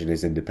Invasion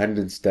is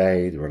Independence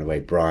Day, The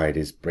Runaway Bride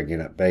is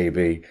Bringing Up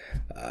Baby,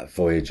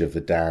 Voyage of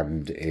the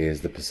Damned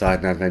is The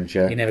Poseidon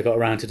Adventure. He never got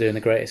around to doing The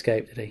Great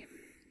Escape, did he?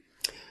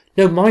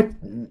 No,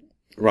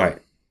 right,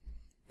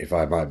 if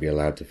I might be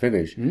allowed to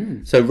finish.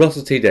 So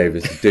Russell T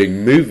Davies is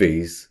doing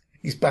movies.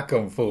 He's back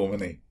on form,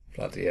 isn't he?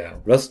 Bloody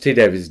hell. Russell T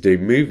Davies is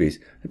doing movies.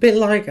 A bit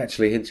like,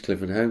 actually,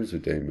 Hinchcliffe and Holmes were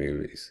doing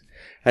movies.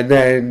 And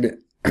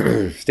then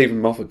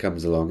Stephen Moffat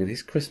comes along, and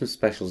his Christmas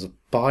specials have,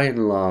 by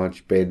and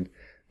large, been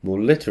more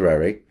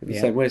literary, in the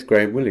same way as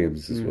Graham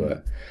Williams'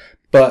 were.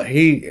 But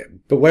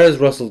whereas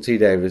Russell T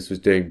Davies was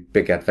doing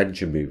big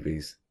adventure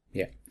movies,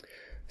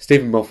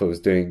 Stephen Moffat was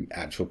doing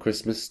actual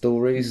Christmas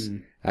stories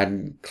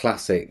and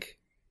classic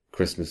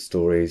Christmas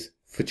stories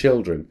for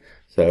children.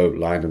 So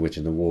Lion, the Witch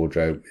and the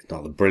Wardrobe is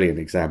not a brilliant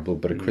example,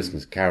 but A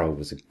Christmas Carol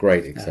was a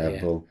great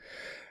example.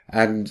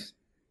 And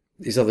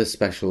these other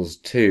specials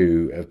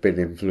too have been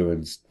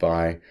influenced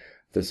by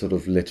the sort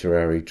of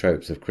literary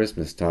tropes of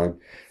Christmas time.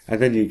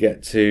 And then you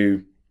get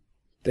to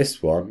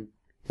this one,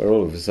 where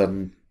all of a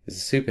sudden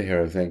it's a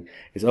superhero thing.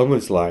 It's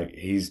almost like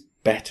he's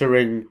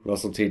bettering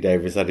Russell T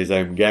Davies at his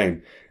own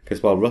game.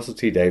 Because while Russell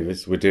T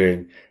Davies were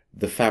doing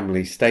the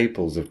family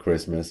staples of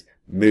Christmas,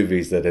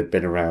 movies that had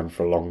been around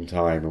for a long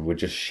time and would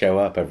just show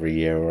up every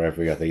year or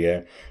every other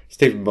year,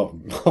 Stephen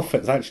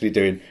Moffat's actually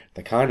doing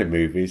the kind of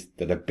movies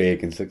that are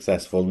big and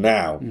successful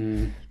now.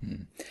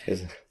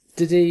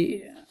 Did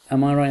he...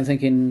 Am I right in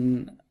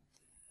thinking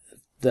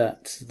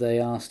that they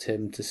asked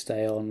him to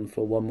stay on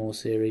for one more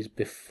series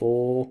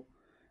before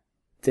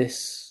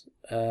this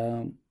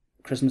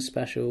Christmas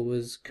special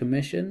was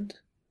commissioned?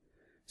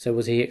 So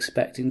was he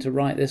expecting to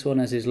write this one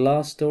as his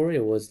last story,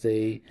 or was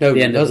the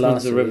end of the last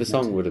Husbands of River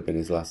Song would have been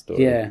his last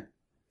story. Yeah.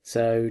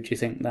 So do you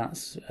think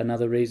that's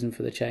another reason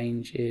for the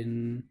change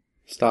in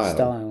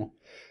style?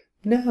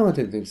 No, I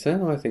don't think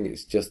so. I think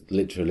it's just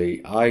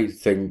literally... I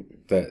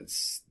think that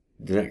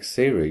the next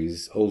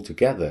series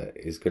altogether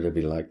is going to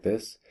be like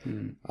this.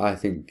 I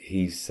think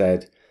he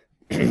said...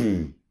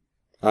 I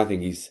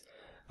think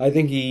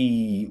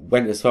he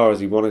went as far as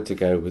he wanted to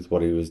go with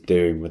what he was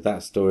doing with that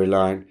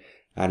storyline,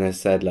 and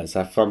has said, let's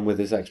have fun with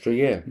this extra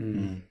year.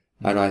 And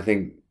I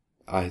think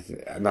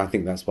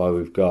that's why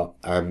we've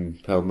got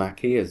Pearl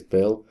Mackie as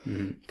Bill,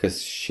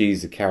 because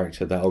she's a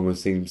character that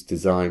almost seems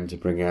designed to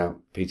bring out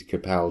Peter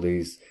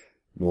Capaldi's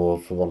more,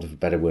 for want of a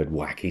better word,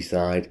 wacky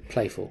side.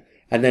 Playful.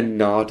 And then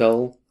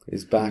Nardole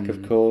is back,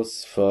 of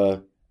course, for,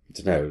 I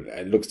don't know,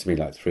 it looks to me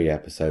like 3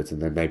 episodes,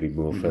 and then maybe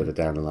more further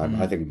down the line.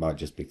 I think it might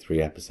just be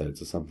 3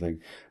 episodes or something.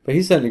 But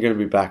he's certainly going to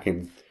be back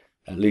in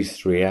at least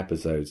 3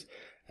 episodes.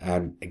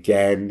 And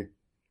again,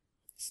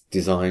 it's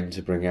designed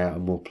to bring out a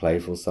more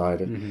playful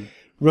side.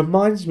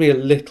 Reminds me a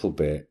little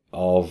bit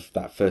of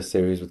that first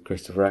series with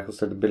Christopher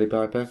Eccleston and Billy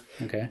Piper.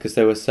 Okay. Because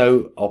they were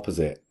so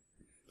opposite.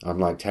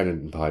 Unlike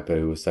Tennant and Piper,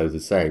 who were so the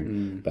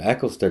same. But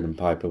Eccleston and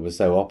Piper were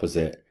so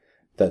opposite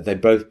that they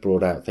both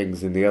brought out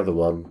things in the other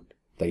one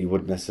that you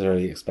wouldn't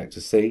necessarily expect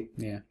to see.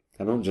 Yeah.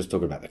 And I'm not just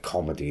talking about the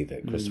comedy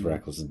that Christopher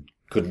Eccleston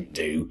couldn't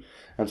do.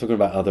 I'm talking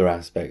about other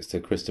aspects to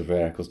Christopher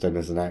Eccleston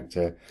as an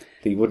actor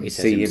that you wouldn't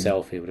see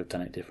himself. He would have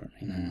done it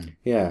differently.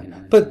 Yeah,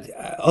 but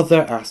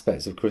other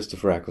aspects of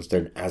Christopher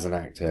Eccleston as an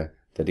actor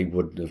that he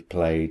wouldn't have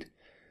played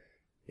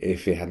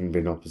if he hadn't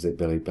been opposite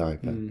Billy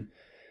Piper.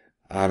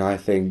 And I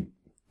think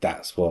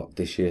that's what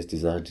this year's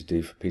designed to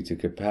do for Peter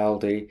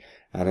Capaldi.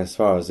 And as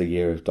far as the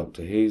year of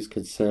Doctor Who's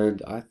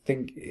concerned, I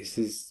think this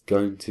is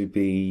going to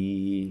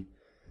be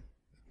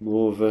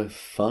more of a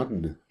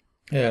fun.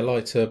 Yeah,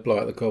 lighter, blow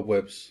out the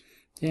cobwebs.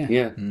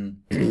 Yeah.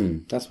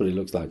 That's what it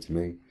looks like to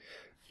me.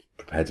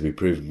 Prepared to be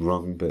proven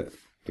wrong, but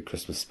the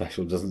Christmas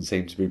special doesn't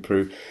seem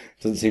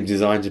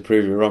designed to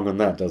prove you wrong on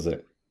that, does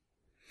it?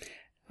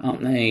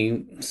 Aren't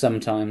they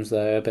sometimes,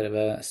 though, a bit of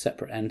a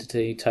separate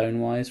entity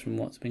tone-wise from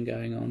what's been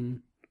going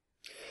on?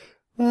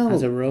 Well,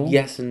 as a rule?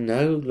 Yes and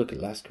no. Look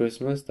at Last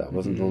Christmas. That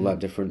wasn't all that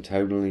different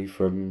tonally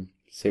from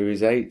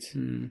Series 8.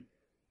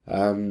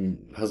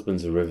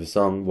 Husbands of River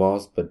Song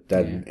was, but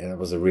then it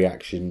was a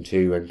reaction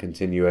to and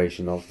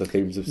continuation of the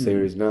themes of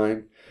Series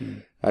 9.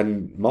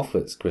 And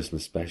Moffat's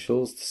Christmas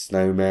specials, The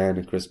Snowman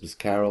and Christmas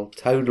Carol,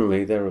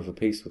 tonally they're of a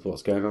piece with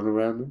what's going on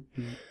around them.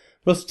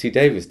 Russell T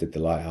Davies did the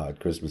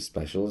light-hearted Christmas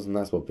specials, and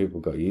that's what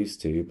people got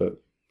used to,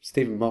 but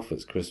Stephen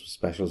Moffat's Christmas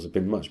specials have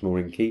been much more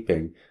in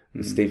keeping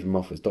with Stephen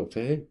Moffat's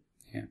Doctor Who.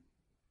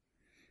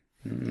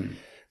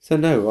 So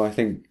no, I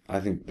think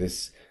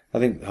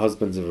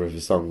Husbands of River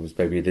Song was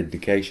maybe an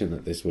indication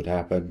that this would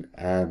happen,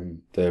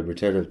 and the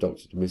return of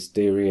Doctor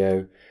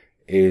Mysterio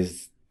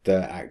is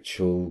the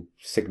actual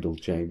signal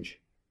change.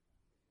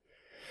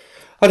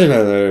 I don't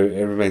know though,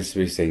 it remains to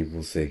be seen,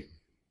 we'll see.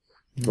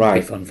 Right.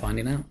 It'll be fun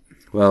finding out.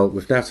 Well,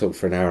 we've now talked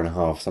for an hour and a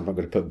half, so I'm not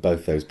going to put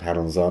both those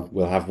panels on.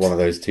 We'll have one of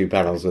those 2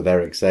 panels with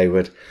Eric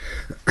Sayward.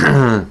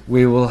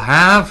 We will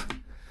have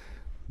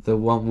the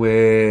one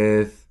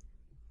with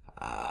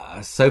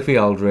Sophie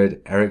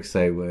Aldred, Eric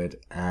Sayward,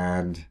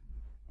 and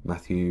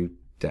Matthew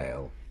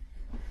Dale.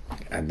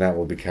 And that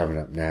will be coming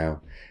up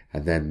now.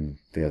 And then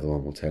the other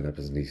one will turn up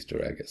as an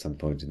Easter egg at some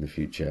point in the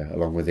future,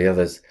 along with the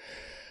others.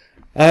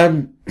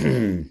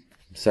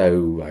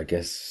 So I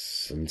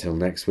guess until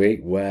next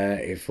week, where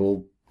if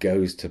all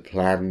goes to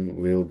plan,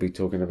 we'll be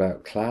talking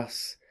about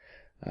Class.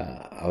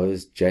 I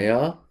was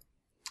JR.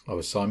 I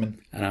was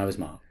Simon. And I was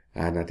Mark.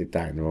 And I did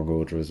that in the wrong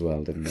order as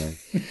well, didn't I?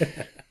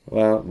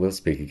 Well, we'll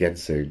speak again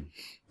soon.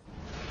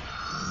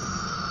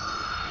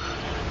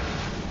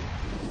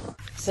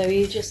 So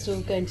you're just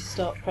all going to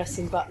start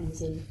pressing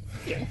buttons and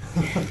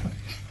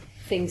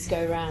things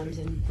go round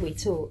and we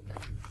talk.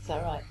 Is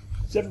that right?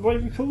 Is everybody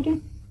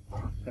recording?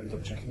 Let me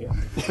double check again.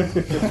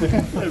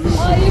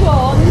 Are you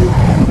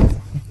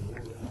on?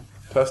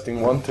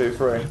 Testing 1, 2,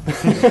 3.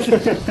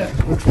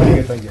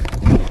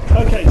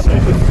 Okay, so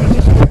we'll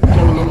just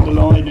go along the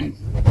line and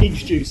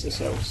introduce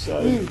ourselves. So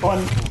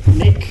I'm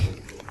Nick,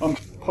 I'm a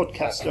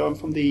podcaster, I'm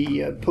from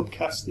the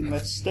Pubcast in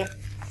Leicester.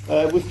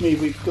 With me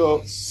we've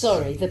got...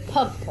 Sorry, the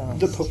Pubcast.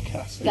 The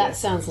Pubcast. That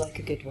sounds like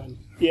a good one.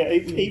 Yeah,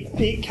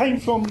 it came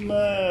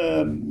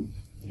from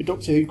a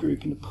Doctor Who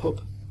group in a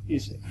pub,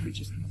 is it? We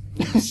just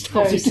Very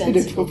started doing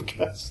a sensible.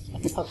 podcast. A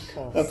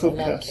podcast. A I podcast.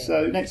 like it.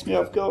 So next me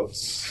I've got...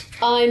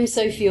 I'm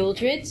Sophie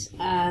Aldred,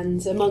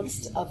 and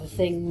amongst other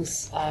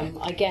things,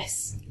 I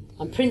guess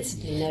I'm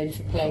principally known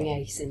for playing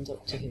Ace in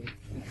Doctor Who.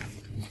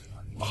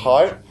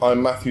 Hi,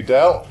 I'm Matthew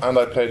Dell, and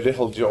I played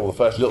Little John, the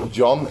first Little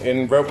John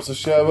in Robots of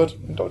Sherwood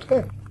in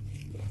Doctor Who.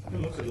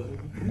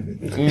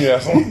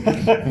 Yes.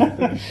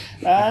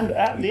 And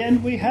at the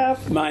end we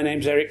have... My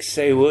name's Eric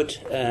Saywood,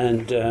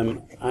 and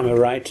I'm a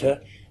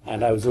writer,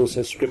 and I was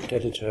also script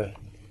editor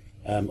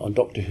on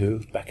Doctor Who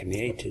back in the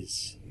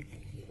 80s.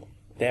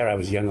 There I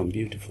was young and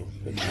beautiful.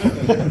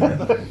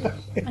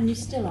 And you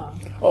still are.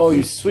 Oh,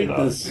 you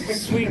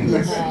sweetness,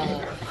 sweetness.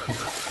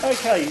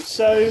 Okay,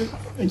 so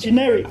a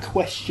generic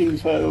question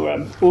for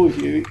all of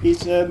you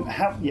is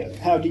how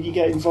did you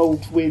get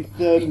involved with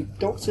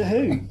Doctor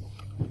Who?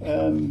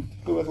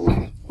 Whoever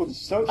wants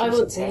to start? I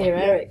want to hear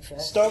Eric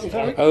first. Start with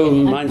Eric. Oh,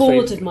 I'm mine's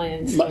bored very, of my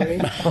own story.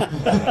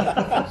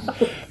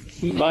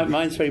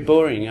 mine's very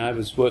boring. I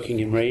was working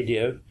in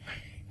radio,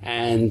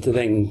 and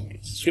then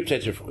script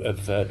editor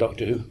of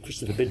Doctor Who,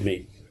 Christopher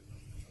Bidmead,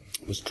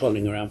 was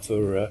trolling around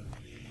for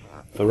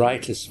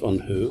writers on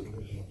Who,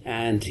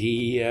 and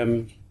he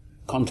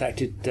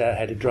contacted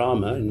Head of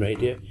Drama in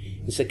radio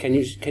and said, "Can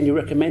you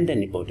recommend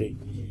anybody?"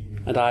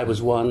 And I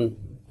was one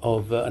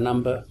of a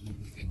number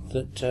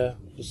that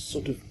was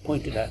sort of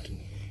pointed at.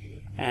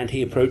 And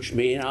he approached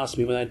me and asked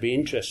me whether I'd be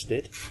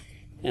interested,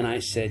 and I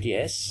said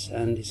yes.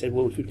 And he said,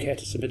 "Well, if you'd care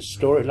to submit a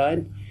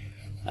storyline,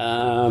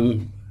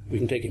 we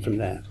can take it from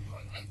there."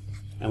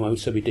 And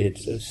so we did.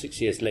 So 6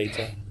 years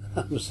later,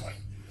 I was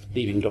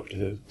leaving Doctor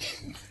Who.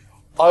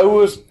 I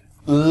was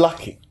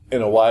lucky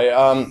in a way.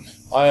 I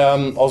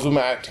was with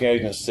my acting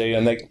agency,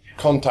 and they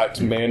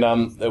contacted me, and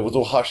it was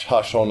all hush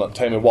hush on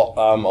telling me what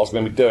I was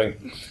going to be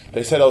doing.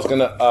 They said I was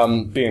going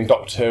to be in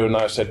Doctor Who, and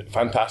I said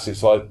fantastic,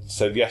 so I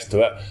said yes to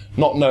it,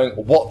 not knowing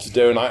what to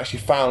do. And I actually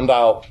found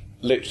out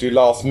literally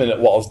last minute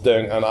what I was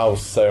doing, and I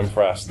was so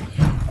impressed.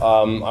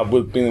 I've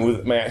been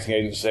with my acting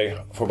agency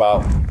for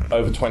about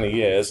over 20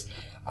 years,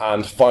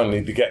 and finally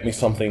they get me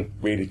something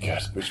really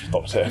good, which was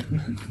Doctor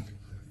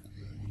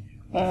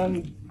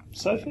Who.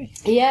 Sophie?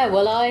 Yeah,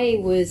 well, I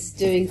was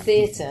doing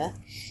theatre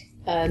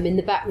in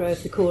the back row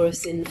of the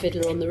chorus in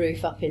Fiddler on the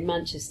Roof up in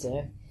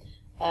Manchester,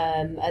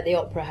 at the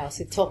Opera House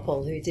with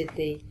Topol, who did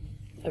the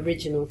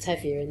original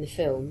Tevye in the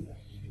film.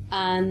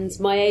 And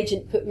my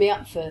agent put me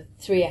up for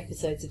 3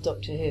 episodes of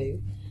Doctor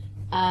Who,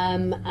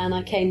 and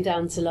I came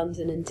down to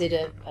London and did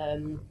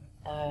an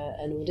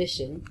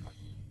audition,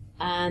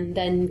 and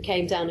then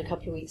came down a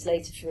couple of weeks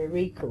later for a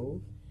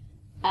recall.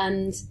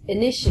 And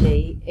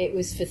initially it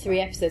was for 3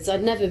 episodes.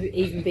 I'd never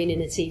even been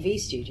in a TV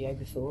studio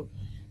before,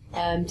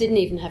 didn't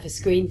even have a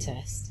screen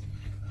test,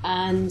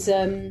 and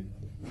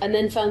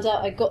then found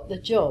out I got the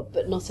job.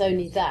 But not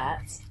only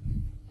that,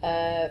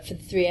 for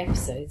the 3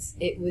 episodes,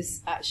 it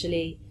was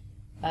actually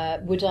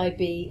would I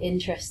be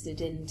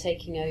interested in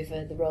taking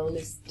over the role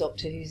as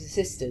Doctor Who's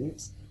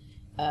assistant,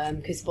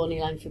 because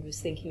Bonnie Langford was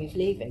thinking of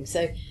leaving.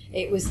 So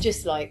it was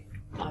just like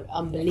an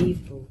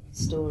unbelievable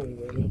story,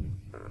 really.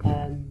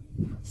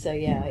 So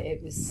yeah,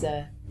 it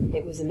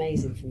was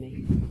amazing for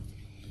me.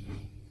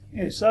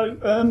 Yeah, so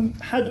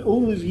had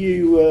all of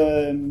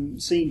you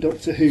seen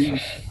Doctor Who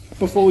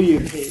before you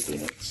appeared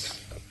in it?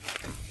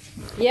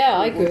 Yeah,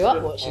 I grew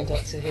up watching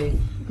Doctor Who.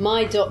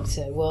 My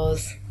doctor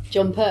was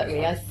John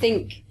Pertwee. I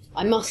think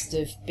I must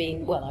have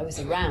been, well, I was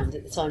around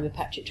at the time of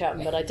Patrick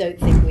Troughton, but I don't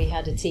think we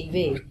had a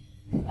TV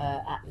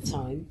at the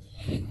time,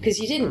 because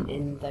you didn't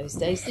in those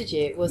days, did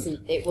you? It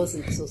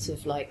wasn't sort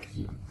of like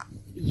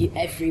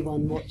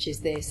everyone watches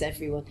this,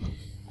 everyone.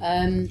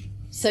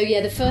 So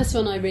yeah, the first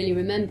one I really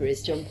remember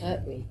is John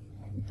Pertwee,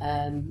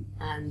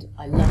 and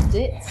I loved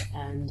it,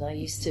 and I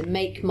used to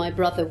make my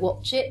brother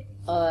watch it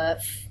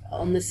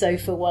on the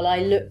sofa while I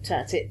looked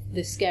at it,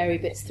 the scary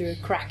bits, through a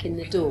crack in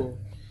the door,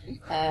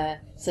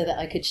 so that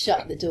I could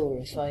shut the door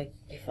if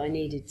I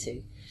needed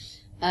to.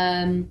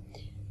 And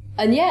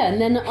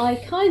then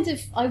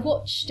I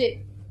watched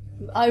it.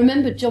 I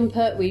remember John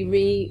Pertwee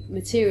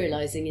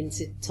rematerialising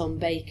into Tom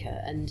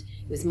Baker, and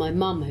it was my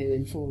mum who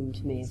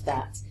informed me of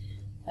that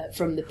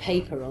from the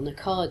paper on a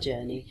car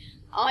journey.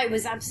 I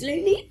was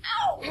absolutely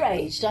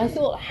outraged. I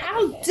thought,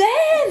 how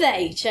dare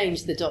they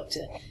change the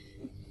Doctor?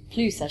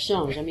 Plus ça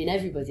change. I mean,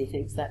 everybody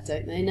thinks that,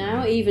 don't they,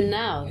 now? Even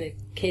now, the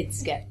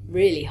kids get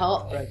really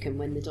heartbroken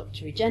when the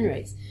Doctor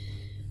regenerates.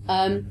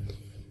 I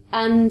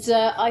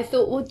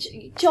thought, well,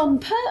 John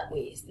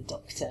Pertwee is the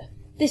Doctor.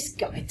 This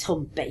guy,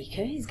 Tom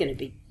Baker, he's going to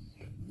be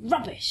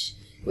rubbish,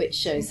 which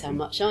shows how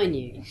much I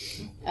knew.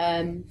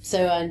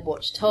 So I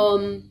watched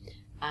Tom,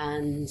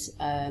 and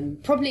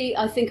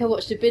I think I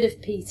watched a bit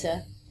of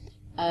Peter,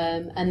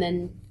 and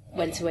then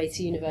went away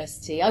to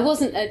university. I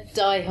wasn't a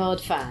die-hard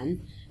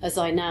fan, as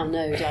I now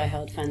know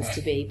die-hard fans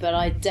to be, but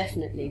I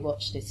definitely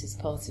watched it as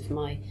part of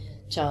my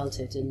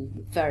childhood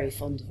and very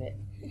fond of it.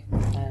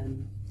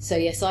 So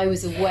yes, I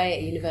was away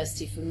at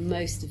university for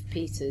most of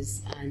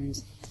Peter's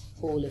and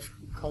all of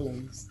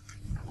Collins.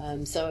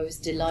 So I was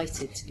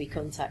delighted to be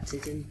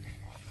contacted and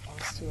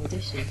perhaps to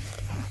audition?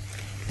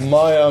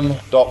 My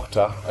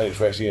doctor, and it's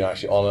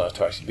actually honour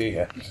to actually be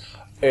here,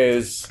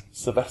 is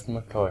Sylvester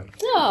McCoy.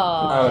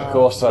 Oh, And of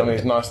course,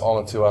 it's a nice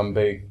honour to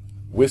be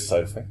with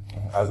Sophie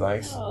as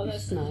Ace. oh,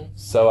 that's nice.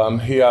 So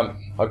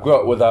I grew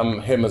up with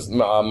him as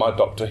my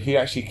doctor. He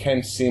actually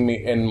came to see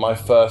me in my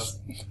first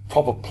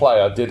proper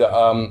play. I did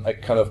a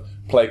kind of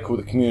play called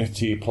the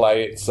Community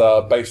Play. It's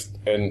based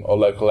in a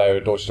local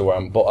area, Dorchester, where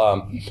I'm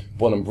born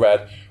and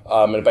bred,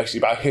 and basically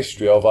about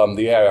history of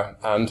the area.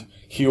 And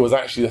he was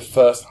actually the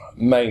first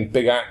main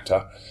big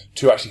actor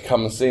to actually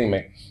come and see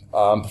me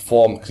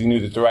perform, because he knew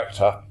the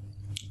director.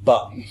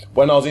 But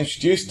when I was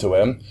introduced to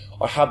him,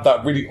 I had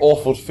that really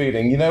awful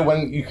feeling. You know,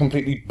 when you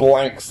completely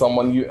blank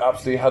someone, you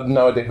absolutely had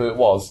no idea who it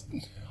was.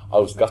 I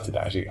was gutted,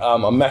 actually.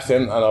 I met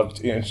him and I was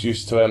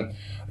introduced to him.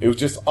 It was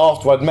just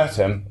after I'd met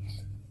him,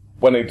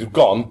 when he'd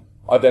gone,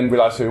 I then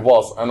realised who he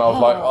was. And I was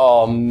like,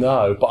 oh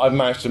no. But I've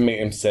managed to meet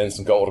him since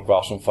and got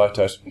autographs and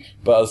photos.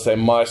 But as I say,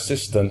 my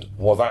assistant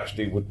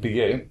would be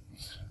you,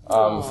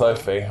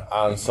 Sophie.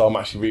 And so I'm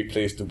actually really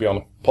pleased to be on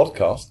a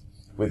podcast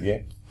with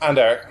you. And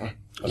Eric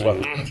as well.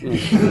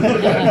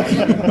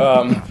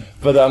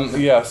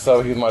 Yeah,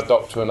 so he's my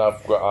doctor, and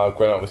I've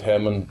grown up with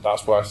him, and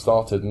that's where I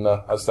started. And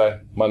as I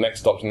say, my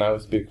next doctor now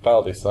is Big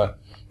Capaldi. So,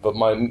 but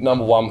my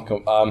number one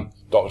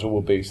doctor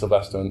will be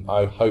Sylvester, and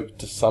I hope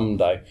to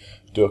someday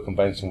do a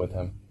convention with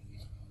him,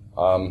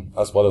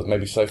 as well as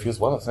maybe Sophie as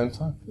well at the same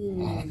time.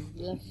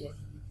 Lovely.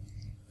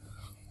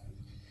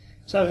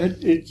 So,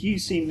 had you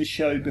seen the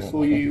show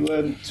before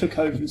you took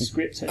over as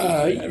script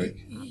editor, Eric?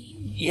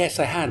 Yes,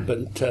 I had,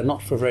 but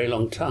not for a very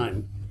long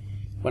time.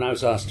 When I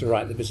was asked to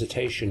write The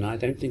Visitation, I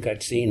don't think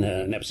I'd seen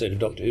an episode of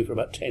Doctor Who for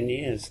about 10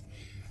 years.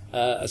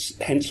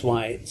 Hence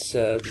why it's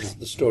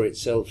the story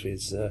itself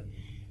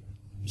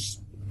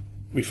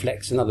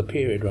reflects another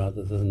period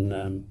rather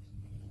than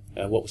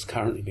what was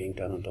currently being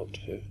done on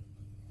Doctor Who.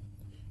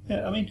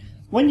 Yeah, I mean,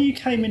 when you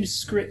came in as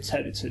script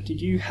editor,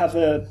 did you have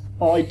an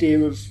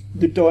idea of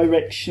the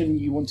direction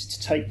you wanted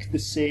to take the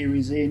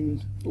series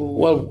in? Or?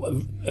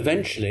 Well,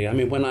 eventually, I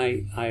mean, when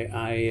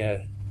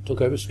I took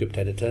over script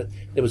editor,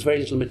 there was very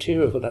little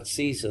material for that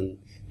season.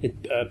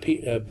 Forgot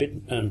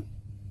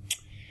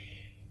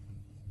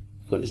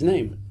his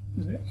name.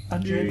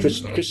 Andrew?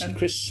 Chris Bidmead.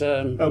 Chris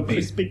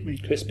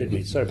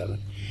Bidmead, sorry about that.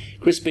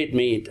 Chris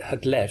Bidmead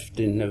had left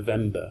in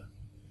November,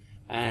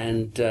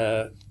 and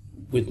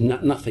with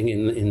nothing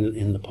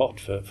in the pot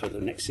for the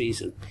next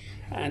season.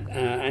 And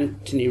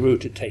Anthony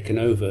Root had taken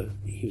over.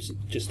 He was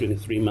just doing a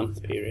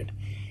 3-month period,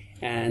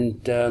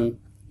 and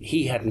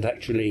he hadn't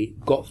actually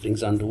got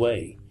things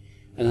underway.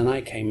 And then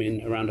I came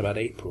in around about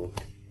April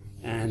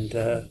and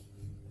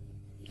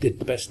did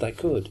the best I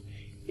could.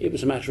 It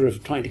was a matter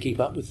of trying to keep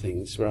up with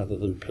things rather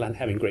than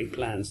having great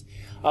plans.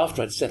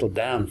 After I'd settled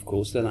down, of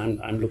course, then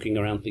I'm looking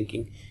around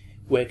thinking,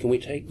 where can we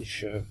take this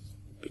show?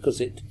 Because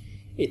it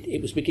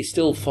was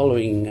still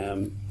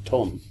following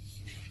Tom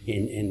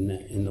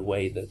in the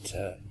way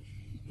that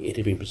it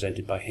had been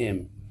presented by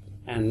him.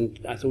 And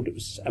I thought it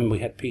was, and we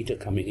had Peter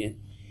coming in.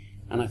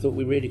 And I thought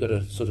we really got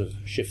to sort of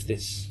shift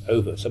this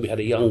over. So we had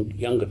a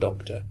younger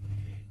doctor.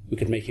 We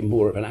could make him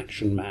more of an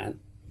action man.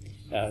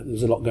 There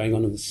was a lot going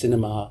on in the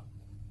cinema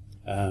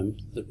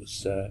that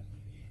was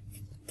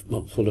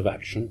full of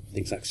action,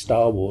 things like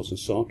Star Wars and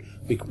so on.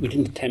 We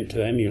didn't attempt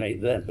to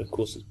emulate them, but of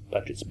course the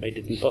budgets made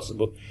it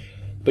impossible.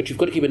 But you've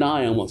got to keep an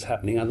eye on what's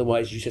happening,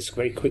 otherwise you just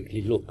very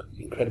quickly look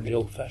incredibly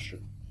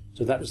old-fashioned.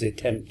 So that was the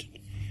attempt,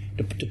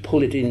 to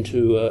pull it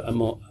into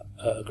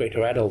a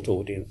greater adult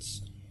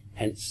audience,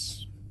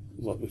 hence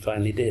what we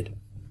finally did,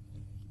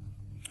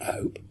 I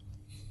hope.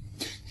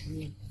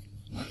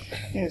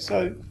 Yeah,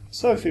 so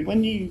Sophie,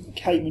 when you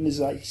came in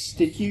as Ace,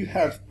 did you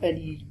have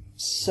any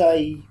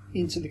say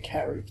into the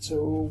character,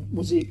 or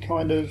was it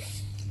kind of,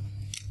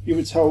 you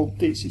were told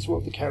this is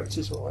what the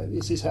character's like,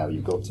 this is how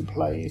you've got to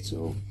play it,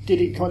 or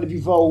did it kind of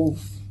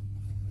evolve?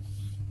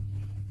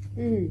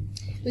 It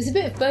was a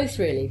bit of both,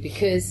 really,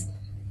 because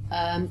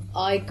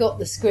I got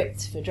the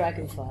script for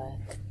Dragonfire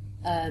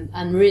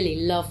and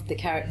really loved the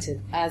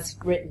character as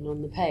written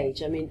on the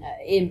page. I mean,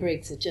 Ian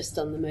Briggs had just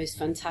done the most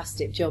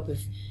fantastic job of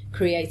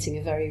creating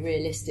a very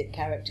realistic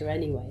character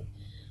anyway.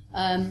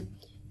 I'd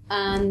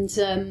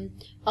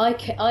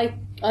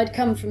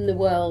come from the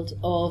world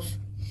of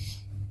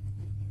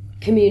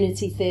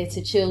community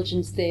theatre,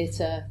 children's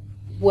theatre,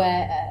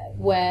 where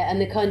and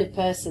the kind of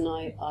person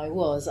I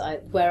was,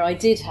 where I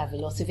did have a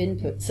lot of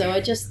input. So I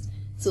just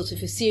sort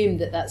of assumed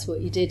that that's what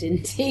you did in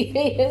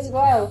TV as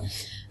well.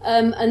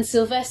 And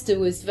Sylvester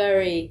was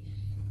very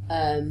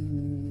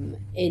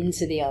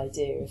into the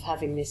idea of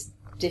having this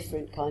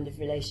different kind of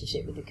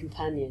relationship with the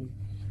companion,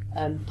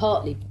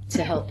 partly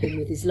to help him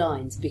with his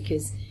lines,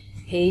 because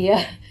he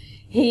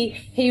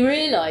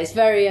realised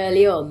very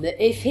early on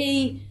that if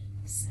he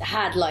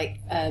had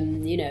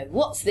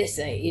what's this?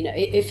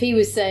 If he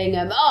was saying,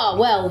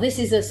 well, this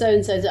is a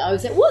so-and-so, I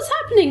would say, what's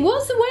happening? Where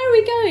are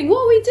we going?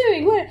 What are we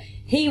doing?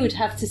 He would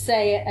have to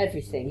say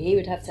everything. He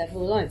would have to have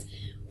all the lines.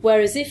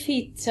 Whereas if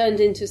he turned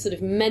into a sort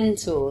of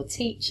mentor,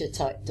 teacher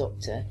type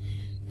doctor,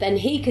 then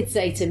he could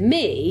say to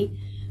me,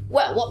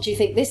 well, what do you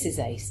think this is,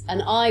 Ace?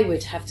 And I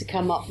would have to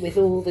come up with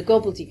all the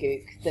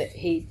gobbledygook that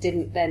he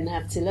didn't then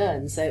have to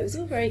learn. So it was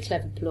all a very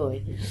clever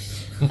ploy.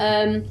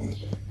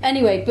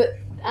 Anyway, but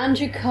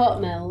Andrew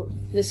Cartmel,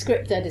 the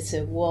script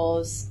editor,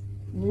 was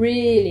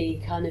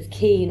really kind of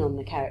keen on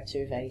the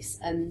character of Ace,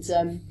 and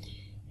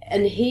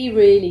he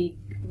really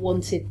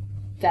wanted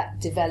that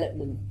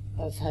development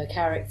of her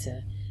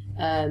character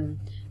and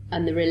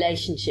the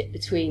relationship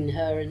between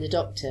her and the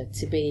Doctor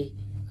to be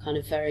kind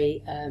of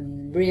very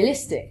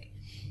realistic.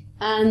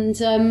 And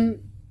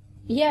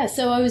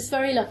so I was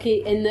very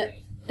lucky in that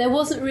there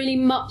wasn't really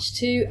much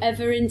to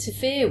ever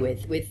interfere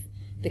with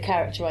the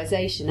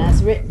characterisation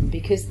as written,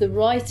 because the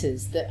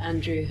writers that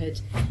Andrew had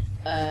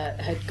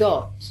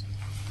got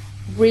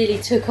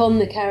really took on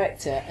the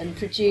character and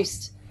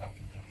produced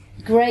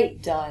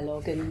great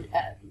dialogue, and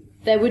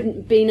there wouldn't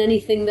have been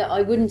anything that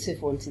I wouldn't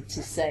have wanted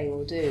to say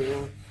or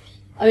do.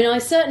 I mean, I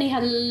certainly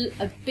had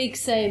a big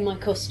say in my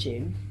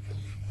costume.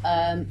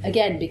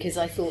 Again, because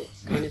I thought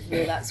kind of,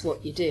 well, that's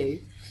what you do.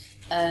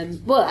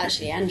 Well,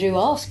 actually, Andrew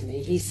asked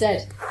me. He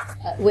said,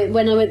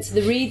 when I went to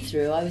the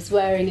read-through, I was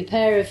wearing a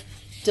pair of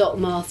Doc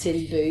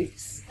Marten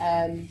boots,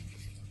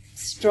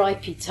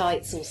 stripy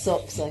tights or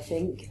socks, I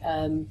think,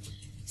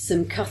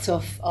 some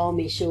cut-off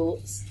army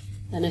shorts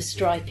and a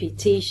stripy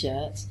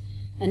T-shirt.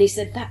 And he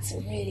said, that's a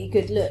really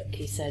good look.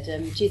 He said,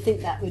 do you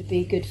think that would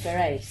be good for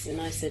Ace?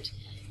 And I said,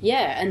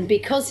 yeah. And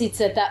because he'd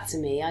said that to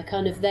me, I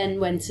kind of then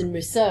went and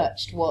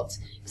researched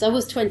because I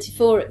was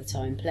 24 at the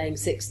time, playing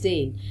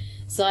 16.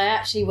 So I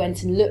actually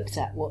went and looked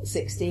at what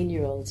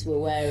 16-year-olds were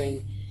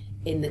wearing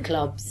in the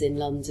clubs in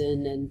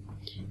London, and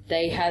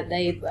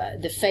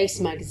the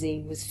Face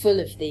magazine was full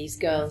of these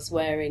girls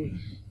wearing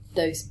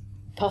those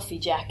puffy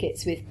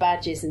jackets with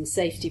badges and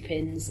safety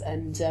pins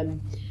and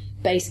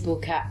baseball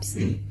caps.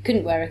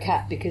 Couldn't wear a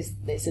cap because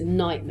it's a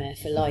nightmare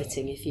for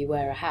lighting if you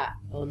wear a hat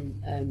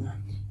on,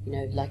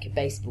 like a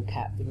baseball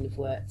cap wouldn't have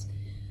worked.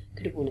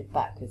 Could have worn it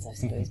backwards, I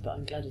suppose, but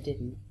I'm glad I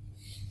didn't.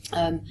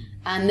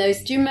 And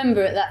those, do you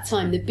remember at that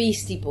time the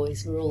Beastie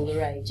Boys were all the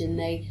rage, and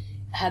they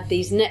had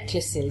these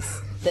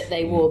necklaces that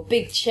they wore,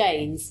 big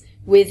chains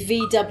with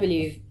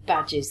VW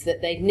badges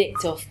that they'd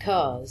nicked off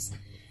cars.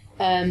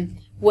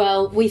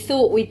 Well, we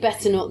thought we'd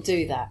better not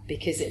do that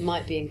because it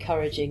might be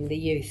encouraging the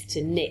youth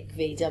to nick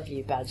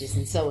VW badges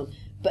and so on.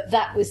 But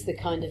that was the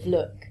kind of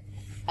look.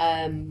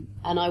 And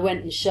I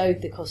went and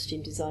showed the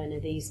costume designer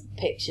these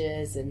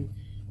pictures and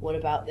what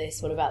about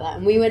this, what about that?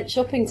 And we went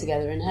shopping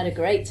together and had a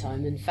great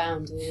time and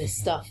found all this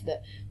stuff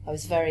that I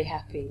was very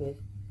happy with.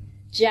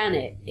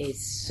 Janet is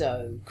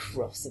so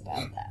cross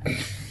about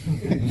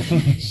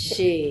that.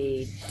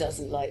 She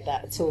doesn't like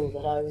that at all, that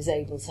I was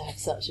able to have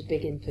such a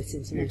big input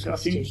into my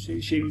costume. I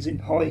think she was in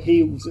high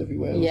heels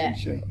everywhere, wasn't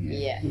she?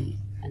 Yeah.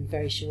 And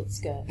very short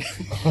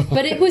skirts.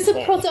 But it was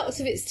a product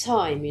of its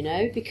time,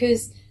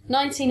 because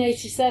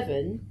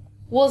 1987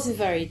 was a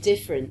very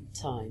different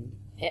time.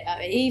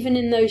 Even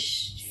in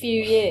those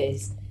few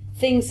years,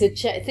 things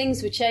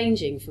were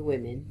changing for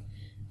women,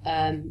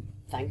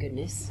 thank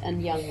goodness,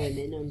 and young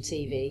women on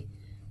TV.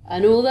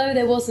 And although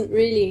there wasn't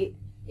really...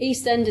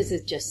 EastEnders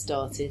had just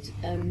started.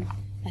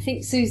 I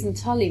think Susan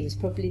Tully was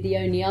probably the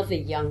only other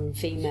young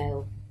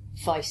female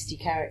feisty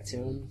character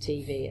on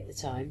TV at the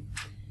time.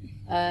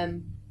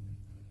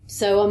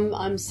 So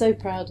I'm so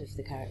proud of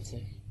the character.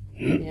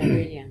 Yeah, I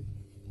really am.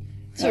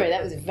 Sorry,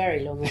 that was a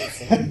very long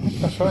answer.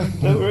 That's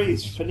right. Don't worry,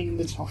 it's filling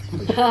the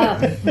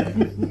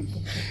time.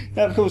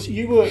 Now, of course,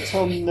 you worked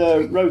on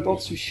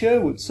Robots of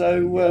Sherwood,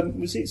 so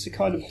was it a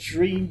kind of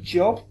dream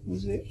job,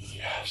 was it?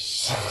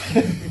 Yes.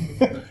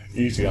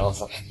 Easy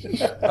answer.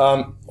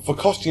 For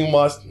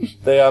costume-wise,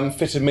 they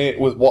fitted me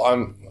with what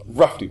I'm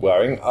roughly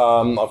wearing.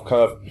 I've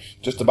kind of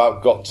just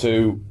about got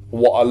to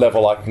what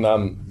level I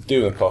can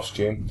do in the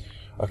costume.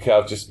 Okay,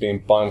 I've just been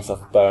buying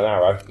myself a bow and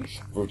arrow,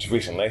 which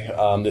recently,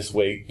 this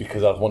week,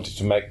 because I wanted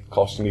to make the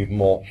costume even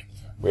more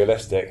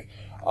realistic.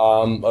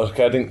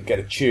 Okay, I didn't get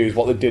to choose.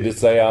 What they did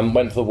is they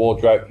went to the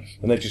wardrobe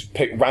and they just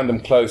picked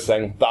random clothes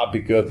saying, that'd be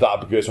good. So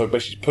I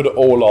basically put it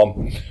all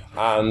on,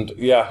 and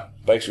yeah,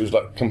 basically it was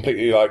like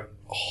completely like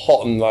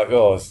hot and like,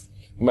 it's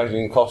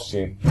amazing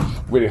costume.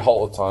 Really hot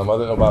all the time. I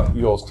don't know about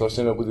yours, because I've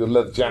seen it with your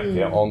leather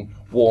jacket on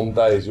warm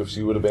days,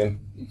 you would have been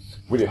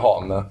really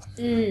hot on there.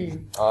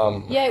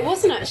 Yeah, it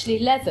wasn't actually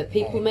leather.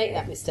 People make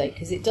that mistake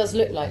because it does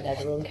look like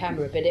leather on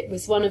camera, but it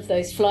was one of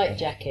those flight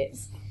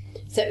jackets.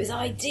 So it was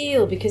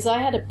ideal because I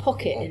had a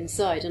pocket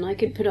inside and I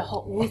could put a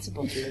hot water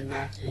bottle in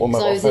there. So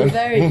I was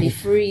invariably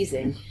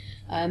freezing.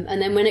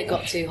 And then when it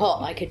got too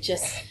hot, I could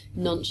just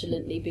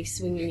nonchalantly be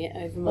swinging it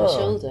over my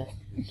shoulder.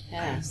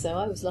 Yeah, so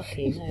I was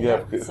lucky.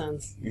 No, that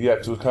sounds... Yeah,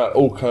 because it was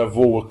all kind of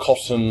raw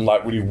cotton,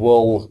 like really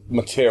wool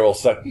material,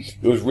 so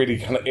it was really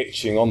kind of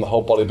itching on the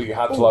whole body, but you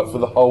had to, like, for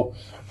the whole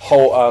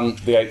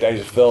the 8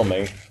 days of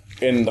filming,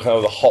 in the kind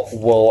of the hot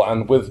wool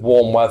and with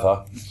warm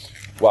weather.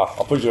 Well,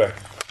 I'll put it away.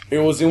 It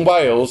was in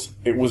Wales,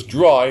 it was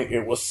dry,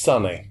 it was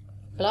sunny.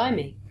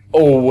 Blimey.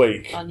 All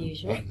week.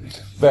 Unusual.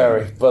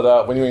 Very,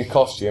 but when you're in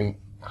costume,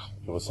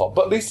 it was hot.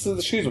 But at least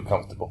the shoes were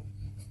comfortable.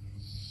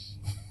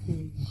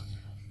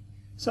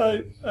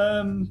 So,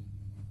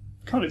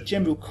 kind of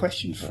general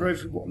question for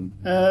everyone.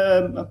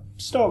 I'll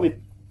start with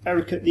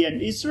Eric at the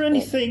end. Is there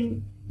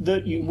anything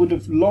that you would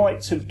have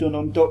liked to have done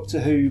on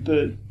Doctor Who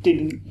but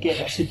didn't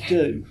get to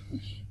do?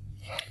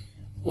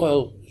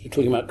 Well, if you're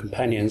talking about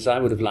companions, I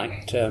would have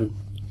liked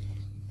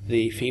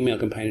the female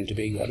companion to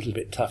be a little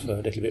bit tougher,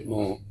 a little bit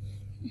more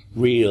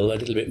real, a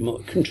little bit more,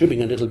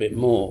 contributing a little bit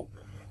more.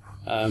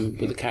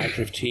 With the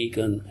character of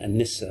Tegan and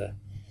Nyssa,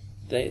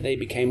 they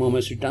became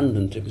almost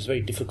redundant. It was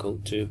very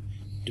difficult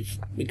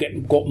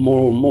it got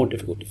more and more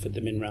difficult to fit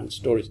them in round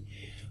stories.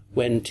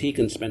 When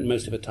Tegan spent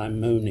most of her time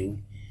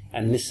moaning,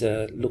 and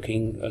Nyssa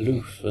looking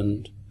aloof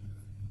and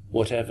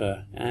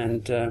whatever,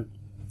 and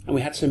we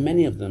had so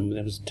many of them.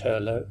 There was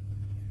Turlough,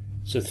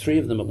 so 3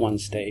 of them at one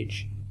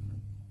stage,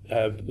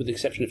 with the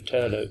exception of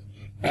Turlough.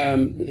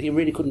 He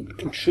really couldn't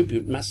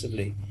contribute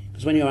massively,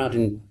 because when you're out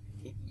in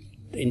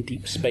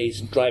deep space,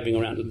 driving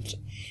around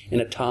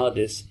in a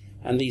TARDIS,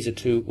 and these are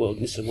 2, well,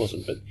 Nyssa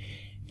wasn't, but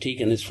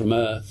Tegan is from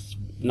Earth,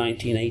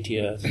 1980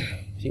 Earth.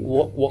 You think,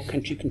 what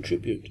can she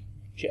contribute?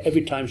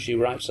 Every time she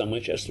arrives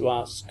somewhere, she has to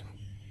ask,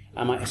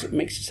 it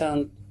makes it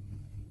sound,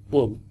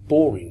 well,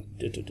 boring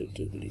to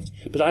the least.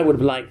 But I would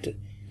have liked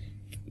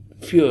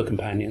fewer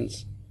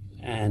companions,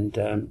 and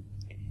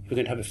if we're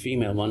going to have a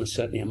female one,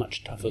 certainly a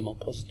much tougher, more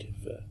positive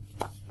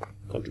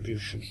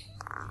contribution.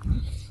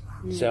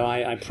 So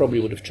I probably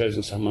would have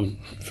chosen someone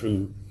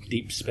from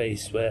deep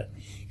space where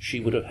she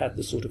would have had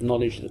the sort of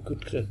knowledge that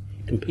could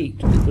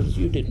compete, as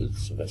you did with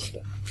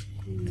Sylvester,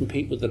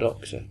 compete with the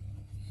Doctor.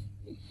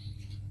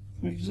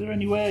 Is there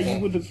anywhere you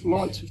would have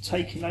liked to have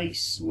taken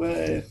Ace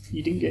where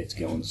you didn't get to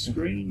go on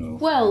screen? Or?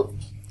 Well,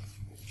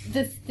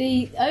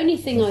 the only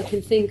thing I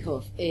can think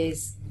of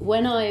is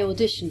when I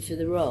auditioned for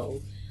the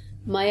role,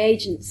 my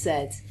agent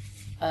said,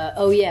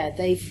 "Oh yeah,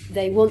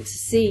 they want to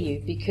see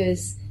you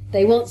because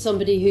they want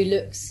somebody who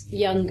looks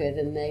younger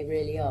than they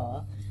really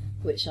are,"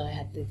 which I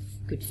had the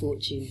good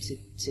fortune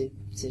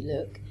to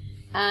look,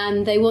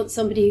 and they want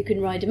somebody who can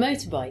ride a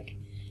motorbike.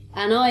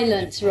 And I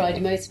learnt to ride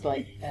a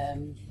motorbike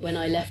when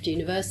I left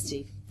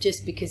university,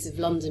 just because of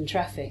London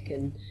traffic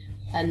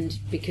and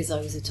because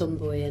I was a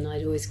tomboy and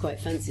I'd always quite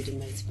fancied a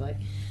motorbike.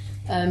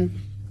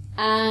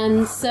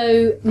 And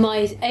so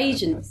my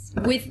agent,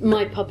 with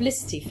my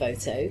publicity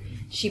photo,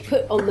 she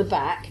put on the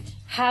back,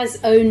 "has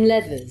own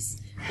leathers,"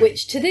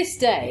 which to this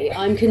day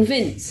I'm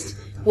convinced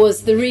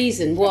was the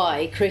reason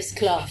why Chris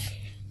Clough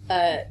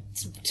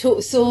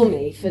saw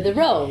me for the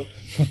role.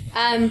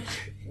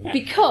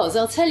 Because,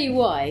 I'll tell you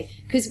why,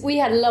 because we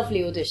had a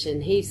lovely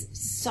audition. He's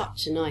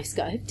such a nice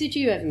guy. Did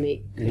you ever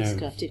meet Chris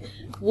Clough?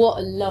 What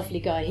a lovely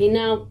guy. He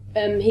now,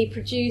 he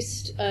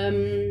produced,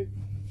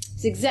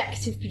 he's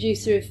executive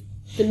producer of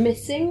The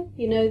Missing,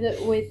 you know,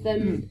 that with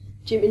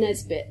Jimmy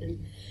Nesbitt.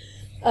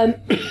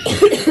 And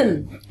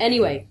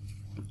anyway,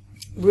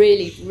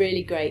 really,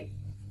 really great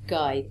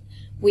guy.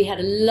 We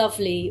had a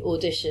lovely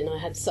audition. I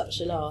had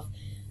such a laugh.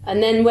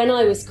 And then when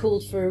I was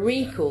called for a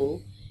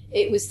recall,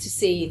 it was to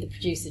see the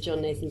producer,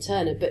 John Nathan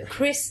Turner. But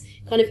Chris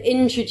kind of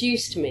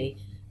introduced me,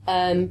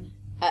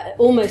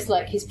 almost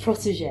like his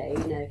protege,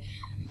 you know.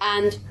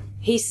 And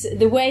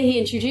the way he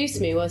introduced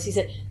me was, he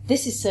said,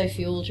 "This is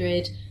Sophie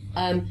Aldred.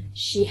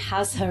 She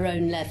has her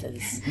own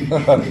leathers."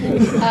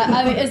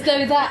 I mean, as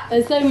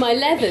though my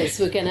leathers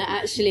were going to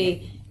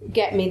actually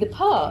get me the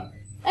part.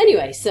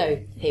 Anyway, so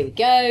here we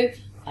go.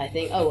 I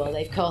think, oh well,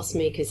 they've cast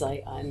me because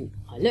I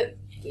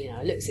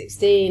look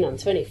 16. I'm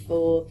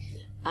 24.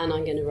 And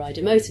I'm going to ride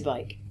a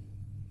motorbike.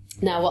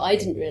 Now, what I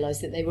didn't realise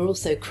that they were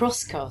also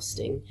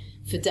cross-casting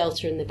for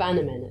Delta and the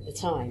Bannermen at the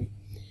time.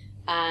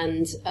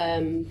 And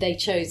they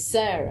chose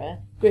Sarah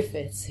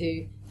Griffiths,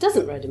 who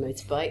doesn't ride a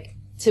motorbike,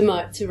 to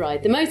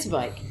ride the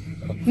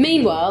motorbike.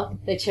 Meanwhile,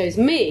 they chose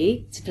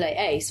me to play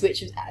Ace,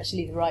 which was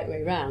actually the right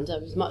way round. I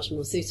was much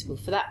more suitable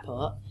for that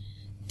part.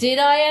 Did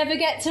I ever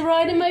get to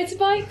ride a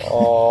motorbike?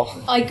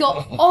 Oh. I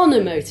got on a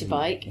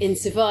motorbike in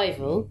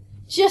Survival,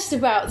 just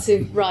about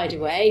to ride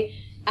away,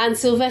 and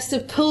Sylvester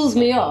pulls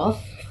me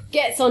off,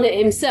 gets on it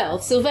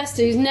himself.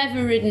 Sylvester, who's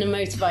never ridden a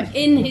motorbike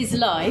in his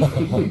life,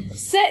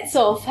 sets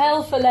off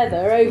hell for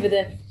leather over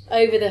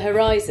the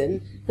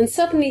horizon, and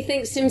suddenly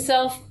thinks to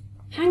himself,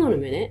 "Hang on a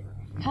minute,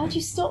 how do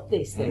you stop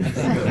these things?"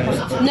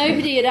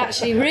 Nobody had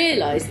actually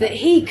realised that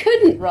he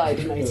couldn't ride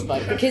a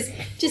motorbike, because it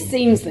just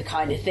seems the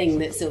kind of thing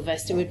that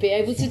Sylvester would be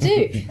able to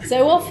do.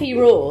 So off he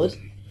roared,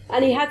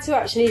 and he had to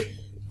actually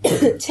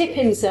tip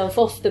himself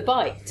off the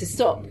bike to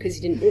stop, because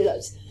he didn't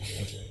realise.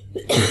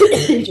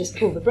 You just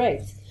pull the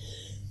brakes.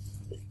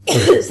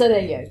 So there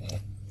you go.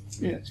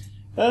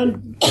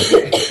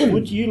 Yeah.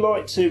 Would you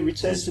like to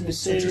return to the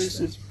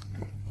series?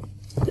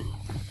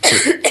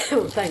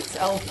 Oh, thanks.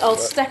 I'll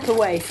step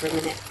away for a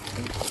minute.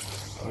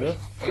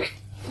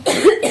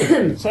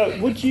 So,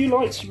 would you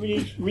like to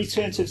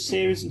return to the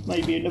series as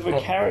maybe another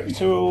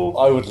character, or?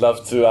 I would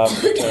love to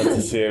return to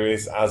the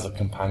series as a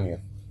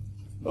companion.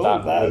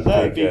 Oh, that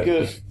would be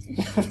good.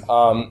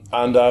 One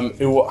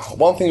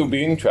thing that would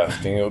be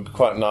interesting, it would be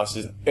quite nice,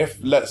 is if,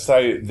 let's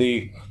say,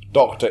 the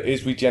Doctor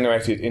is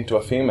regenerated into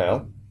a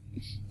female,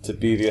 to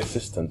be the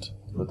assistant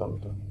to the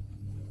Doctor.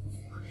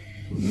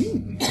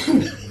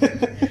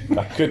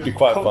 That could be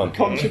quite fun.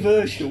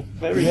 Controversial,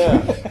 very.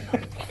 Yeah.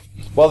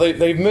 Well,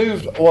 they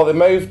moved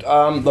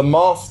the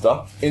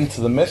master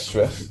into the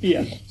mistress,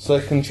 Yeah. so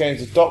they can change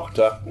the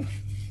doctor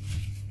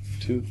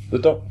to the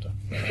doctor.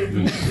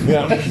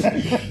 Yeah.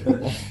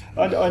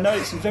 I know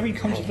it's a very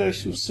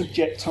controversial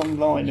subject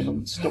online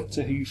amongst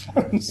Doctor Who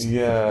fans.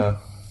 Yeah.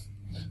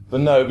 But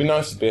no, it'd be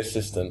nice to be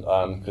assistant,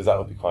 because that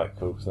would be quite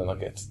cool, because then I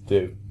get to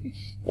do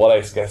what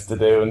Ace gets to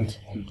do and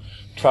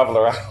travel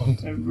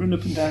around. Run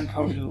up and down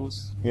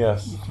corridors.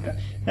 Yes.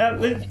 Now,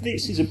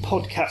 this is a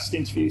podcast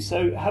interview,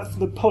 so have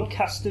the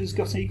podcasters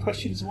got any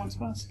questions they want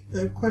to ask?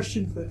 A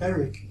question for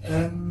Eric.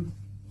 In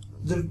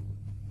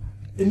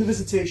the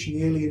Visitation,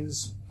 the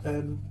aliens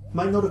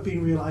might not have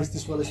been realised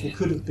as well as they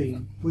could have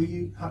been. Were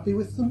you happy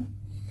with them?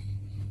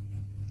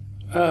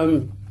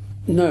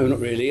 No, not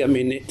really. I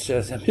mean, it's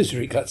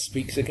Misery Gut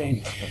speaks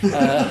again.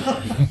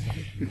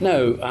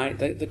 No,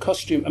 the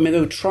costume. I mean, they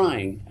were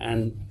trying,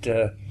 and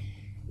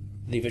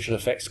the visual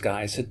effects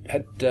guys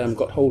had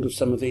got hold of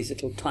some of these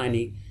little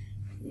tiny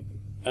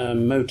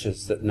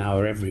motors that now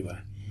are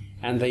everywhere,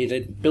 and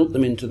they'd built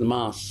them into the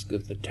mask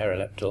of the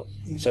pteroleptal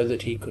so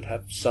that he could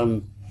have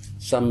some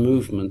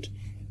movement.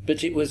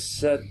 But it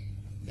was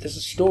there's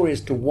a story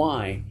as to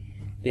why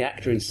the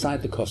actor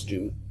inside the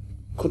costume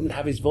couldn't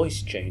have his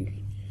voice changed.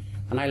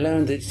 And I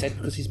learned that it said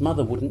because his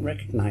mother wouldn't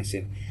recognise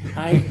him.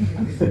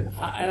 And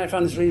I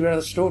found this really rather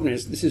extraordinary.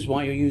 This is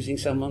why you're using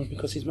someone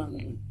because his mother.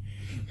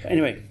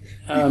 Anyway,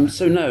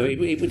 so no, it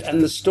would,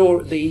 and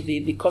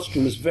the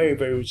costume was very,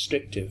 very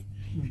restrictive.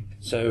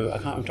 So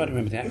I'm trying to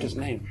remember the actor's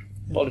name.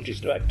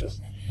 Apologies to actors.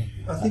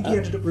 I think he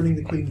ended up running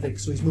the Queen Vic,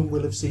 so his mum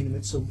will have seen him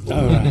at some point.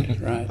 Oh,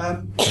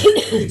 right.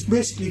 It's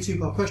basically a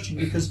two-part question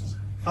because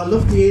I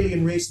love the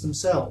alien race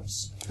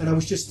themselves, and I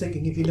was just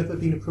thinking if you've never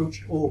been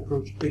approached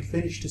Big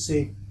Finish to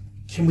say,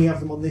 can we have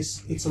them on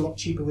this? It's a lot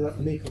cheaper without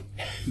the makeup.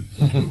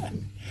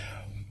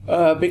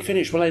 Big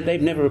Finish. Well,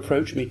 they've never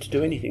approached me to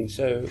do anything.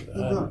 So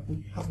right,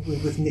 haven't we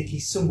with Nikki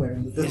somewhere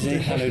in the building? is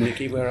it? Hello,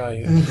 Nikki. Where are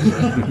you?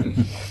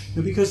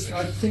 No, because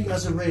I think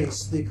as a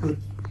race they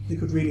could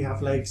really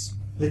have legs,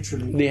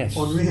 literally. Yes.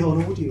 On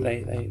audio.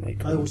 They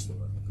could. I always thought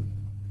that.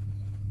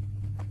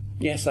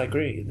 Yes, I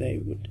agree.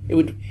 They would.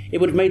 It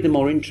would have made them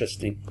more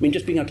interesting. I mean,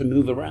 just being able to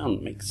move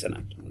around makes an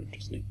actor more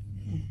interesting.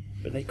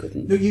 But they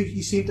couldn't. No,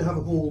 you seem to have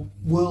a whole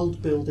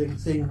world-building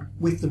thing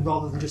with them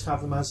rather than just have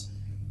them as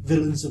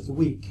villains of the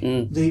week.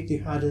 They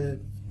had a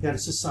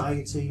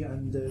society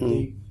and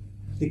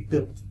they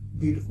built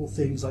beautiful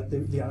things like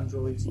the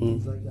androids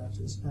and things like that,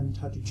 and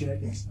had a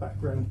genetics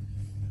background,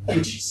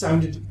 which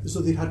sounded as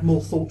though they'd had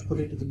more thought put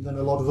into them than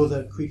a lot of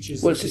other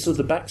creatures. Well, it's just sort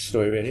of the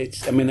backstory,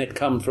 really. They'd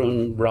come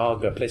from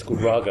Raga, a place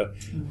called Raga,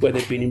 where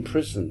they'd been in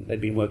prison. They'd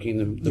been working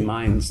in the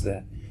mines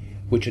there,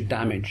 which had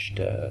damaged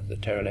the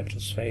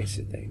pteroleptal's face.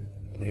 They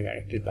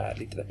reacted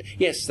badly to that.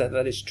 Yes,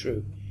 that is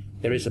true.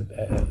 There is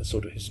a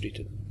sort of history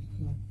to them.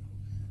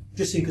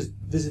 Just saying, because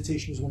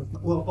Visitation was one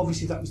of well,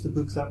 obviously that was the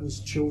book that was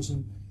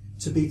chosen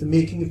to be the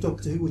making of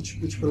Doctor Who,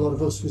 which for a lot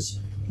of us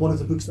was one of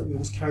the books that we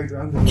always carried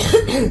around with us.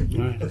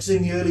 Right. Because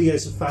in the early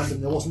years of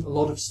fandom, there wasn't a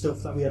lot of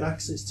stuff that we had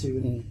access to,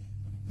 and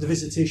the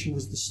Visitation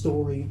was the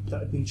story that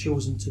had been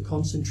chosen to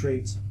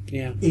concentrate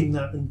in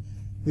that, and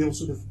we all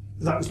sort of.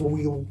 That was what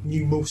we all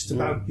knew most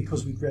about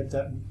because we'd read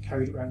that and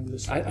carried it around with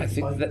us. I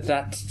think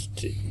that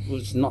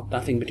was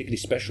nothing particularly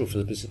special for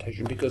the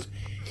Visitation because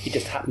it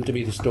just happened to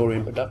be the story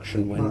in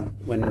production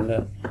when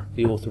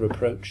the author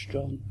approached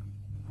John.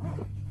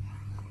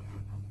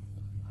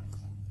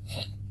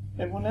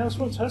 Anyone else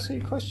want to ask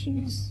any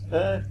questions?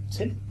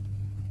 Tim?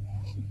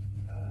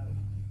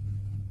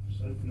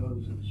 Sophie, I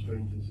was at the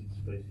Strangers in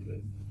Space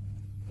event.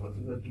 I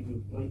think I'd give you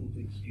a blatant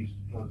excuse to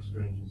plug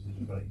Strangers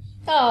in Space.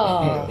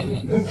 Oh,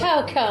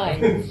 how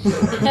kind.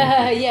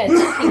 Yeah,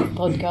 talking of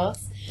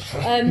podcasts.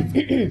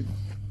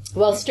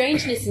 Well,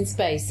 Strangeness in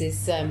Space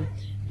is a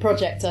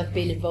project I've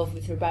been involved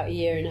with for about a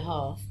year and a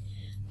half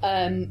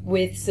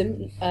with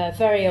some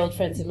very old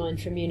friends of mine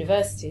from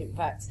university, in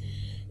fact,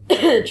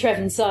 Trev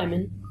and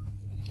Simon,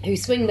 who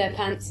swing their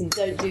pants and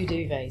don't do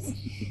duvets.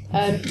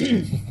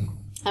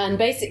 And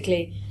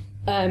basically,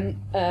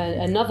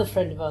 another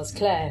friend of ours,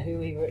 Claire, who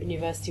we were at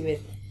university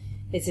with,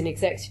 is an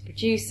executive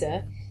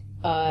producer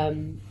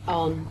on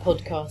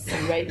podcasts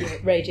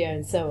and radio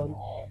and so on.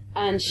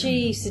 And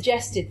she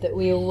suggested that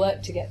we all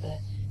work together.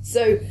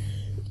 So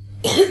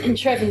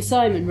Trev and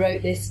Simon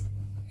wrote this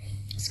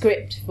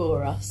script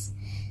for us,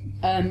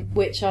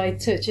 which I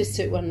just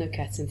took one look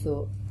at and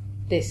thought,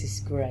 this is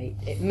great.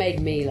 It made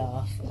me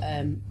laugh.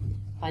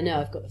 I know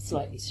I've got a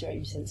slightly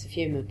strange sense of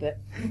humour, but...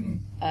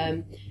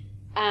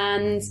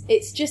 and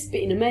it's just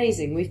been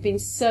amazing. We've been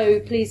so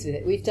pleased with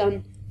it. We've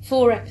done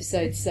 4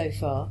 episodes so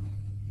far.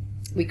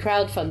 We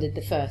crowdfunded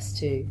the first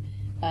 2,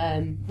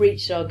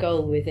 reached our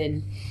goal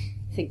within,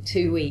 I think,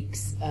 2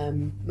 weeks,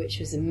 which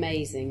was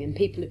amazing. And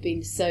people have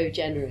been so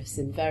generous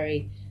and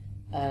very,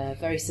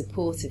 very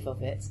supportive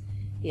of it.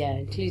 Yeah,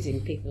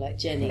 including people like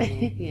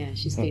Jenny. Yeah,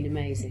 she's been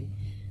amazing.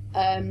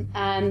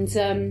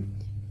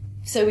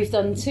 So we've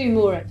done 2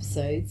 more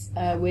episodes.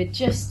 We're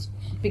just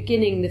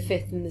beginning the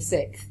 5th and the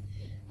 6th.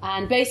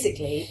 And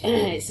basically,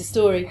 it's a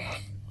story.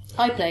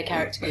 I play a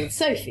character called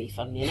Sophie,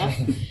 funnily enough.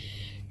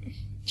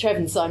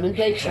 Trevin Simon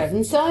played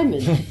Trevin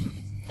Simon.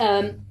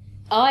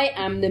 I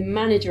am the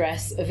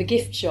manageress of a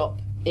gift shop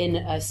in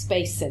a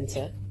space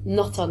centre,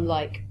 not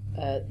unlike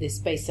this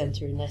space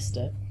centre in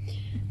Leicester,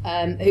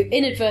 who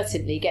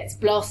inadvertently gets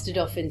blasted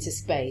off into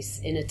space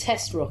in a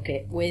test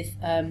rocket with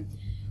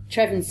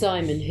Trevin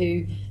Simon,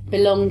 who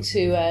belonged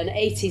to an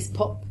 80s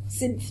pop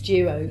synth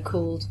duo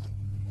called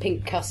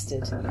Pink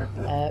Custard,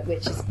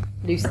 which is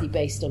loosely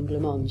based on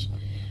Blancmange.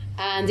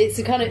 And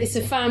it's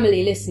a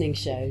family listening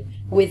show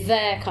with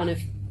their kind of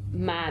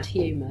mad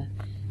humour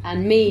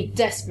and me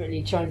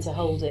desperately trying to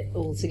hold it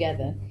all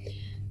together.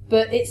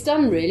 But it's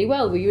done really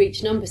well. We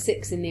reached number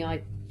 6 in the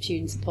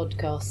iTunes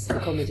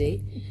podcast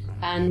comedy,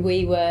 and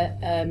we were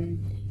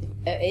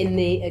in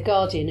the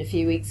Guardian a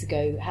few weeks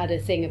ago had a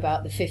thing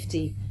about the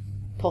 50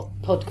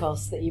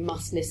 podcasts that you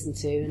must listen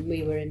to, and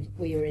we were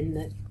in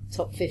the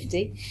top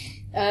 50.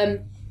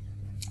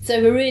 So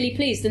we're really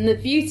pleased, and the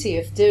beauty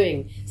of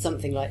doing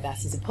something like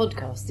that as a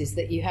podcast is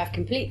that you have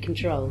complete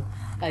control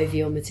over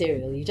your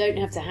material. You don't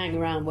have to hang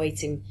around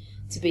waiting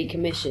to be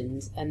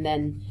commissioned and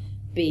then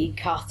be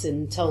cut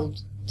and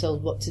told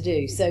what to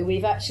do. So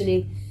we've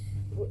actually,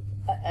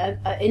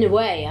 in a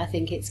way, I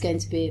think it's going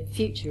to be a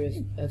future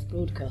of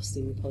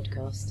broadcasting the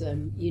podcast.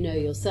 You know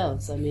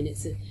yourselves, I mean,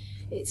 it's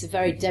a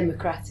very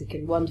democratic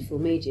and wonderful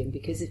medium,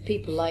 because if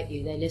people like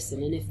you, they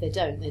listen, and if they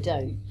don't, they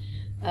don't.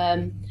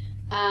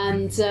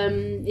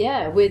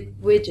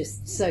 We're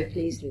just so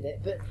pleased with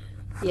it. But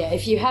yeah,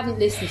 if you haven't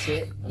listened to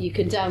it, you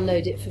can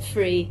download it for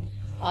free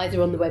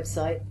either on the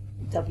website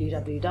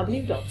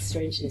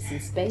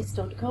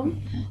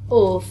www.strangenessinspace.com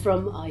or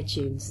from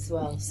iTunes as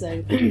well.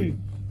 So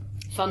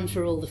fun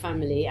for all the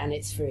family, and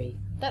it's free.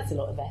 That's a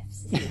lot of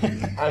F's.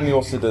 And you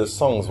also did a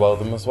song as well,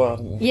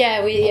 didn't you?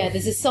 Yeah,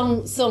 there's a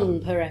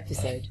song per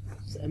episode.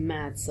 It's a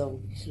mad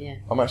song. Yeah.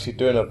 I'm actually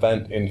doing an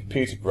event in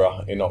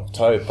Peterborough in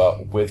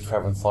October with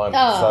Trevin Simon,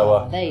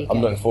 there you go.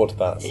 I'm looking forward to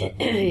that. So.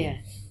 Yeah,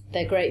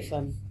 they're great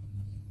fun.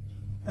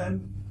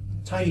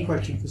 Tiny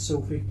question for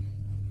Sophie.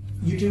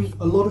 You do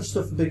a lot of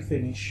stuff for Big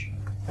Finish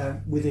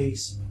with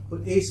Ace,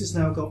 but Ace has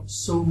now got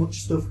so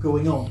much stuff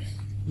going on.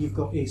 You've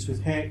got Ace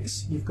with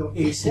Hex, you've got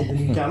Ace in the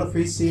new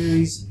Gallifrey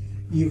series,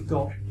 you've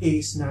got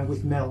Ace now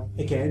with Mel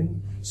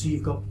again, so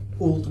you've got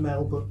old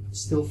Mel but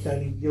still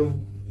fairly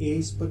young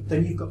Ace, but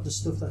then you've got the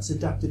stuff that's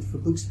adapted for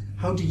books.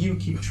 How do you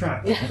keep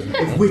track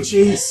of which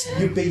Ace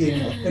you're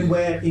being and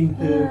where in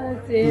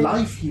her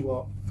life you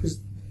are? Because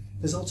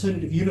there's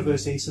alternative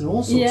universe Ace and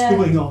all sorts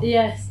going on.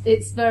 Yes,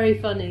 it's very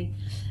funny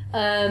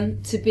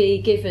to be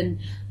given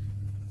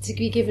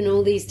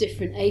all these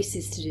different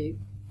Aces to do.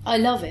 I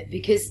love it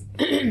because,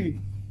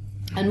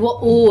 and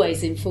what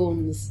always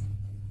informs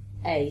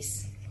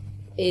Ace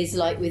is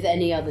like with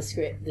any other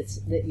script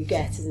that you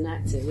get as an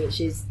actor, which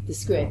is the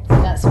script.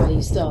 That's where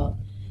you start.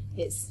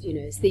 It's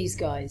these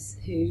guys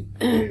who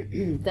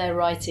they're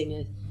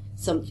writing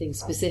something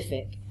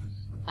specific,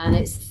 and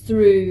it's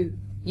through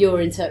your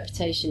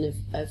interpretation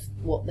of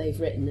what they've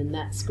written and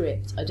that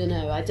script. I don't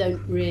know. I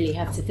don't really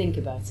have to think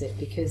about it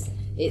because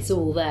it's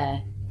all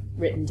there,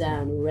 written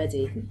down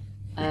already.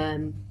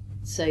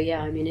 So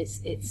yeah, I mean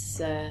it's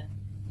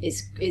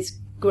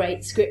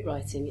great script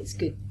writing. It's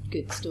good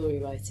story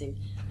writing,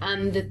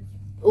 and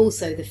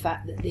also the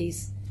fact that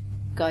these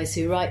guys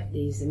who write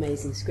these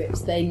amazing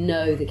scripts, they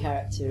know the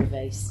character of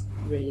Ace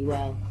really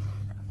well.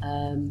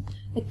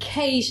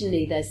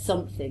 Occasionally there's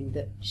something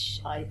that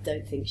I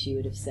don't think she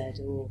would have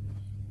said, or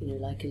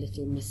like a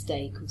little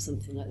mistake or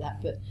something like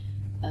that, but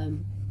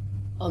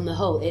on the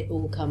whole it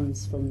all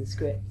comes from the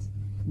script.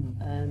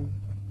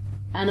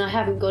 And I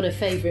haven't got a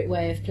favourite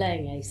way of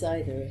playing Ace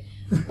either.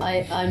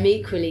 I'm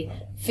equally...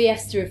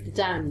 Fiesta of the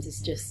Damned has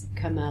just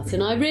come out,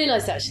 and I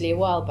realised actually a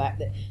while back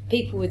that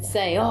people would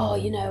say, oh,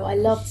 I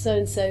loved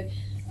so-and-so,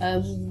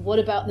 what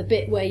about the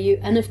bit where you...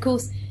 And of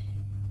course,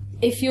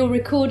 if you're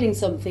recording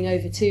something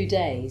over 2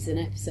 days, an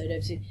episode over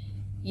 2,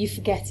 you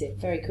forget it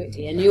very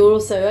quickly, and you're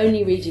also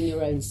only reading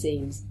your own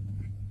scenes.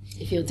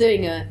 If you're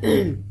doing a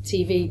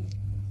TV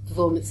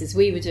performance, as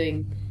we were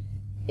doing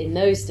in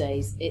those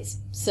days, it's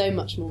so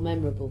much more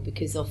memorable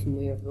because often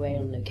we were away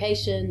on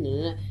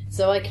location,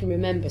 so I can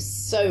remember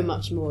so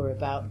much more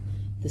about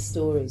the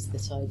stories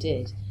that I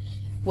did.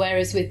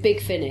 Whereas with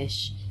Big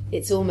Finish,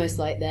 it's almost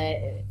like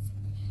they're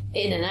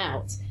in and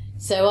out.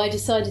 So I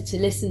decided to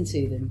listen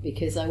to them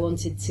because I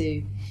wanted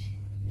to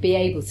be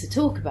able to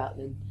talk about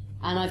them.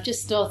 And I've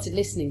just started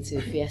listening to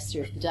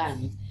Fiesta of the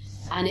Damned,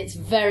 and it's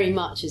very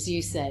much, as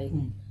you say,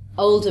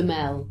 older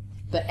Mel,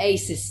 but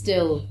Ace is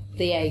still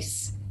the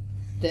Ace.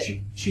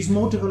 She's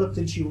more developed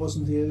than she was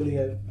in the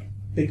earlier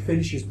Big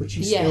Finishes, but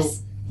she's still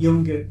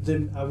younger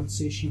than I would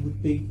say she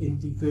would be in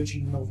the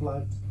Virgin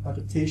novel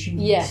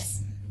adaptations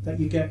that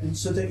you get. And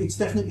so it's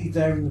definitely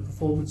there in the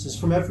performances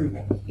from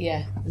everyone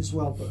as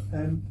well. But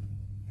I'm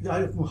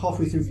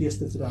halfway through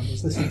Fiesta of the Damned. I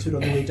was listening to it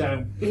on the way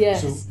down,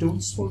 so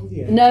don't spoil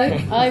the end. No,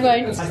 I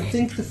won't. I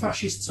think the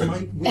fascists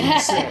might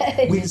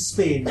win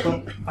Spain,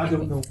 but I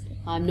don't know.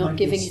 I'm not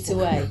giving it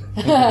away.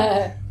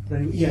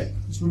 Yeah,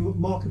 it's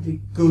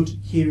remarkably good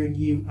hearing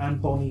you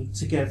and Bonnie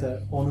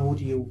together on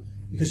audio,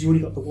 because you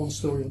only got the one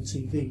story on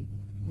TV.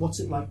 What's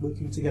it like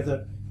working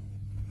together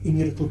in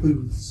your little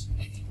booths?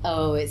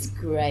 Oh, it's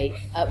great.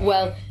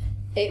 Well,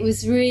 it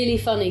was really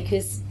funny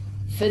because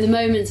for the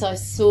moment I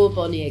saw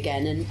Bonnie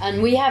again,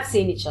 and we have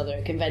seen each other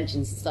at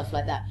conventions and stuff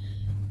like that,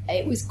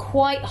 it was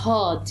quite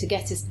hard to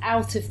get us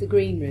out of the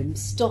green room,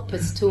 stop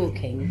us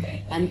talking,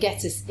 and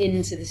get us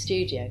into the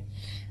studio.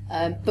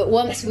 But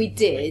once we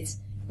did,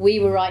 we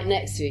were right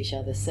next to each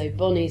other. So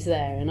Bonnie's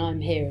there, and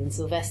I'm here, and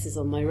Sylvester's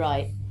on my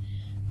right.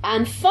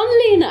 And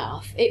funnily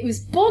enough, it was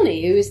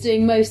Bonnie who was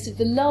doing most of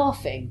the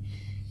laughing.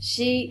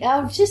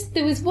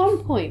 There was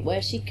one point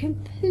where she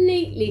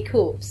completely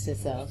corpsed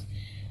herself,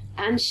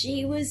 and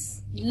she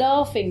was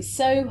laughing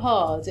so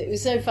hard. It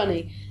was so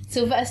funny.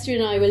 Sylvester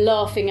and I were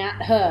laughing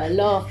at her,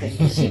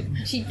 laughing.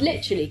 She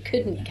literally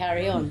couldn't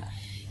carry on.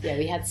 Yeah,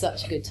 we had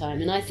such a good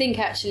time. And I think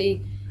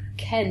actually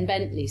Ken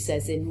Bentley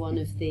says in one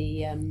of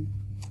the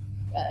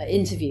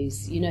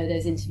interviews, you know,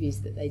 those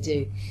interviews that they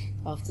do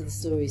after the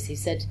stories, he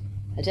said,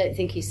 I don't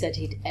think he said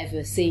he'd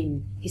ever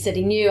seen, he said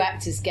he knew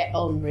actors get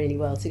on really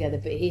well together,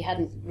 but he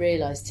hadn't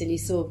realised till he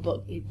saw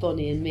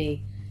Bonnie and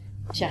me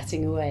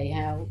chatting away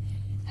how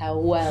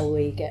well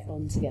we get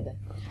on together.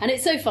 And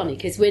it's so funny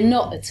because we're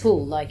not at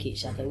all like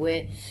each other.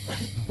 We're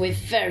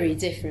very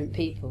different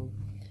people,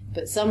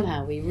 but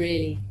somehow we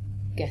really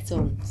get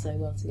on so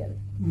well together.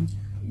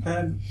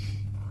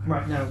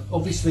 Right now,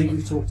 obviously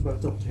we've talked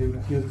about Doctor Who and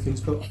a few other things,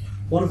 but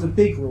one of the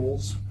big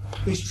roles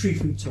is Tree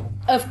Food Tom.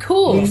 Of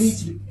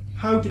course.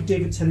 How did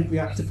David Tennant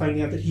react to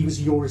finding out that he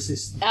was your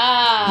assistant?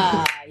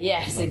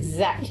 Yes,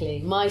 exactly.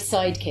 My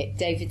sidekick,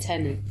 David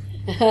Tennant.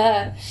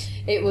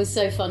 It was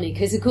so funny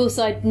because, of course,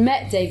 I'd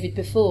met David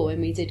before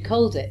when we did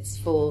Colditz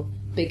for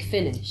Big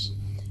Finish,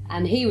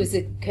 and he was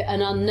an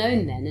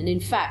unknown then. And in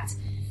fact,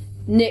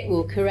 Nick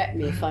will correct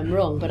me if I'm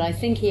wrong, but I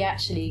think he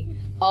actually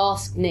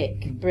asked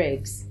Nick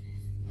Briggs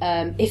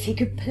if he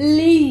could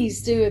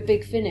please do a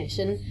Big Finish.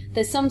 And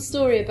there's some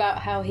story about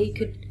how he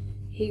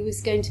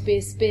was going to be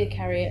a spear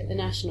carrier at the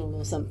National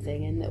or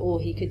something, or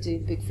he could do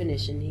the Big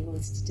Finish, and he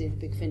wanted to do the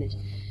Big Finish.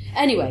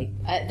 Anyway,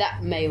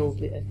 that may all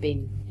have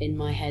been in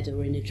my head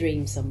or in a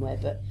dream somewhere,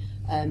 but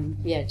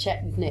yeah,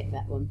 check with Nick,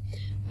 that one.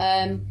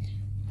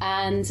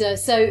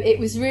 So it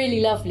was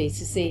really lovely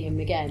to see him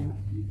again,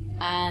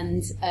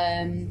 and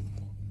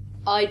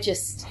I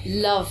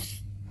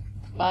loved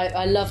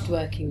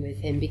working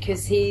with him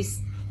because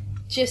he's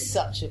just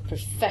such a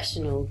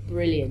professional,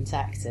 brilliant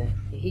actor.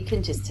 He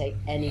can just take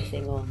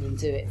anything on and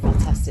do it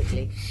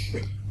fantastically.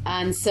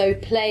 And so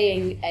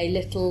playing a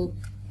little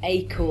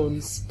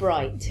acorn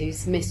sprite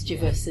who's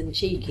mischievous and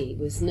cheeky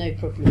was no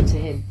problem to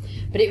him.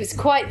 But it was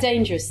quite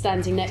dangerous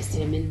standing next to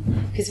him,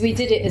 because we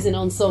did it as an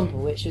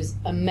ensemble, which was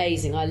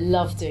amazing. I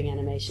love doing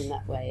animation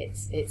that way.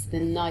 It's the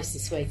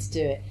nicest way to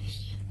do it.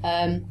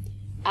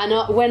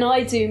 When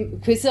I do,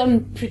 because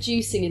I'm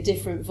producing a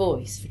different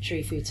voice for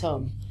Tree Food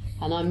Tom,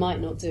 and I might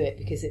not do it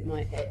because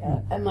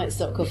I might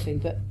start coughing,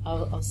 but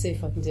I'll see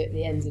if I can do it at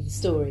the end of the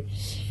story.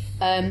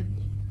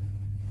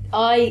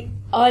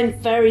 I'm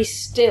very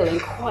still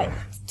and quite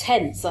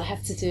tense. I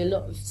have to do a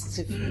lot of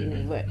sort of,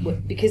 work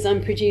because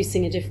I'm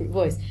producing a different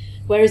voice.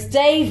 Whereas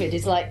David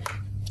is like,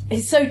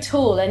 he's so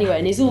tall anyway,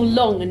 and he's all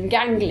long and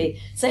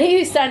gangly. So he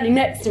was standing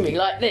next to me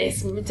like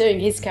this, doing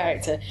his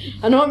character,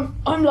 and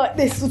I'm like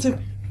this, sort of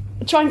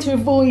trying to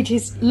avoid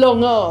his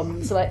long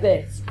arms like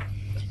this.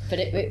 But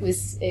it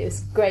was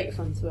great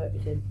fun to work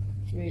with him.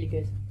 Really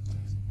good.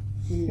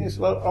 Yes,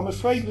 well, I'm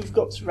afraid we've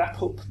got to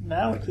wrap up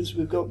now because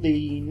we've got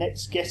the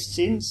next guests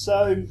in.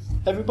 So,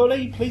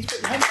 everybody, please put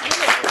your hands together.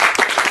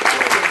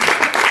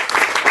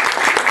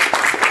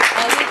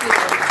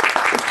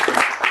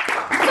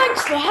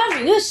 Thanks for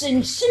having us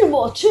in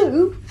Cinema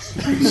 2.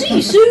 See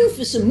you soon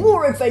for some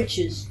more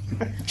adventures.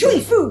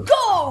 Tree Food,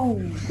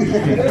 go!